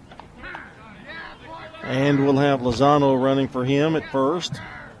 And we'll have Lozano running for him at first.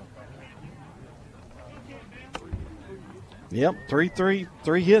 Yep,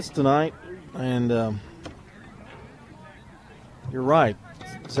 three hits tonight. And you're right.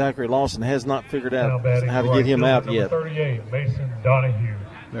 Zachary Lawson has not figured out how to get him out yet. 38, Mason Donahue.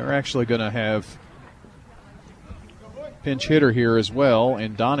 They're actually going to have pinch hitter here as well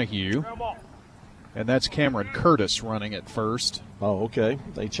in Donahue. And that's Cameron Curtis running at first. Oh, okay.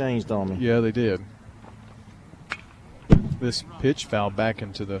 They changed on me. Yeah, they did. This pitch fouled back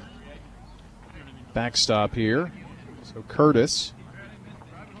into the backstop here. So Curtis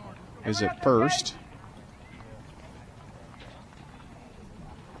is at first.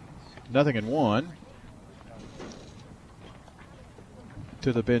 0-1.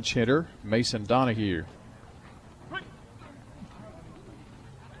 To the bench hitter, Mason Donahue.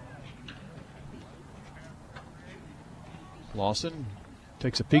 Lawson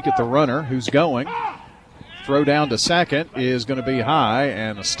takes a peek at the runner who's going. Throw down to second is going to be high,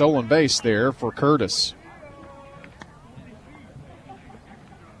 and a stolen base there for Curtis.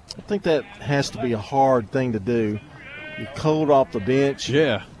 I think that has to be a hard thing to do. You're cold off the bench.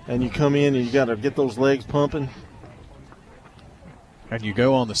 Yeah. And you come in and you got to get those legs pumping. And you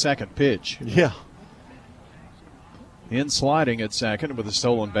go on the second pitch. Yeah. In sliding at second with a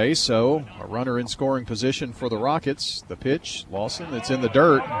stolen base, so a runner in scoring position for the Rockets. The pitch, Lawson, it's in the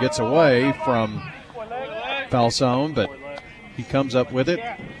dirt, gets away from Falsone, but he comes up with it,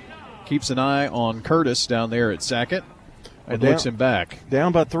 keeps an eye on Curtis down there at second, and looks him back.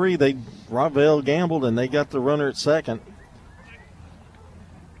 Down by 3, Rockvale gambled, and they got the runner at second.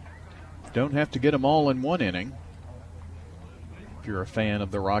 Don't have to get them all in one inning. If you're a fan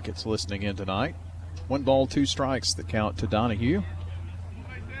of the Rockets listening in tonight. 1 ball, 2 strikes, the count to Donahue.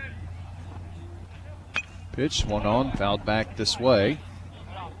 Pitch swung on, fouled back this way.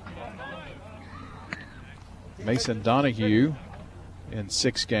 Mason Donahue in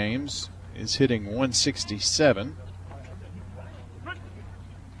 6 games is hitting .167.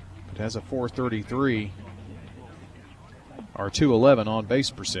 It has a .433 or .211 on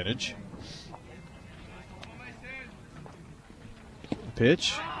base percentage.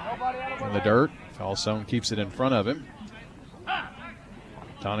 Pitch in the dirt. Falsone keeps it in front of him.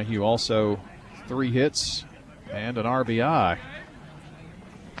 Donahue also 3 hits and an RBI.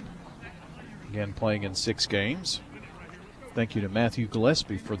 Again, playing in 6 games. Thank you to Matthew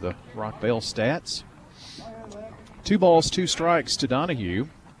Gillespie for the Rockvale stats. 2 balls, 2 strikes to Donahue.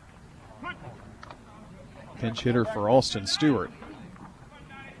 Pinch hitter for Alston Stewart.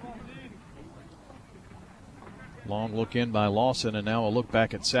 Long look in by Lawson, and now a look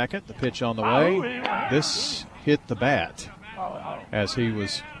back at second. The pitch on the way. This hit the bat as he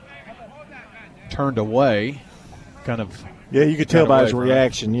was turned away. Kind of. Yeah, you could tell by his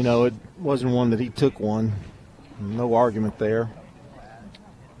reaction. You know, it wasn't one that he took one. No argument there.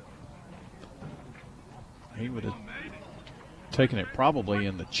 He would have taken it probably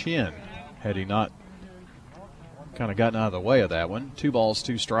in the chin had he not kind of gotten out of the way of that one. 2 balls,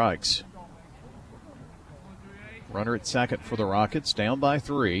 2 strikes. Runner at second for the Rockets, down by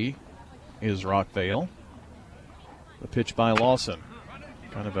 3 is Rockvale. The pitch by Lawson.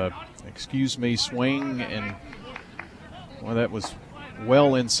 Kind of a excuse me swing, and well, that was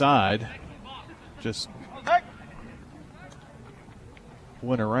well inside. Just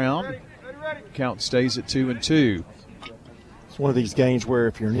went around. Count stays at 2-2. It's one of these games where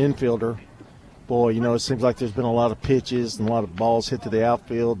if you're an infielder, boy, you know, it seems like there's been a lot of pitches and a lot of balls hit to the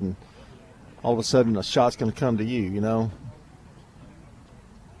outfield, and all of a sudden a shot's going to come to you, you know.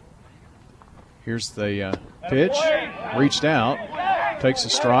 Here's the pitch. Reached out. Takes a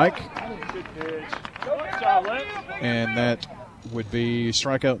strike. And that would be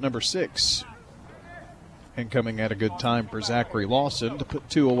strikeout number 6. And coming at a good time for Zachary Lawson to put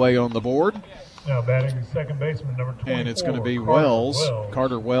 2 away on the board. Now batting second baseman number 24. And it's going to be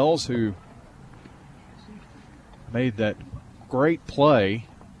Carter Wells, who made that great play.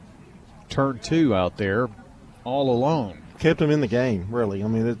 Turn 2 out there all alone. Kept him in the game, really. I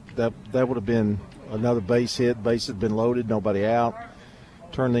mean, that would have been another base hit. Base had been loaded, nobody out.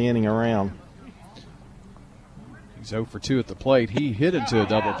 Turned the inning around. He's 0 for 2 at the plate. He hit into a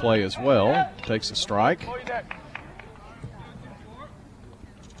double play as well. Takes a strike.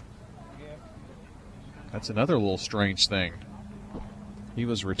 That's another little strange thing. He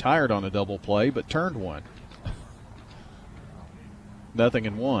was retired on a double play, but turned one.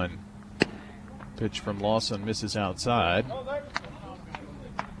 0-1. Pitch from Lawson misses outside.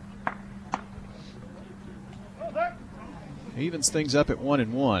 Evens things up at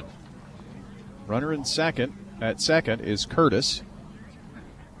 1-1. Runner in second. At second is Curtis.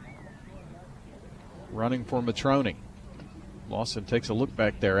 running for Matrone. Lawson takes a look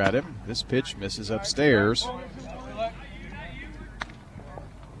back there at him. This pitch misses upstairs.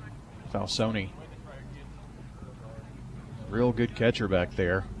 Falsoni, real good catcher back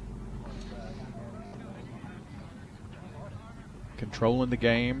there. Controlling the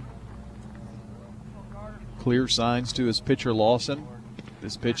game. Clear signs to his pitcher Lawson.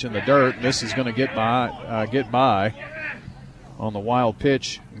 This pitch in the dirt. This is going to get by on the wild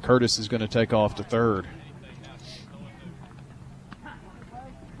pitch, and Curtis is going to take off to third.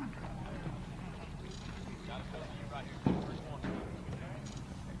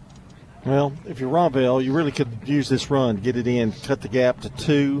 Well, if you're Rockvale, you really could use this run, get it in, cut the gap to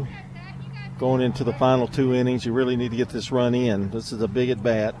 2. Going into the final 2 innings, you really need to get this run in. This is a big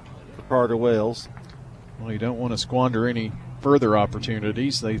at-bat for Carter Wells. Well, you don't want to squander any further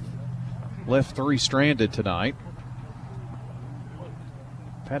opportunities. They've left 3 stranded tonight.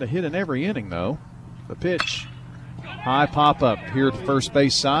 Had a hit in every inning, though. The pitch. High pop-up here at the first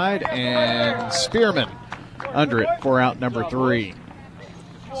base side, and Spearman under it for out number 3.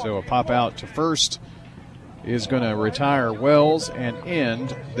 So a pop out to first is going to retire Wells and end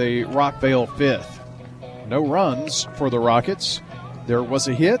the Rockvale 5th. No runs for the Rockets. There was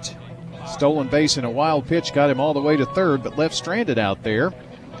a hit. Stolen base and a wild pitch got him all the way to third, but left stranded out there.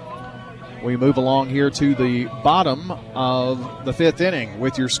 We move along here to the bottom of the 5th inning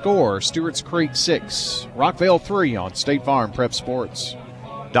with your score. Stewarts Creek 6, Rockvale 3 on State Farm Prep Sports.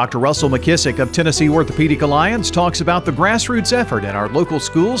 Dr. Russell McKissick of Tennessee Orthopedic Alliance talks about the grassroots effort in our local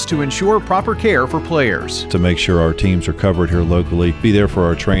schools to ensure proper care for players. To make sure our teams are covered here locally, be there for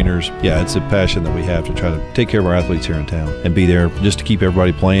our trainers. Yeah, it's a passion that we have to try to take care of our athletes here in town and be there just to keep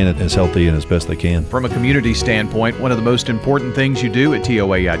everybody playing as healthy and as best they can. From a community standpoint, one of the most important things you do at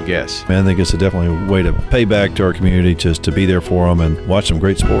TOA, I'd guess. I think it's definitely a way to pay back to our community, just to be there for them and watch some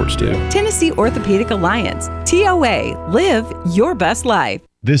great sports too. Tennessee Orthopedic Alliance, TOA, live your best life.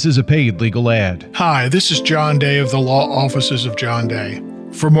 This is a paid legal ad. Hi, this is John Day of the Law Offices of John Day.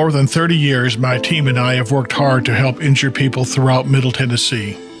 For more than 30 years, my team and I have worked hard to help injured people throughout Middle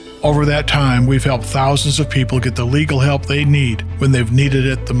Tennessee. Over that time, we've helped thousands of people get the legal help they need when they've needed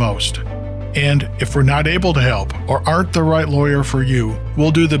it the most. And if we're not able to help or aren't the right lawyer for you,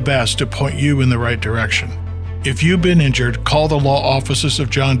 we'll do the best to point you in the right direction. If you've been injured, call the Law Offices of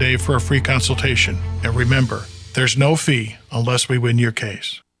John Day for a free consultation. And remember, there's no fee unless we win your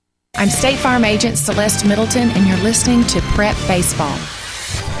case. I'm State Farm Agent Celeste Middleton, and you're listening to Prep Baseball.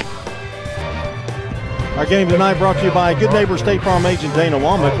 Our game tonight brought to you by Good Neighbor State Farm Agent Dana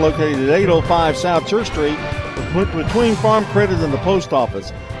Womack, located at 805 South Church Street, between Farm Credit and the Post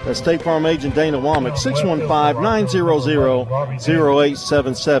Office. That's State Farm Agent Dana Womack,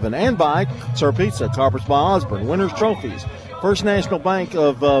 615-900-0877. And by Sir Pizza, Carpets by Osborne, Winners Trophies, First National Bank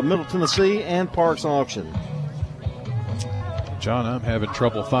of Middle Tennessee, and Parks Auction. John, I'm having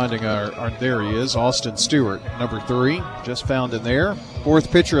trouble finding our there he is, Austin Stewart, number 3, just found in there.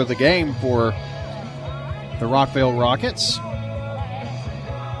 4th pitcher of the game for the Rockvale Rockets.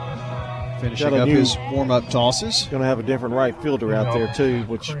 Finishing up his warm-up tosses. Going to have a different right fielder out there, too,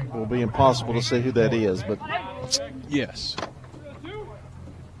 which will be impossible to see who that is. But yes.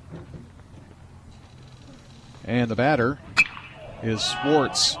 And the batter is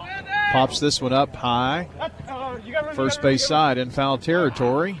Stewarts. Pops this one up high. First base side in foul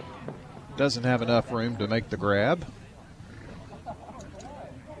territory. Doesn't have enough room to make the grab.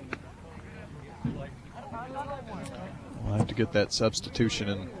 We'll have to get that substitution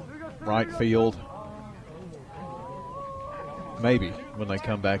in right field. Maybe when they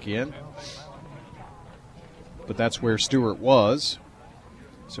come back in. But that's where Stewart was.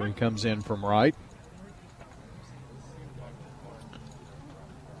 So he comes in from right.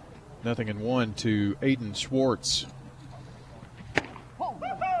 0-1 to Aiden Schwartz.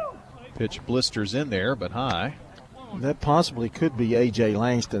 Pitch blisters in there, but high. That possibly could be A.J.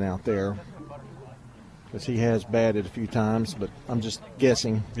 Langston out there, because he has batted a few times, but I'm just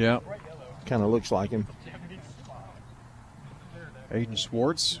guessing. Yeah. Kind of looks like him. Aiden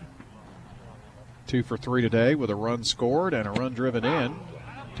Schwartz, 2 for 3 today with a run scored and a run driven in.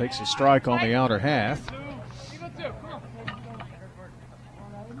 Takes a strike on the outer half.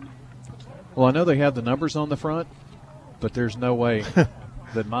 Well, I know they have the numbers on the front, but there's no way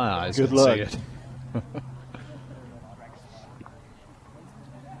that my eyes can see it.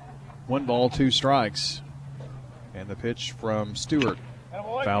 1 ball, 2 strikes. And the pitch from Stewart,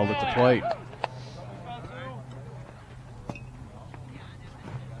 fouled at the plate.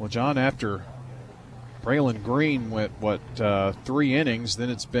 Well, John, after Braylon Green went, 3 innings, then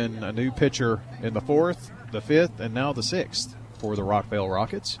it's been a new pitcher in the 4th, the 5th, and now the 6th for the Rockvale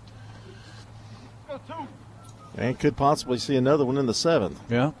Rockets. And could possibly see another one in the 7th.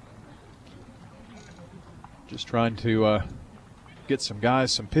 Yeah. Just trying to get some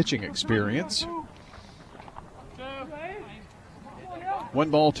guys some pitching experience. 1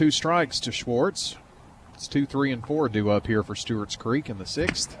 ball, 2 strikes to Stewarts. It's 2, 3, and 4 due up here for Stewarts Creek in the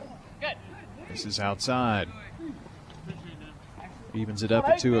 6th. This is outside. Evens it up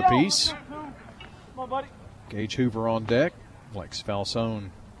at 2 apiece. Gage Hoover on deck. Lex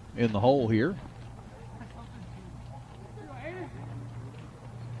Falsone in the hole here.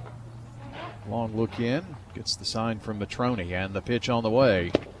 Long look in. Gets the sign from Matrone, and the pitch on the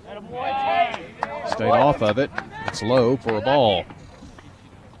way. Stayed off of it. It's low for a ball.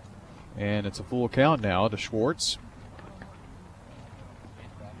 And it's a full count now to Stewarts.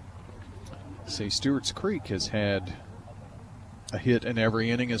 See, Stewarts Creek has had a hit in every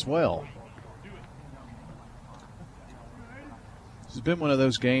inning as well. This has been one of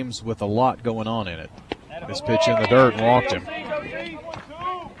those games with a lot going on in it. This pitch in the dirt and walked him.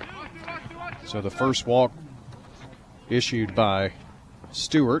 So the first walk issued by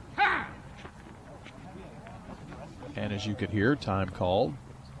Stewart. And as you could hear, time called.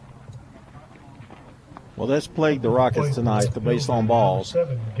 Well, that's plagued the Rockets tonight, the base on balls.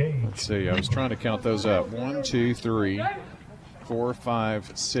 Let's see, I was trying to count those up. 1, 2, 3, 4,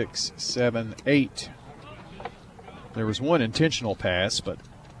 5, 6, 7, 8. There was 1 intentional pass, but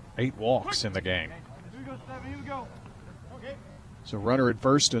 8 walks in the game. So runner at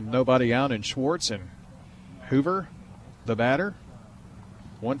first and nobody out in Stewarts, and Hoover, the batter,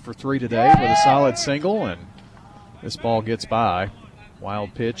 1 for 3 today with a solid single, and this ball gets by.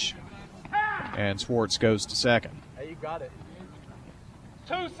 Wild pitch, and Stewarts goes to second. Hey, you got it.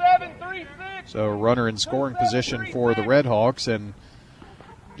 2-7-3-6. So runner in scoring position for the Red Hawks, and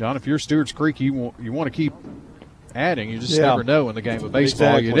John, if you're Stewarts Creek, you want to keep adding. You just never know in the game of baseball.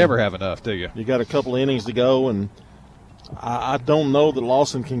 Exactly. You never have enough, do you? You got a couple of innings to go, and I don't know that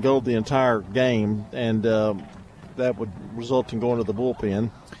Lawson can go the entire game, and that would result in going to the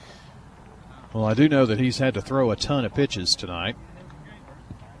bullpen. Well, I do know that he's had to throw a ton of pitches tonight.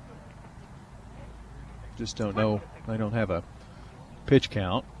 Just don't know. They don't have a pitch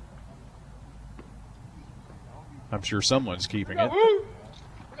count. I'm sure someone's keeping it.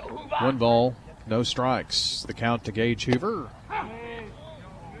 1 ball, no strikes. The count to Gage Hoover.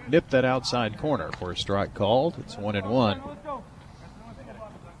 Nipped that outside corner for a strike called. It's 1-1.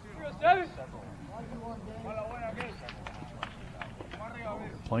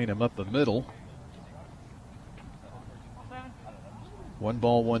 Playing him up the middle. 1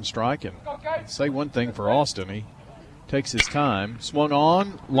 ball, 1 strike. And say one thing for Austin. He takes his time. Swung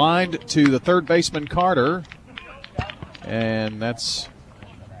on, lined to the third baseman Carter. And that's,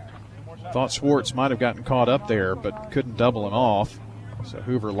 thought Stewarts might have gotten caught up there, but couldn't double him off. So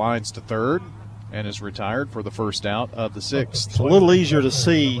Hoover lines to third and is retired for the first out of the 6th. It's a little easier to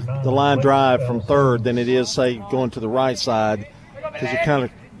see the line drive from third than it is, say, going to the right side, because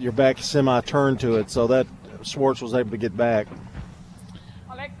your back is semi-turned to it, so that Stewarts was able to get back.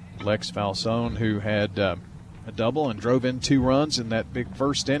 Lex Falsone, who had a double and drove in 2 runs in that big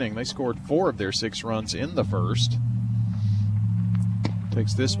first inning. They scored 4 of their 6 runs in the first.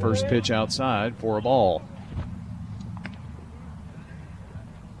 Takes this first pitch outside for a ball.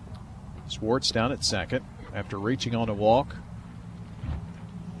 Stewarts down at second after reaching on a walk.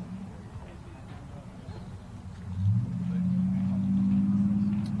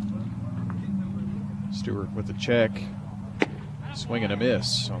 Stewart with a check. Swing and a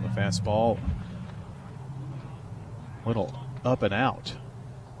miss on the fastball. Little up and out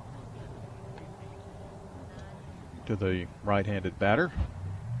to the right-handed batter.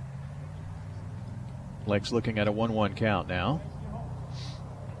 Legs looking at a 1-1 count now.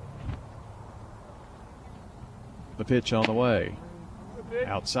 The pitch on the way.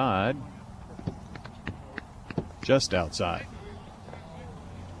 Outside. Just outside.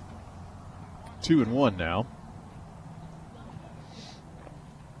 2-1 now.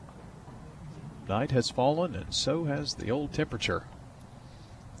 Night has fallen, and so has the old temperature.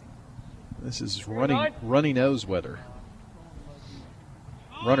 This is runny nose weather.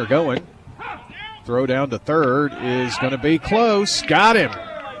 Runner going. Throw down to third is going to be close. Got him.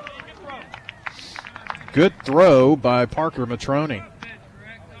 Good throw by Parker Matrone.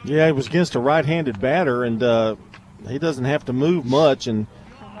 Yeah, he was against a right-handed batter, and he doesn't have to move much, and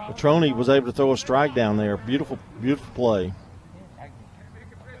Matrone was able to throw a strike down there. Beautiful, beautiful play.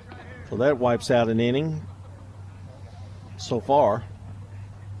 So that wipes out an inning so far.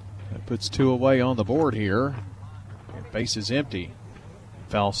 That puts 2 away on the board here. And base is empty.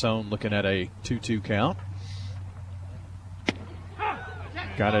 Falsone looking at a 2-2 count.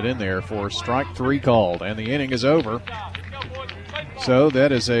 got it in there for strike 3 called, and the inning is over. So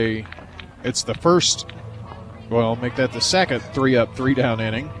that is it's the first, well, make that the second 3-up, 3-down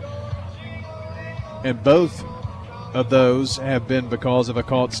inning. And both of those have been because of a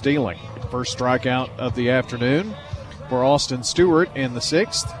caught stealing. First strikeout of the afternoon for Austin Stewart in the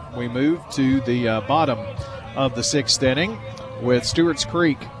 6th. We move to the bottom of the 6th inning with Stewarts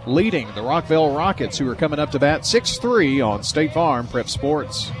Creek leading the Rockvale Rockets, who are coming up to bat 6-3 on State Farm Prep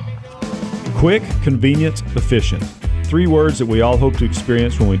Sports. Quick, convenient, efficient. 3 words that we all hope to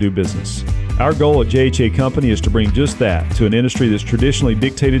experience when we do business. Our goal at JHA Company is to bring just that to an industry that's traditionally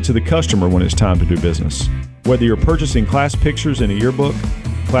dictated to the customer when it's time to do business. Whether you're purchasing class pictures in a yearbook,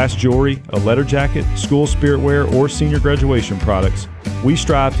 class jewelry, a letter jacket, school spirit wear, or senior graduation products, we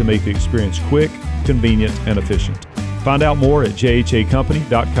strive to make the experience quick, convenient, and efficient. Find out more at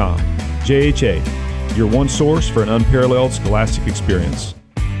jhacompany.com. JHA, your one source for an unparalleled scholastic experience.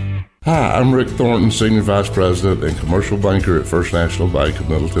 Hi, I'm Rick Thornton, Senior Vice President and Commercial Banker at First National Bank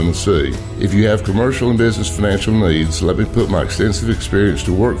of Middle Tennessee. If you have commercial and business financial needs, let me put my extensive experience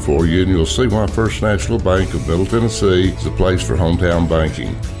to work for you, and you'll see why First National Bank of Middle Tennessee is the place for hometown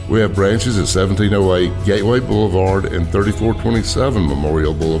banking. We have branches at 1708 Gateway Boulevard and 3427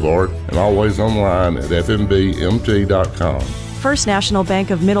 Memorial Boulevard, and always online at fnbmt.com. First National Bank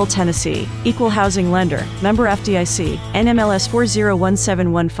of Middle Tennessee, Equal Housing Lender, member FDIC, NMLS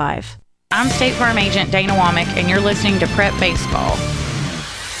 401715. I'm State Farm Agent Dana Womack, and you're listening to Prep Baseball.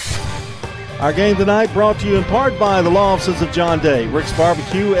 Our game tonight brought to you in part by the law offices of John Day, Rick's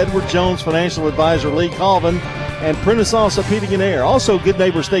Barbecue, Edward Jones Financial Advisor Lee Colvin, and Prentice Allsup Heating and Air. Also, good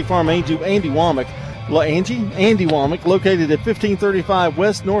neighbor State Farm agent Andy Womack, located at 1535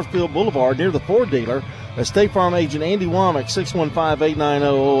 West Northfield Boulevard near the Ford dealer. A State Farm agent Andy Womack,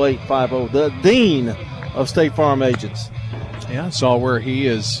 615-890-0850, the dean of State Farm agents. Yeah, I saw where he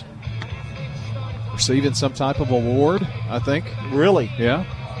is receiving some type of award, I think. Really? Yeah.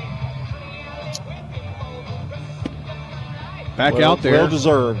 Back out there. Well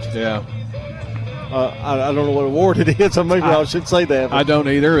deserved. Yeah. I don't know what award it is, so maybe I should say that. I don't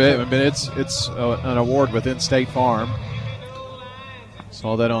either. It's an award within State Farm.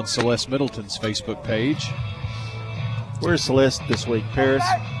 Saw that on Celeste Middleton's Facebook page. Where's Celeste this week? Paris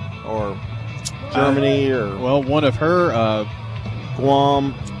or Germany or? Well, one of her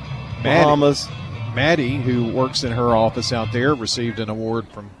Guam, Bahamas. Maddie, who works in her office out there, received an award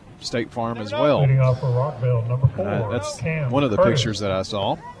from State Farm as well. Leading off for Rockvale, number 4. That's Cam one of the Curtis. pictures that I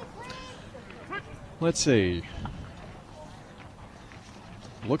saw. Let's see.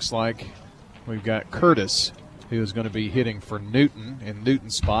 Looks like we've got Curtis, who is going to be hitting for Newton in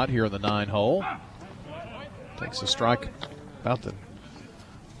Newton's spot here in the 9-hole. Takes a strike about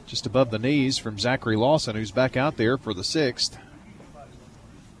just above the knees from Zachary Lawson, who's back out there for the 6th.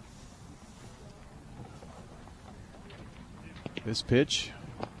 This pitch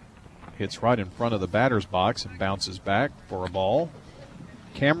hits right in front of the batter's box and bounces back for a ball.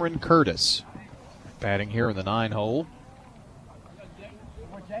 Cameron Curtis batting here in the 9-hole.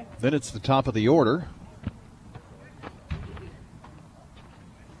 Then it's the top of the order.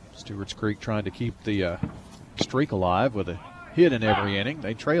 Stewarts Creek trying to keep the streak alive with a hit in every inning.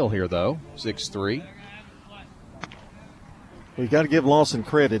 They trail here, though, 6-3. We've got to give Lawson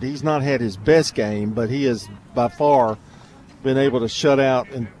credit. He's not had his best game, but he has by far been able to shut out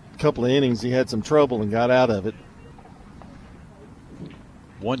in a couple of innings. He had some trouble and got out of it.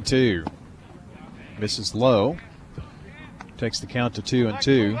 1-2. Misses low. Takes the count to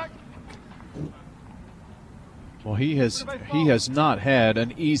 2-2. Well, he has not had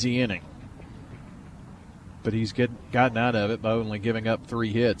an easy inning, but he's gotten out of it by only giving up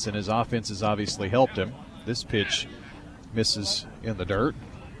 3 hits, and his offense has obviously helped him. This pitch misses in the dirt.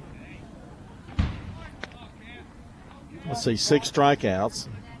 Let's see, 6 strikeouts.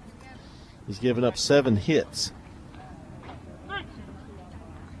 He's given up 7 hits,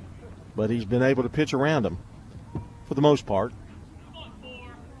 but he's been able to pitch around them for the most part.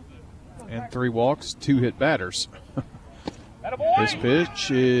 And 3 walks, 2 hit batters. This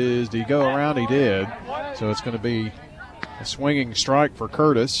pitch is, did he go around? He did. So it's going to be a swinging strike for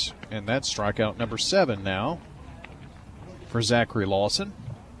Curtis, and that's strikeout number 7 now for Zachary Lawson.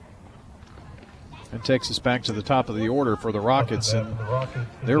 And takes us back to the top of the order for the Rockets, and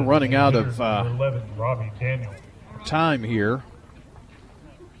they're running out of time here.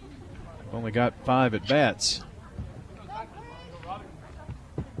 Only got 5 at-bats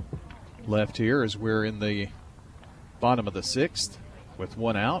left here as we're in the bottom of the 6th with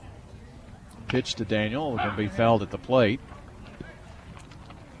 1 out. Pitch to Daniel, going to be fouled at the plate.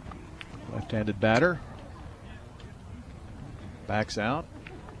 Left-handed batter. Backs out.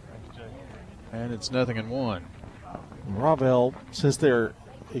 And it's 0-1. Rockvale, since their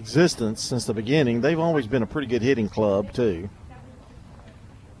existence, since the beginning, they've always been a pretty good hitting club, too.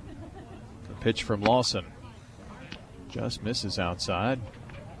 The pitch from Lawson just misses outside.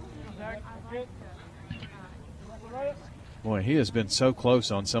 Boy, he has been so close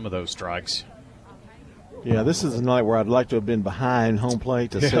on some of those strikes. Yeah, this is a night where I'd like to have been behind home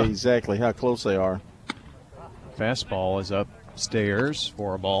plate to see exactly how close they are. Fastball is upstairs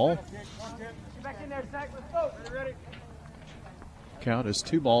for a ball. Count is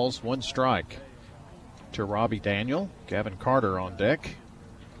 2 balls, 1 strike to Robbie Daniel. Gavin Carter on deck.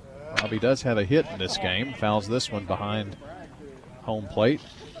 Robbie does have a hit in this game. Fouls this one behind home plate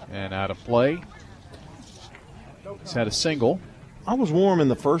and out of play. He's had a single. I was warm in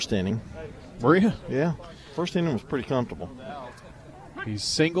the first inning. Were you? Yeah. First inning was pretty comfortable. He's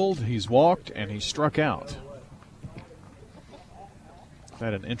singled, he's walked, and he's struck out.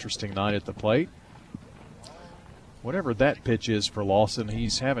 Had an interesting night at the plate. Whatever that pitch is for Lawson,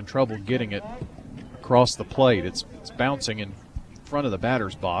 he's having trouble getting it across the plate. It's bouncing in front of the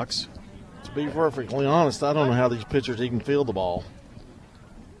batter's box. To be perfectly honest, I don't know how these pitchers even feel the ball.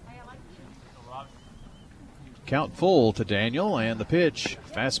 Count full to Daniel, and the pitch.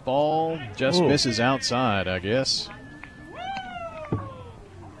 Fastball just misses outside, I guess.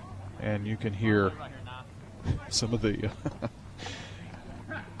 And you can hear some of the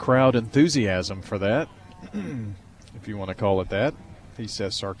crowd enthusiasm for that, if you want to call it that, he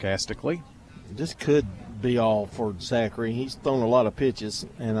says sarcastically. This could be all for Zachary. He's thrown a lot of pitches,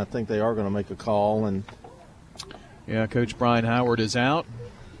 and I think they are going to make a call. And yeah, Coach Brian Howard is out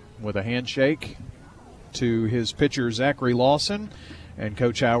with a handshake to his pitcher, Zachary Lawson. And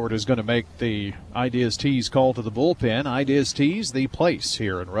Coach Howard is going to make the Ideas Tees call to the bullpen. Ideas Tees, the place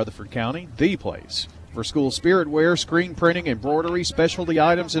here in Rutherford County, the place for school spirit wear, screen printing, embroidery, specialty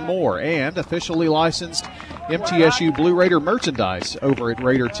items, and more. And officially licensed MTSU Blue Raider merchandise over at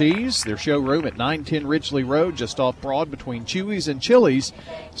Raider Tees. Their showroom at 910 Ridgely Road, just off Broad between Chewy's and Chili's.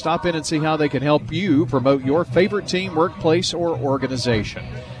 Stop in and see how they can help you promote your favorite team, workplace, or organization.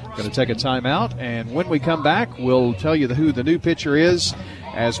 Going to take a timeout, and when we come back, we'll tell you who the new pitcher is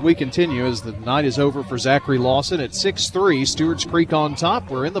as we continue, as the night is over for Zachary Lawson at 6-3. Stewarts Creek on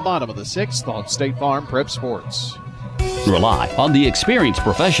top. We're in the bottom of the 6th on State Farm Prep Sports. Rely on the experienced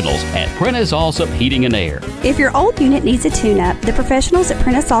professionals at Prentice Allsup Heating and Air. If your old unit needs a tune-up, the professionals at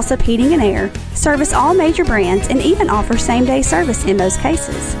Prentice Allsup Heating and Air service all major brands and even offer same-day service in most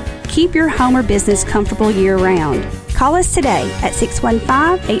cases. Keep your home or business comfortable year-round. Call us today at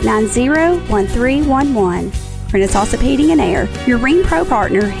 615-890-1311. Prentice Allsup Heating and Air, your Ring Pro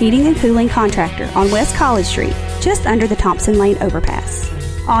partner heating and cooling contractor on West College Street, just under the Thompson Lane overpass.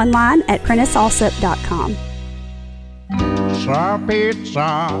 Online at PrenticeAllsup.com.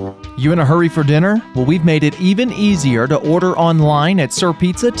 Pizza. You in a hurry for dinner? Well, we've made it even easier to order online at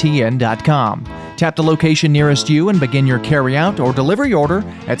SirPizzaTN.com. Tap the location nearest you and begin your carryout or delivery order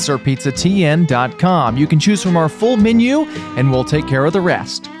at SirPizzaTN.com. You can choose from our full menu, and we'll take care of the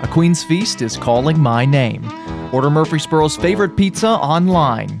rest. A Queen's Feast is calling my name. Order Murfreesboro's favorite pizza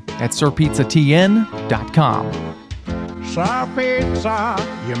online at SirPizzaTN.com. Sir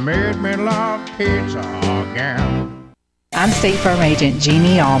Pizza, you made me love pizza again. I'm State Farm Agent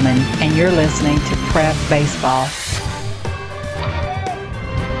Jeannie Allman, and you're listening to Prep Baseball.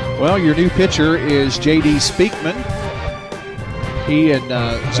 Well, your new pitcher is J.D. Speakman. He and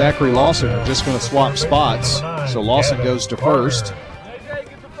Zachary Lawson are just going to swap spots. So Lawson goes to first.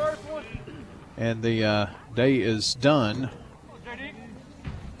 And the day is done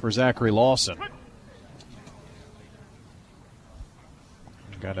for Zachary Lawson.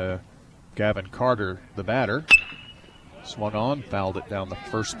 Got a Gavin Carter, the batter. Swung on, fouled it down the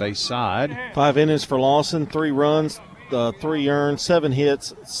first base side. 5 innings for Lawson, 3 runs, 3 earned, 7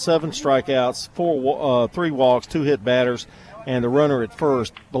 hits, 7 strikeouts, 3 walks, 2 hit batters, and the runner at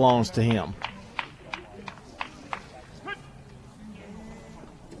first belongs to him.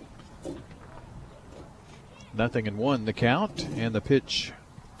 Nothing in 1 the count, and the pitch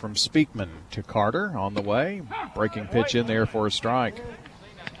from Speakman to Carter on the way. Breaking pitch in there for a strike.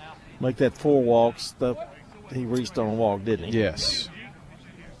 Make that 4 walks. He reached on a walk, didn't he? Yes.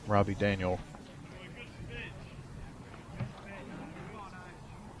 Robbie Daniel.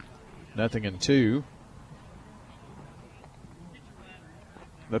 Nothing in 2.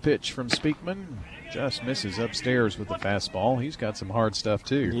 The pitch from Speakman just misses upstairs with the fastball. He's got some hard stuff,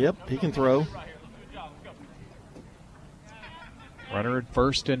 too. Yep, he can throw. Runner at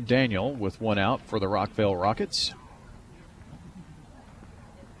first and Daniel with 1 out for the Rockvale Rockets.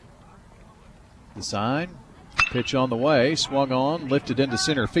 The sign. Pitch on the way, swung on, lifted into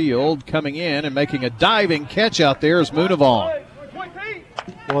center field, coming in and making a diving catch out there is Munavong.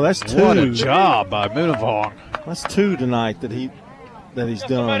 Well, that's two. What a job by Munavong. That's two tonight that he's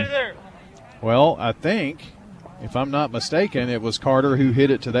done. Well, I think, if I'm not mistaken, it was Carter who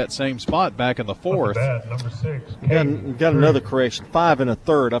hit it to that same spot back in the fourth. Number 6. Got another correction. 5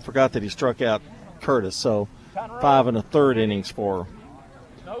 1/3. I forgot that he struck out Curtis. So 5 1/3 innings for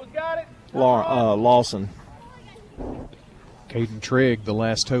Lawson. Caden Trigg, the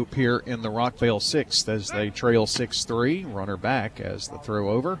last hope here in the Rockvale 6th as they trail 6-3. Runner back as the throw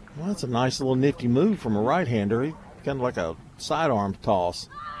over. Well, that's a nice little nifty move from a right-hander. He kind of like a sidearm toss.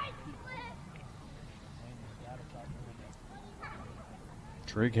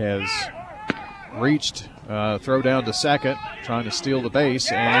 Trigg has reached, throw down to second, trying to steal the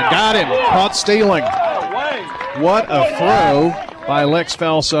base, and got him. Caught stealing. What a throw by Lex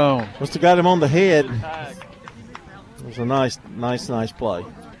Falsone. Must have got him on the head. It was a nice play.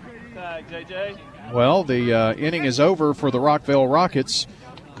 Well, the inning is over for the Rockvale Rockets.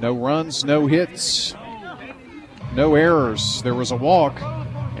 No runs, no hits, no errors. There was a walk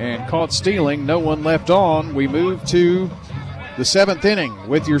and caught stealing. No one left on. We move to the 7th inning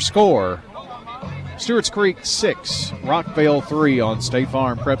with your score. Stewarts Creek 6, Rockvale 3 on State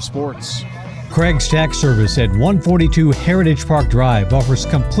Farm Prep Sports. Craig's Tax Service at 142 Heritage Park Drive offers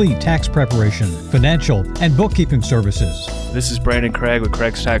complete tax preparation, financial, and bookkeeping services. This is Brandon Craig with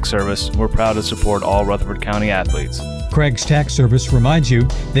Craig's Tax Service. We're proud to support all Rutherford County athletes. Craig's Tax Service reminds you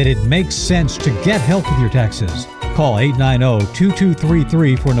that it makes sense to get help with your taxes. Call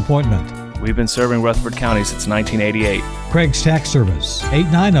 890-2233 for an appointment. We've been serving Rutherford County since 1988. Craig's Tax Service,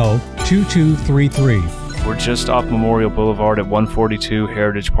 890-2233. We're just off Memorial Boulevard at 142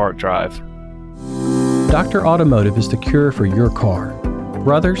 Heritage Park Drive. Dr. Automotive is the cure for your car.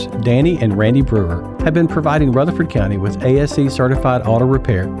 Brothers Danny and Randy Brewer have been providing Rutherford County with ASE certified auto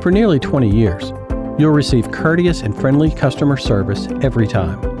repair for nearly 20 years. You'll receive courteous and friendly customer service every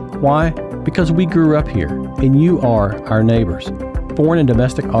time. Why? Because we grew up here and you are our neighbors. Foreign and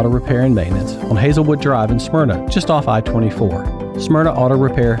domestic auto repair and maintenance on Hazelwood Drive in Smyrna, just off I-24.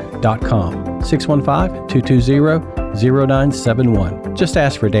 SmyrnaAutorepair.com, 615-220-0971. Just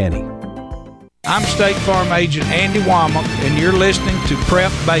ask for Danny. I'm State Farm Agent Andy Womack, and you're listening to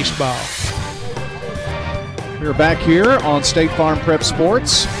Prep Baseball. We're back here on State Farm Prep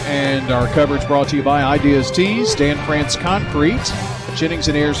Sports, and our coverage brought to you by Ideas Tees, Dan France Concrete, Jennings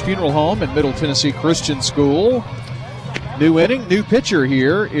and Ayers Funeral Home, and Middle Tennessee Christian School. New inning, new pitcher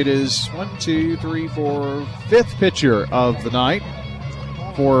here. It is 5th pitcher of the night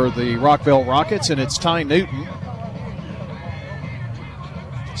for the Rockvale Rockets, and it's Ty Newton.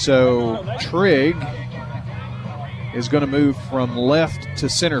 So Trigg is going to move from left to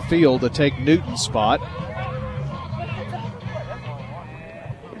center field to take Newton's spot.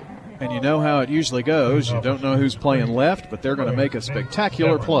 And you know how it usually goes. You don't know who's playing left, but they're going to make a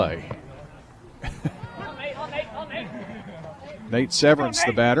spectacular play. Nate Severance,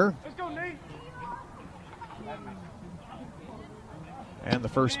 the batter. And the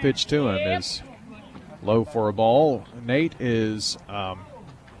first pitch to him is low for a ball. Nate is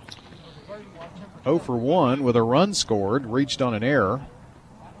 0 for 1 with a run scored, reached on an error.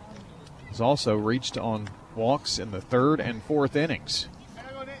 He's also reached on walks in the 3rd and 4th innings.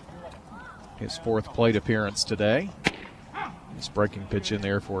 His 4th plate appearance today. His breaking pitch in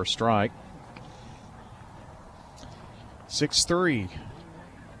there for a strike. 6-3.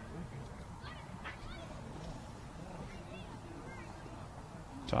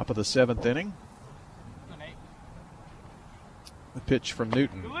 Top of the 7th inning. The pitch from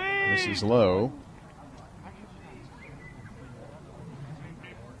Newton. This is low.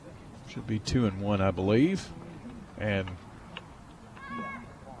 Should be 2-1, I believe. And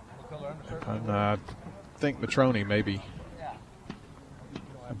I think Matrone may be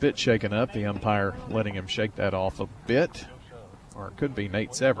a bit shaken up. The umpire letting him shake that off a bit. Or it could be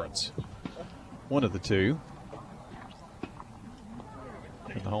Nate Severance. One of the two.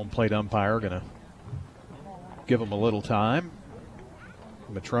 And the home plate umpire going to give him a little time.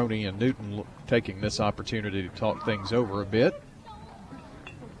 Matrone and Newton taking this opportunity to talk things over a bit.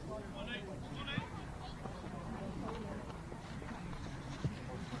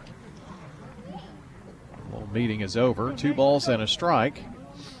 Meeting is over. 2 balls and a strike.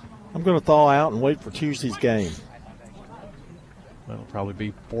 I'm going to thaw out and wait for Tuesday's game. That'll probably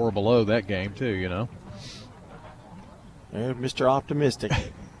be 4 below that game, too, you know. Yeah, Mr. Optimistic.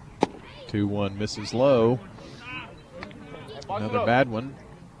 2-1 misses low. Another bad one.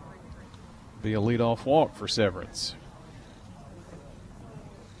 Be a leadoff walk for Severance,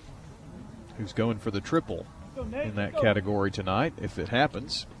 who's going for the triple in that category tonight, if it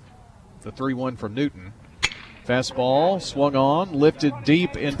happens. The 3-1 from Newton. Fastball swung on, lifted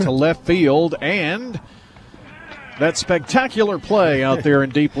deep into left field, and that spectacular play out there in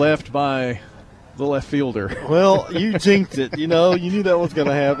deep left by the left fielder. Well, you jinxed it. You knew that was going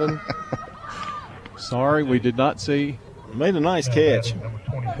to happen. Sorry, we did not see. Made a nice catch.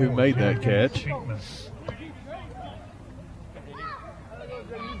 Who made that catch?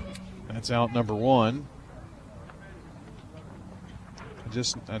 That's out number 1.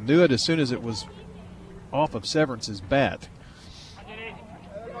 I knew it as soon as it was off of Severance's bat.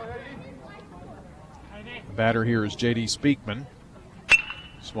 The batter here is J.D. Speakman.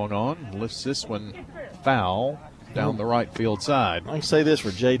 Swung on, lifts this one foul down the right field side. I can say this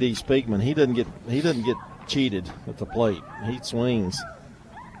for J.D. Speakman: he doesn't get cheated at the plate. He swings.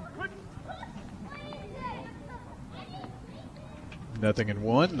 Nothing in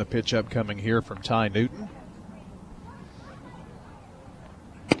 1. The pitch upcoming here from Ty Newton.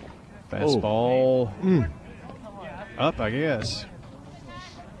 Fastball up, I guess.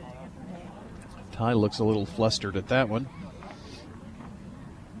 Ty looks a little flustered at that one.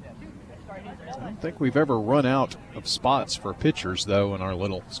 I don't think we've ever run out of spots for pitchers, though, in our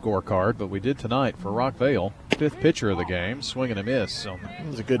little scorecard, but we did tonight for Rockvale. 5th pitcher of the game, swing and a miss. It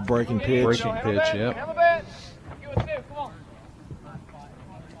was a good breaking pitch. Breaking pitch, yep.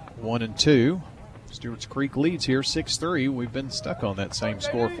 1-2. Stewarts Creek leads here 6-3. We've been stuck on that same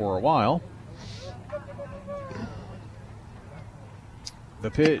score for a while.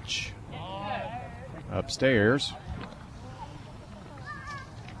 The pitch upstairs.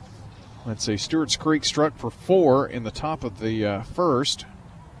 Let's see, Stewarts Creek struck for 4 in the top of the first.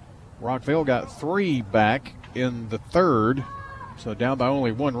 Rockvale got 3 back in the third, so down by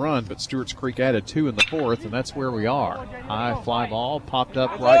only 1 run, but Stewarts Creek added 2 in the fourth, and that's where we are. High fly ball popped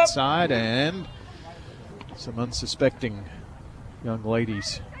up right side, and some unsuspecting young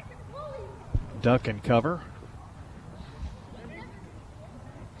ladies duck and cover.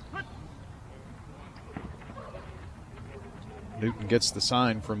 Newton gets the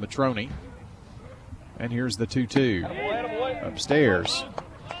sign from Matrone. And here's the 2-2 upstairs.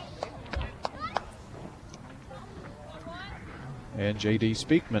 And J.D.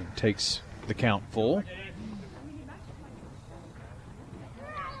 Speakman takes the count full.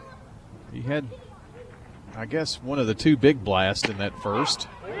 He had, I guess, one of the 2 big blasts in that first.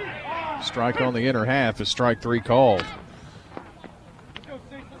 Strike on the inner half is strike 3 called.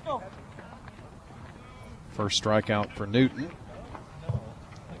 First strikeout for Newton.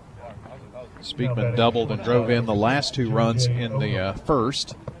 Speakman doubled and drove in the last 2 runs in the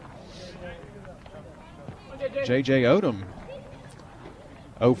first. J.J. Odom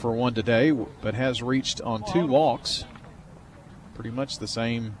 0 for 1 today, but has reached on 2 walks. Pretty much the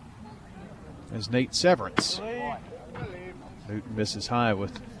same as Nate Severance. Newton misses high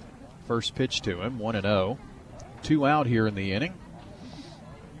with first pitch to him, 1-0. 2 out here in the inning.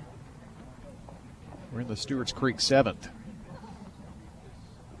 We're in the Stewarts Creek 7th.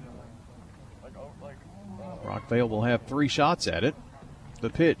 Rockvale will have 3 shots at it. The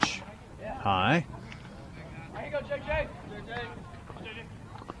pitch high.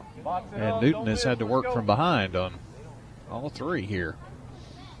 And Newton has had to work from behind on all 3 here.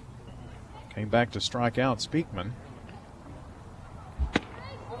 Came back to strike out Speakman.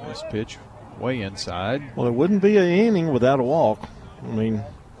 This pitch way inside. Well, it wouldn't be an inning without a walk. I mean,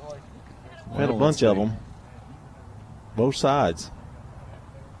 we've had a bunch of them. Both sides.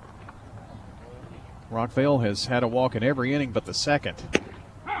 Rockvale has had a walk in every inning but the second.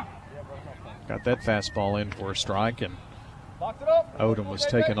 Got that fastball in for a strike, and Odom was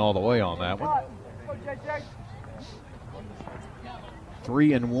taken all the way on that one.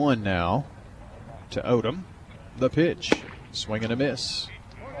 3-1 now to Odom. The pitch, swing and a miss.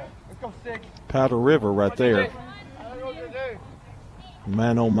 Powder River right there.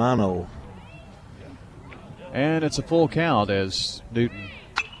 Mano mano. And it's a full count as Newton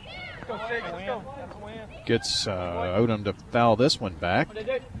gets Odom to foul this one back.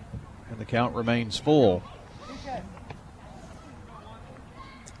 And the count remains full.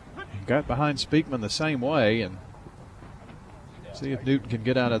 He got behind Speakman the same way, and see if Newton can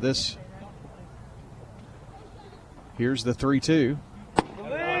get out of this. Here's the 3-2.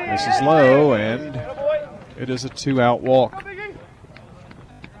 This is low, and it is a 2-out walk.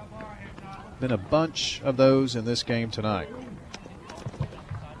 Been a bunch of those in this game tonight.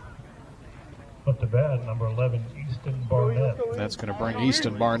 Up to bat, number 11, Easton Barnett. That's going to bring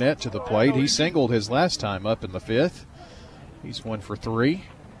Easton Barnett to the plate. He singled his last time up in the 5th. He's 1 for 3.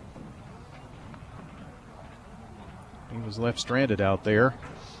 He was left stranded out there.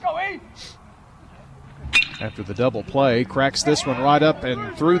 after the double play. Cracks this one right up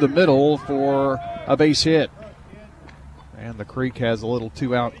and through the middle for a base hit. And the Creek has a little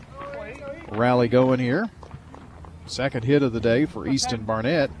 2-out rally going here. Second hit of the day for Easton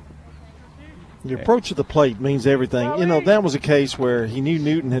Barnett. The approach to the plate means everything. You know, that was a case where he knew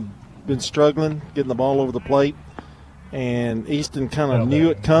Newton had been struggling getting the ball over the plate, and Easton kind of knew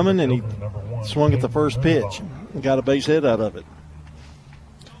it coming, and he swung at the first pitch and got a base hit out of it.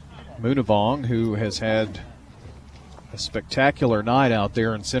 Moonavong, who has had a spectacular night out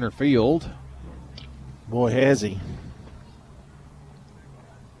there in center field. Boy, has he.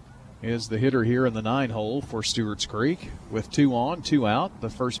 Is the hitter here in the 9-hole for Stewarts Creek with 2 on, 2 out.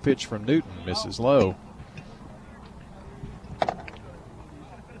 The first pitch from Newton misses low.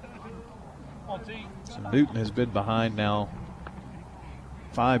 So Newton has been behind now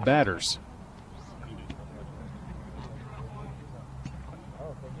 5 batters.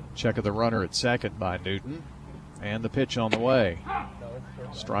 Check of the runner at second by Newton. And the pitch on the way.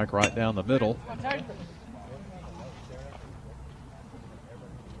 Strike right down the middle.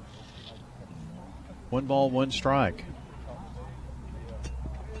 One ball, one strike.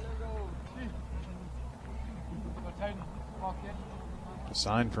 A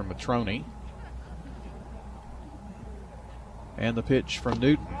sign from Matrone. And the pitch from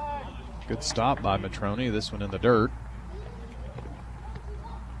Newton. Good stop by Matrone. This one in the dirt.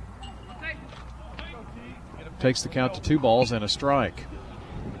 Takes the count to 2 balls and a strike.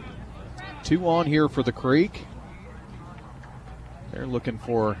 2 on here for the Creek. They're looking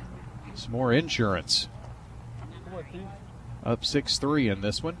for some more insurance. Up 6-3 in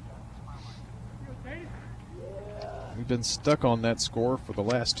this one. We've been stuck on that score for the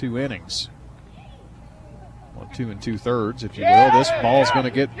last 2 innings. 1 2 2/3, if you will. This ball's going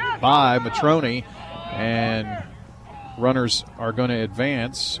to get by Matrone, and runners are going to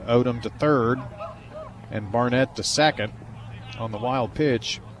advance. Odom to third, and Barnett to second on the wild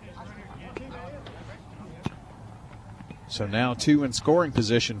pitch. So now 2 in scoring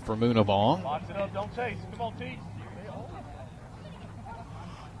position for Moonavong.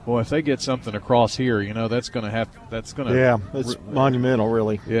 Boy, if they get something across here, you know, that's going to. Yeah, it's monumental,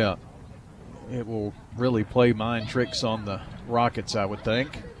 really. Yeah. It will really play mind tricks on the Rockets, I would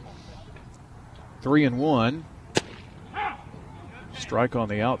think. 3-1. Strike on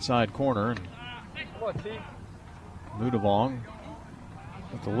the outside corner. Moonavong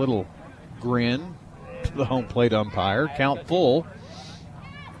with a little grin to the home plate umpire. Count full.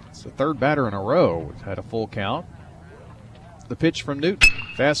 It's the 3rd batter in a row. We've had a full count. The pitch from Newton.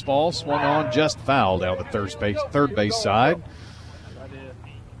 Fastball swung on, just foul down the third base side.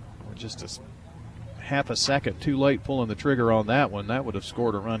 Just a half a second too late pulling the trigger on that one. That would have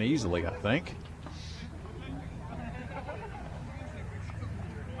scored a run easily, I think.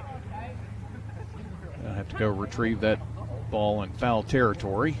 I have to go retrieve that ball in foul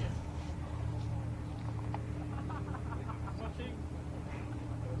territory.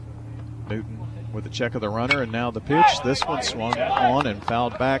 Newton with a check of the runner, and now the pitch. This one swung on and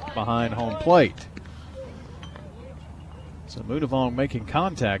fouled back behind home plate. So Moonavong making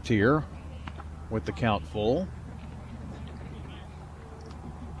contact here with the count full.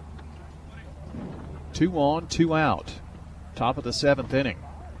 2 on, 2 out. Top of the 7th inning.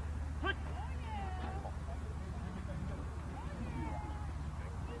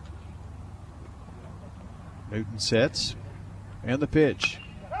 Newton sets, and the pitch.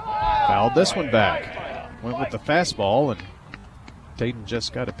 Fouled this one back. Went with the fastball, and Tatum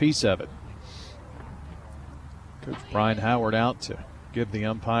just got a piece of it. Coach Brian Howard out to give the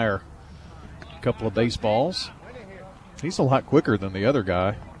umpire a couple of baseballs. He's a lot quicker than the other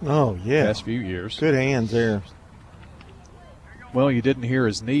guy. Oh, yeah. Past few years. Good hands there. Well, you didn't hear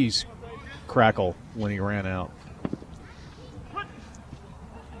his knees crackle when he ran out.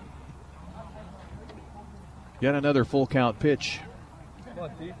 Yet another full count pitch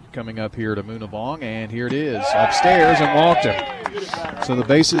coming up here to Moonavong, and here it is. Upstairs and walked him. So the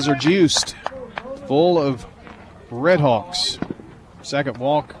bases are juiced. Full of Redhawks. Second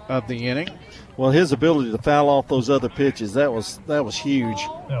walk of the inning. Well, his ability to foul off those other pitches, that was huge.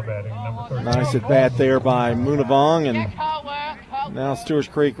 Nice at bat there by Moonavong, and now Stewarts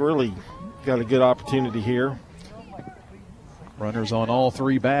Creek really got a good opportunity here. Runners on all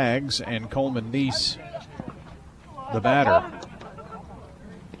 3 bags, and Coleman Neese, the batter.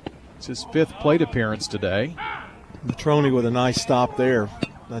 It's his 5th plate appearance today. Matrone with a nice stop there.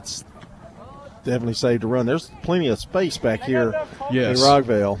 That's definitely saved a run. There's plenty of space back here in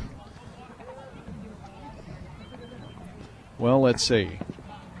Rockvale. Well, let's see.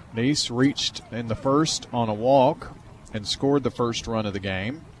 Neese reached in the first on a walk and scored the first run of the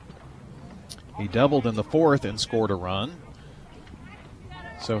game. He doubled in the fourth and scored a run.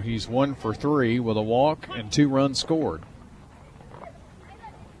 So he's 1 for 3 with a walk and 2 runs scored.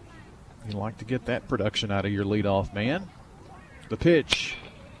 You like to get that production out of your leadoff man. The pitch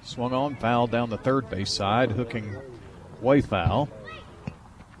swung on, foul down the third base side, hooking way foul.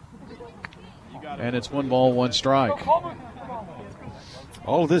 And it's 1 ball, 1 strike.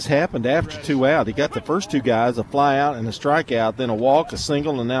 All of this happened after 2 out. He got the first 2 guys, a fly out and a strikeout, then a walk, a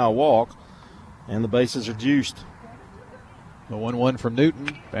single, and now a walk. And the bases are juiced. The 1-1 from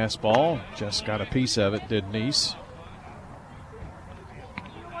Newton. Fastball. Just got a piece of it, did Neese.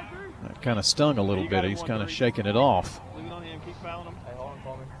 That kind of stung a little bit. He's kind of shaking it off.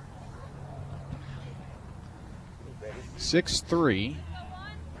 6-3.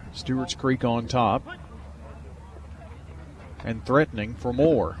 Stewarts Creek on top. And threatening for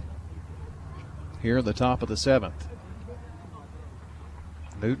more. Here at the top of the 7th.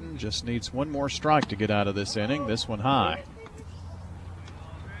 Newton just needs 1 more strike to get out of this inning. This one high.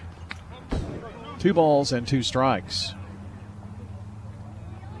 2 balls and 2 strikes.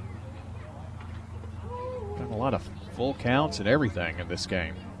 Got a lot of full counts and everything in this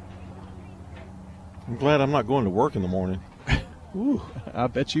game. I'm glad I'm not going to work in the morning. Ooh, I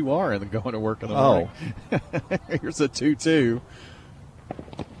bet you are going to work in the morning. Here's a 2-2.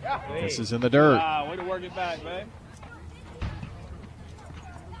 This is in the dirt. Way to work it back, man.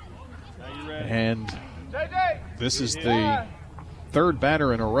 And this is the 3rd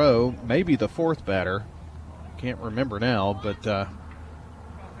batter in a row, maybe the 4th batter. Can't remember now, but the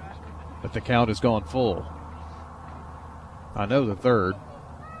count has gone full. I know the 3rd.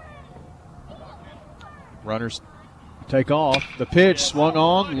 Runners take off. The pitch swung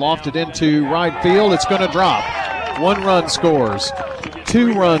on, lofted into right field. It's going to drop. 1 run scores.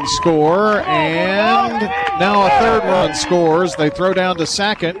 2 runs score, and now a 3rd run scores. They throw down to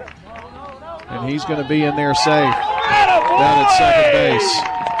second. And he's going to be in there safe down at second base.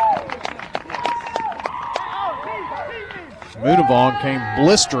 Munavong came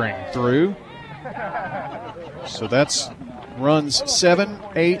blistering through. So that's runs 7,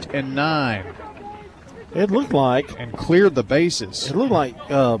 8, and 9. It looked like. And cleared the bases. It looked like,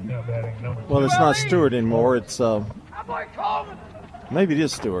 well, it's not Stewart anymore. It's, maybe it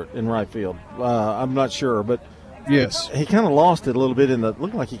is Stewart in right field. I'm not sure, but. Yes. He kind of lost it a little bit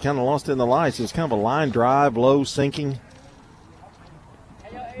looked like he kind of lost it in the lights. It was kind of a line drive, low sinking.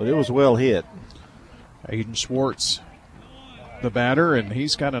 But it was well hit. Aiden Schwartz, the batter, and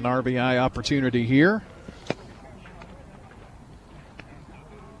he's got an RBI opportunity here.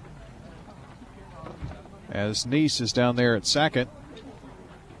 As Neese is down there at second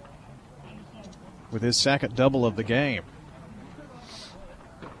with his second double of the game.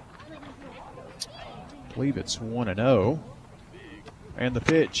 I believe it's 1-0. And the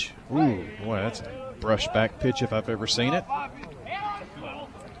pitch. Ooh, boy, that's a brush back pitch if I've ever seen it.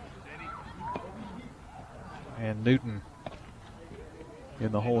 And Newton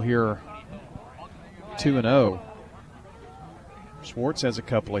in the hole here, 2-0. Schwartz has a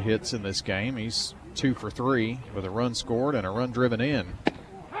couple of hits in this game. He's 2 for 3 with a run scored and a run driven in.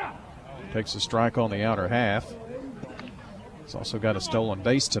 Takes a strike on the outer half. He's also got a stolen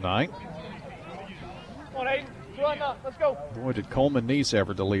base tonight. Let's go. Boy, did Coleman Neese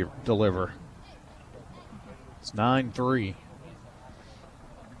ever deliver. It's 9-3.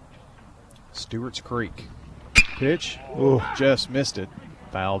 Stewarts Creek. Pitch. Ooh, just missed it.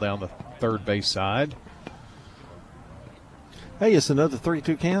 Foul down the third base side. Hey, it's another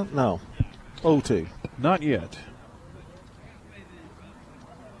 3-2 count? No. 0-2. Not yet.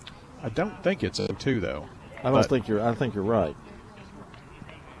 I don't think it's 0-2 though. I think you're right.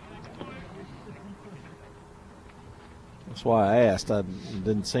 That's why I asked. It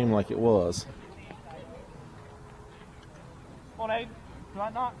didn't seem like it was. Come on, Aiden. Try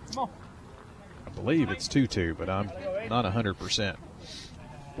not. Come on. I believe it's 2-2, but I'm not 100%.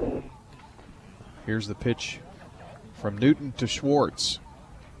 Here's the pitch from Newton to Schwartz.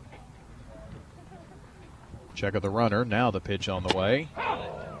 Check of the runner. Now the pitch on the way.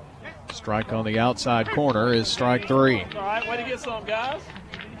 Strike on the outside corner is strike 3. All right, way to get some, guys.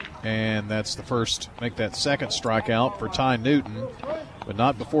 And that's the first, make that second strikeout for Ty Newton, but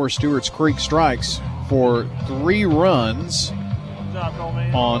not before Stewarts Creek strikes for 3 runs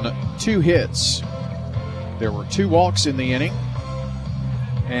on 2 hits. There were 2 walks in the inning,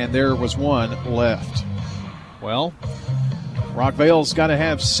 and there was 1 left. Well, Rockvale's got to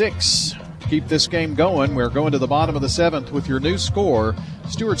have 6 to keep this game going. We're going to the bottom of the 7th with your new score,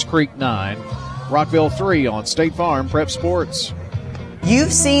 Stewarts Creek 9, Rockvale 3 on State Farm Prep Sports.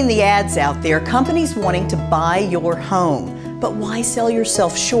 You've seen the ads out there, companies wanting to buy your home. But why sell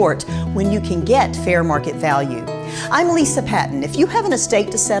yourself short when you can get fair market value? I'm Lisa Patton. If you have an estate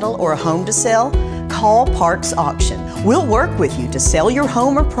to settle or a home to sell, call Parks Auction. We'll work with you to sell your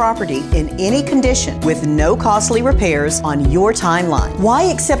home or property in any condition with no costly repairs on your timeline. Why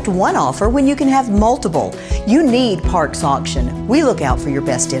accept one offer when you can have multiple? You need Parks Auction. We look out for your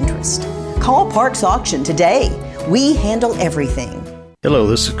best interest. Call Parks Auction today. We handle everything. Hello,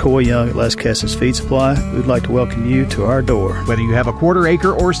 this is Coy Young at Las Casas Feed Supply. We'd like to welcome you to our door. Whether you have a quarter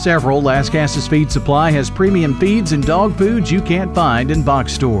acre or several, Las Casas Feed Supply has premium feeds and dog foods you can't find in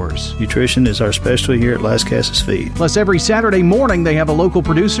box stores. Nutrition is our specialty here at Las Casas Feed. Plus, every Saturday morning they have a local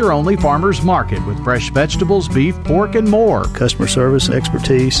producer-only farmers market with fresh vegetables, beef, pork, and more. Customer service and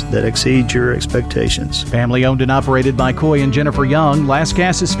expertise that exceeds your expectations. Family owned and operated by Coy and Jennifer Young, Las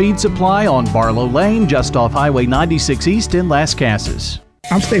Casas Feed Supply on Barlow Lane, just off Highway 96 East in Las Casas.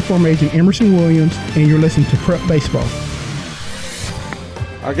 I'm State Farm Agent Emerson Williams, and you're listening to Prep Baseball.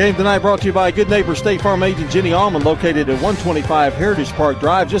 Our game tonight brought to you by good neighbor State Farm Agent Jenny Allman, located at 125 Heritage Park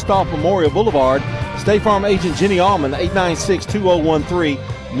Drive, just off Memorial Boulevard. State Farm Agent Jenny Allman, 896-2013,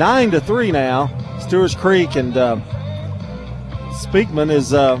 9-3 now. Stewarts Creek and Speakman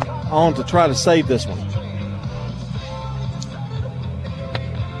is on to try to save this one.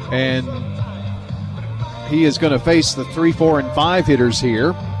 And he is going to face the 3, 4, and 5 hitters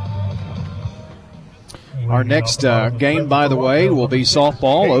here. Our next game, by the way, will be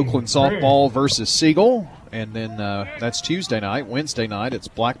softball, Oakland softball versus Siegel. And then that's Tuesday night. Wednesday night, it's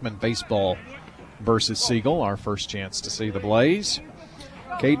Blackman baseball versus Siegel, our first chance to see the Blaze.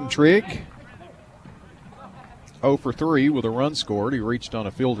 Caden Trigg, 0 for 3 with a run scored. He reached on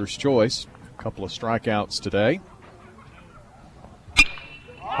a fielder's choice. A couple of strikeouts today.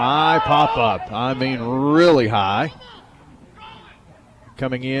 High pop-up. I mean, really high.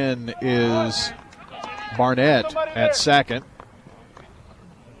 Coming in is Barnett at second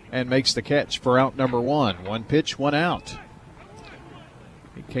and makes the catch for out number 1. 1 pitch, 1 out.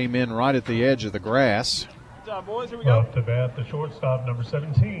 He came in right at the edge of the grass. Good job, boys. Here we go. Up to bat, the shortstop, number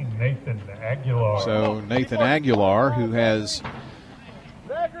 17, Nathan Aguilar. So Nathan Aguilar, who has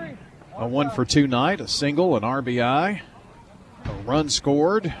a 1 for 2 night, a single, an RBI. A run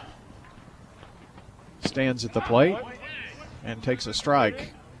scored, stands at the plate, and takes a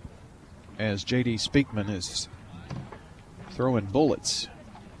strike as J.D. Speakman is throwing bullets.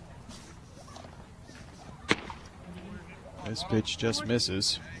 This pitch just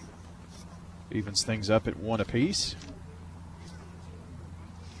misses. Evens things up at 1 apiece.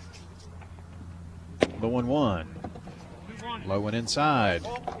 The 1-1. Low and inside.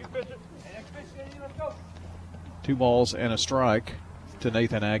 2 balls and a strike to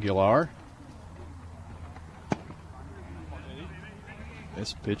Nathan Aguilar.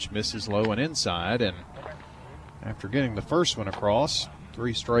 This pitch misses low and inside, and after getting the first one across,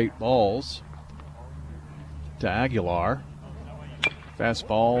 3 straight balls to Aguilar.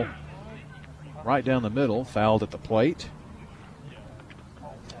 Fastball right down the middle, fouled at the plate.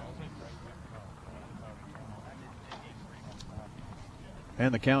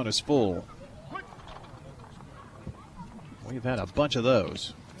 And the count is full. We've had a bunch of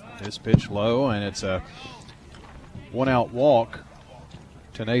those. This pitch low, and it's a 1-out walk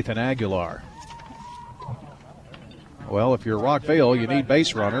to Nathan Aguilar. Well, if you're Rockvale, you need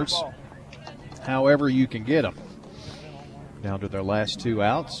base runners. However you can get them. Down to their last 2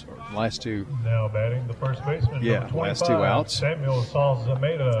 outs. Last 2. Now batting the first baseman. Yeah, last 2 outs. Samuel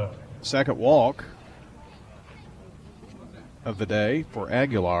Salzameda. Second walk of the day for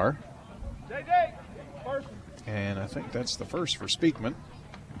Aguilar. And I think that's the first for Speakman.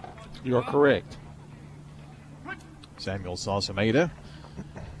 You're correct. Samuel Salzameda,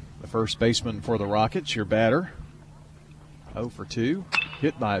 the first baseman for the Rockets, your batter. 0 for 2.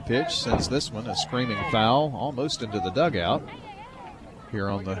 Hit by a pitch, sends this one a screaming foul almost into the dugout here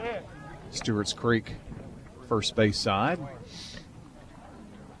on the Stewarts Creek first base side.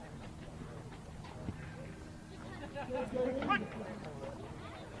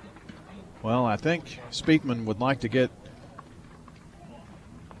 Well, I think Speakman would like to get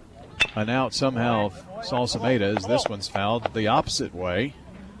an out somehow of Salzameda, as this one's fouled the opposite way,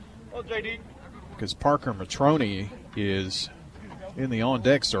 because Parker Matroni is in the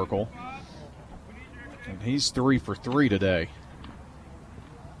on-deck circle, and he's 3 for 3 today.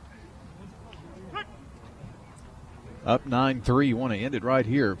 Up 9-3, you want to end it right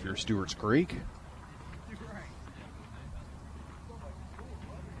here if you're Stewarts Creek.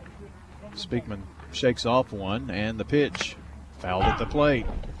 Speakman shakes off one, and the pitch fouled at the plate.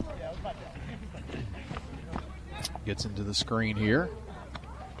 Gets into the screen here.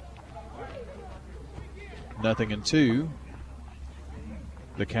 0-2.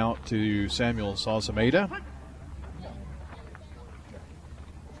 the count to Samuel Sausameda.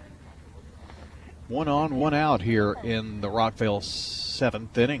 1 on, 1 out here in the Rockvale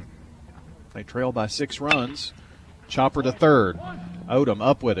 7th inning. They trail by 6 runs. Chopper to third. Odom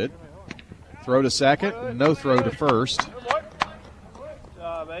up with it. Throw to second. No throw to first.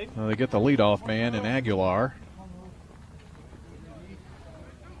 They get the leadoff man in Aguilar.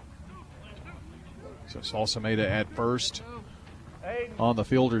 So Sausameda at first on the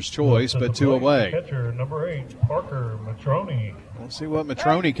fielder's choice, but 2 away. Catcher number 8, Parker Matroni. We'll see what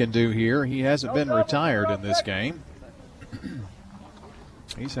Matroni can do here. He hasn't been retired in this game.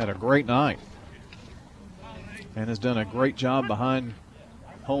 He's had a great night and has done a great job behind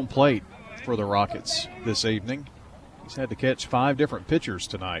home plate for the Rockets this evening. He's had to catch 5 different pitchers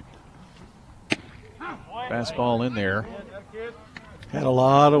tonight. Fastball in there. Had a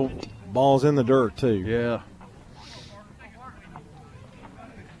lot of balls in the dirt, too. Yeah.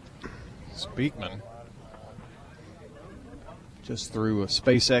 Speakman just threw a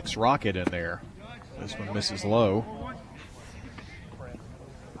SpaceX rocket in there. This one misses low.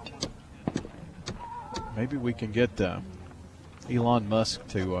 Maybe we can get Elon Musk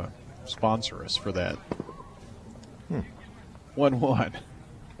to sponsor us for that. 1-1.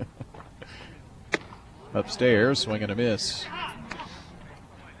 Upstairs, swing and a miss.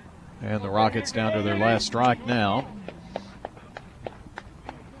 And the Rockets down to their last strike now.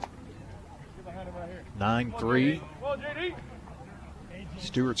 9-3.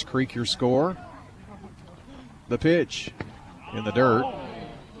 Stewarts Creek your score. The pitch in the dirt.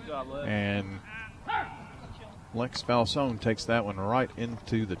 And Lex Falsone takes that one right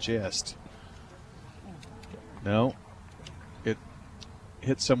into the chest. No, it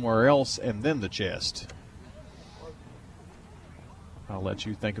hit somewhere else and then the chest. I'll let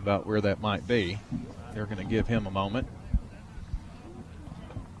you think about where that might be. They're going to give him a moment.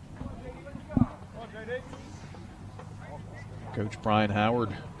 Coach Brian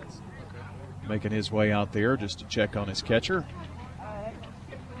Howard making his way out there just to check on his catcher. All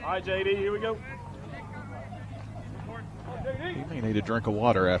right, JD, here we go. He may need a drink of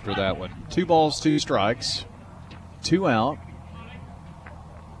water after that one. 2 balls, 2 strikes, 2 out.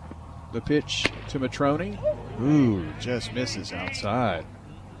 The pitch to Matroni. Ooh, just misses outside.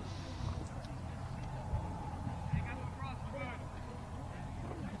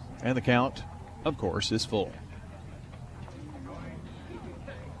 And the count, of course, is full.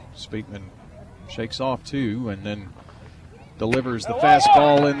 Speakman shakes off 2 and then delivers the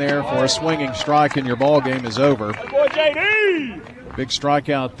fastball in there for a swinging strike, and your ball game is over. Big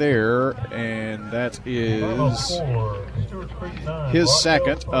strikeout there, and that is his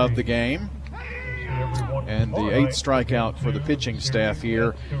second of the game. And the 8th strikeout for the pitching staff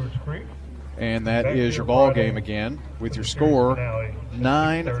here. And that is your ball game again with your score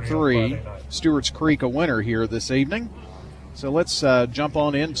 9-3. Stewarts Creek a winner here this evening. So let's jump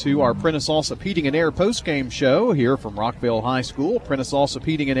on into our Prentice Allsup Heating and Air postgame show here from Rockvale High School. Prentice Allsup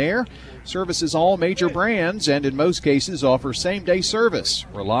Heating and Air services all major brands and in most cases offers same-day service.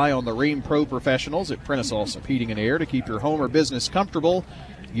 Rely on the Rheem Pro professionals at Prentice Allsup Heating and Air to keep your home or business comfortable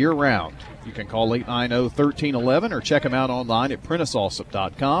year-round. You can call 890-1311 or check them out online at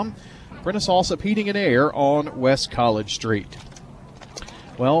PrenticeAllsup.com. Prentice Allsup Heating and Air on West College Street.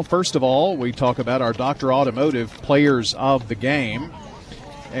 Well, first of all, we talk about our Dr. Automotive players of the game.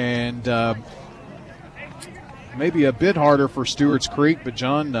 And maybe a bit harder for Stewarts Creek, but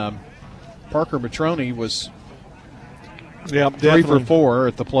John, Parker Matroni was 3 for 4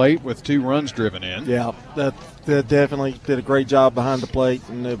 at the plate with 2 runs driven in. Yeah, that definitely did a great job behind the plate,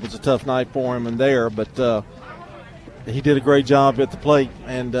 and it was a tough night for him in there, but he did a great job at the plate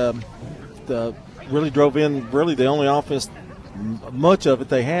and really drove in really the only offense much of it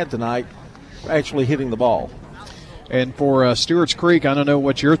they had tonight, actually hitting the ball. And for Stewarts Creek, I don't know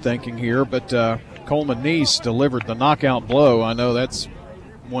what you're thinking here, but Coleman Neese delivered the knockout blow. I know that's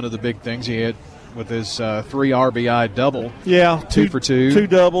one of the big things he had with his 3 RBI double. Yeah, 2 for 2. 2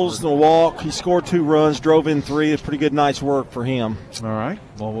 doubles and a walk. He scored 2 runs, drove in 3. It's pretty good night's work for him. All right.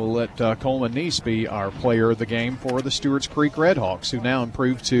 Well, we'll let Coleman Neese be our player of the game for the Stewarts Creek Redhawks, who now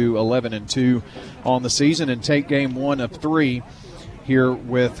improved to 11-2 on the season and take game 1 of 3 here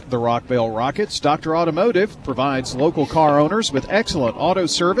with the Rockvale Rockets. Dr. Automotive provides local car owners with excellent auto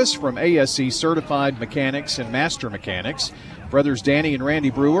service from ASC certified mechanics and master mechanics. Brothers Danny and Randy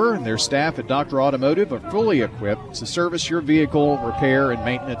Brewer and their staff at Dr. Automotive are fully equipped to service your vehicle repair and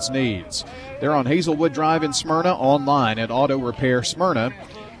maintenance needs. They're on Hazelwood Drive in Smyrna, online at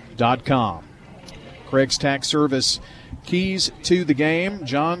autorepairsmyrna.com. Craig's Tax Service keys to the game.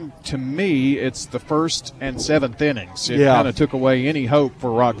 John, to me, it's the first and seventh innings. It kind of took away any hope for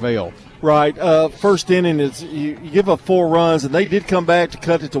Rockvale. Right. First inning is you give up 4 runs, and they did come back to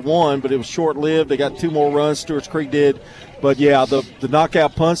cut it to 1, but it was short-lived. They got 2 more runs, Stewarts Creek did. But, yeah, the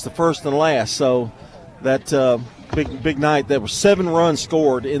knockout punch, the first and last. So that big night. There were 7 runs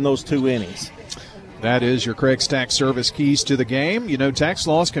scored in those 2 innings. That is your Craig's Tax Service keys to the game. You know, tax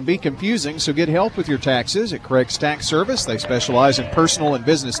laws can be confusing, so get help with your taxes at Craig's Tax Service. They specialize in personal and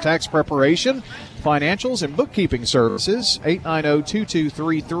business tax preparation, financials, and bookkeeping services.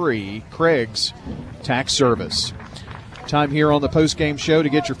 890-2233, Craig's Tax Service. Time here on the post-game show to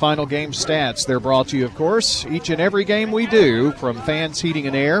get your final game stats. They're brought to you, of course, each and every game we do from Fans Heating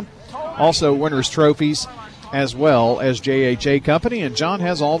and Air, also winners' trophies, as well as JHA Company, and John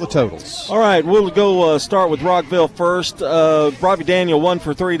has all the totals. All right, we'll go start with Rockvale first. Robbie Daniel 1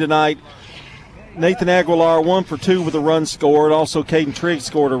 for 3 tonight. Nathan Aguilar 1 for 2 with a run scored. Also, Caden Trigg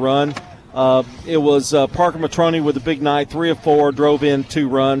scored a run. It was Parker Matroni with a big night, 3 of 4, drove in 2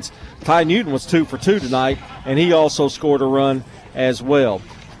 runs. Ty Newton was 2 for 2 tonight, and he also scored a run as well.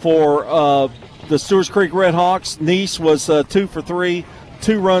 For the Stewarts Creek Redhawks, Neese was 2 for 3.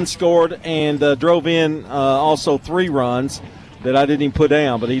 2 runs scored and drove in also 3 runs that I didn't even put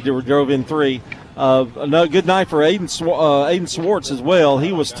down, but he drove in 3. Another good night for Aiden Stewarts as well.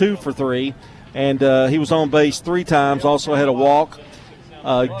 He was 2 for 3, and he was on base 3 times, also had a walk.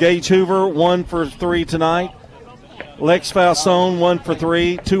 Gage Hoover 1 for 3 tonight. Lex Falsone 1 for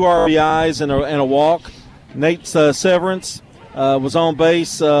 3, 2 RBIs and a walk. Nate Severance was on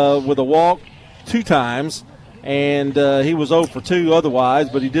base with a walk 2 times. And he was 0 for 2 otherwise,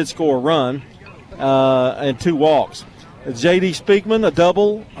 but he did score a run and 2 walks. J.D. Speakman, a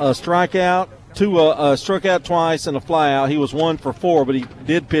double, a strikeout, struck out twice, and a flyout. He was 1 for 4, but he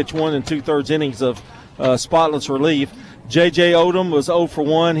did pitch 1 2/3 innings of spotless relief. J.J. Odom was 0 for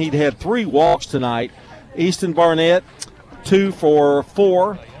 1. He'd had 3 walks tonight. Easton Barnett, 2 for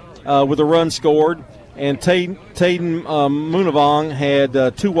 4 with a run scored. And Taden Munavong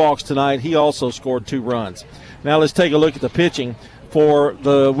had 2 walks tonight. He also scored 2 runs. Now let's take a look at the pitching for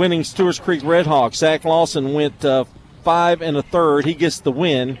the winning Stewarts Creek Redhawks. Zach Lawson went 5 1/3. He gets the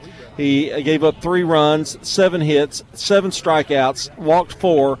win. He gave up 3 runs, 7 hits, 7 strikeouts, walked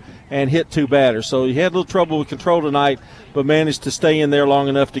 4, and hit 2 batters. So he had a little trouble with control tonight, but managed to stay in there long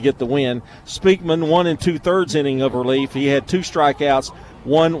enough to get the win. Speakman, 1 2/3 inning of relief. He had 2 strikeouts,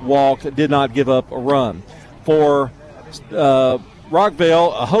 1 walk, did not give up a run. For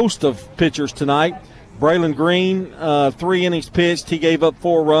Rockvale, a host of pitchers tonight. Braylon Green, 3 innings pitched. He gave up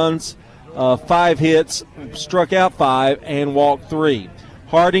 4 runs, 5 hits, struck out 5, and walked 3.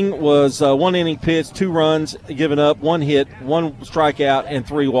 Harding was 1 inning pitched, 2 runs given up, 1 hit, 1 strikeout, and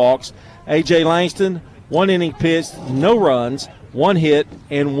 3 walks. A.J. Langston, 1 inning pitched, no runs, 1 hit,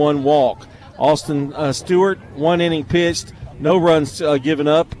 and 1 walk. Austin Stewart, 1 inning pitched, no runs given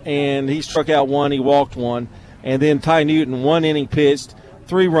up, and he struck out 1, he walked 1. And then Ty Newton, 1 inning pitched,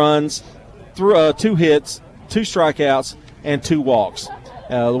 3 runs, 2 hits, 2 strikeouts, and 2 walks.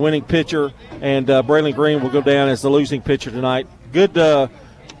 The winning pitcher, and Braylon Green will go down as the losing pitcher tonight. Good, a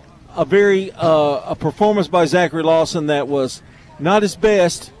performance by Zachary Lawson that was not his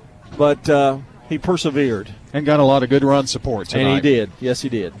best, but he persevered. And got a lot of good run support tonight. And he did. Yes, he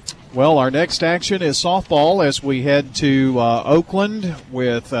did. Well, our next action is softball as we head to Oakland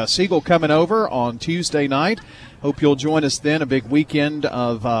with Siegel coming over on Tuesday night. Hope you'll join us then. A big weekend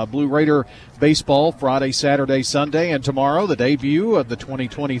of Blue Raider baseball, Friday, Saturday, Sunday, and tomorrow the debut of the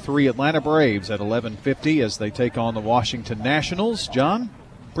 2023 Atlanta Braves at 11:50 as they take on the Washington Nationals. John,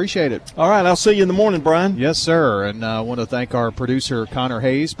 appreciate it. All right, I'll see you in the morning, Brian. Yes, sir. And I want to thank our producer, Connor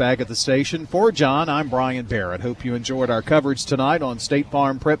Hayes, back at the station. For John, I'm Brian Barrett. Hope you enjoyed our coverage tonight on State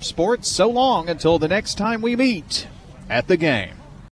Farm Prep Sports. So long until the next time we meet at the game.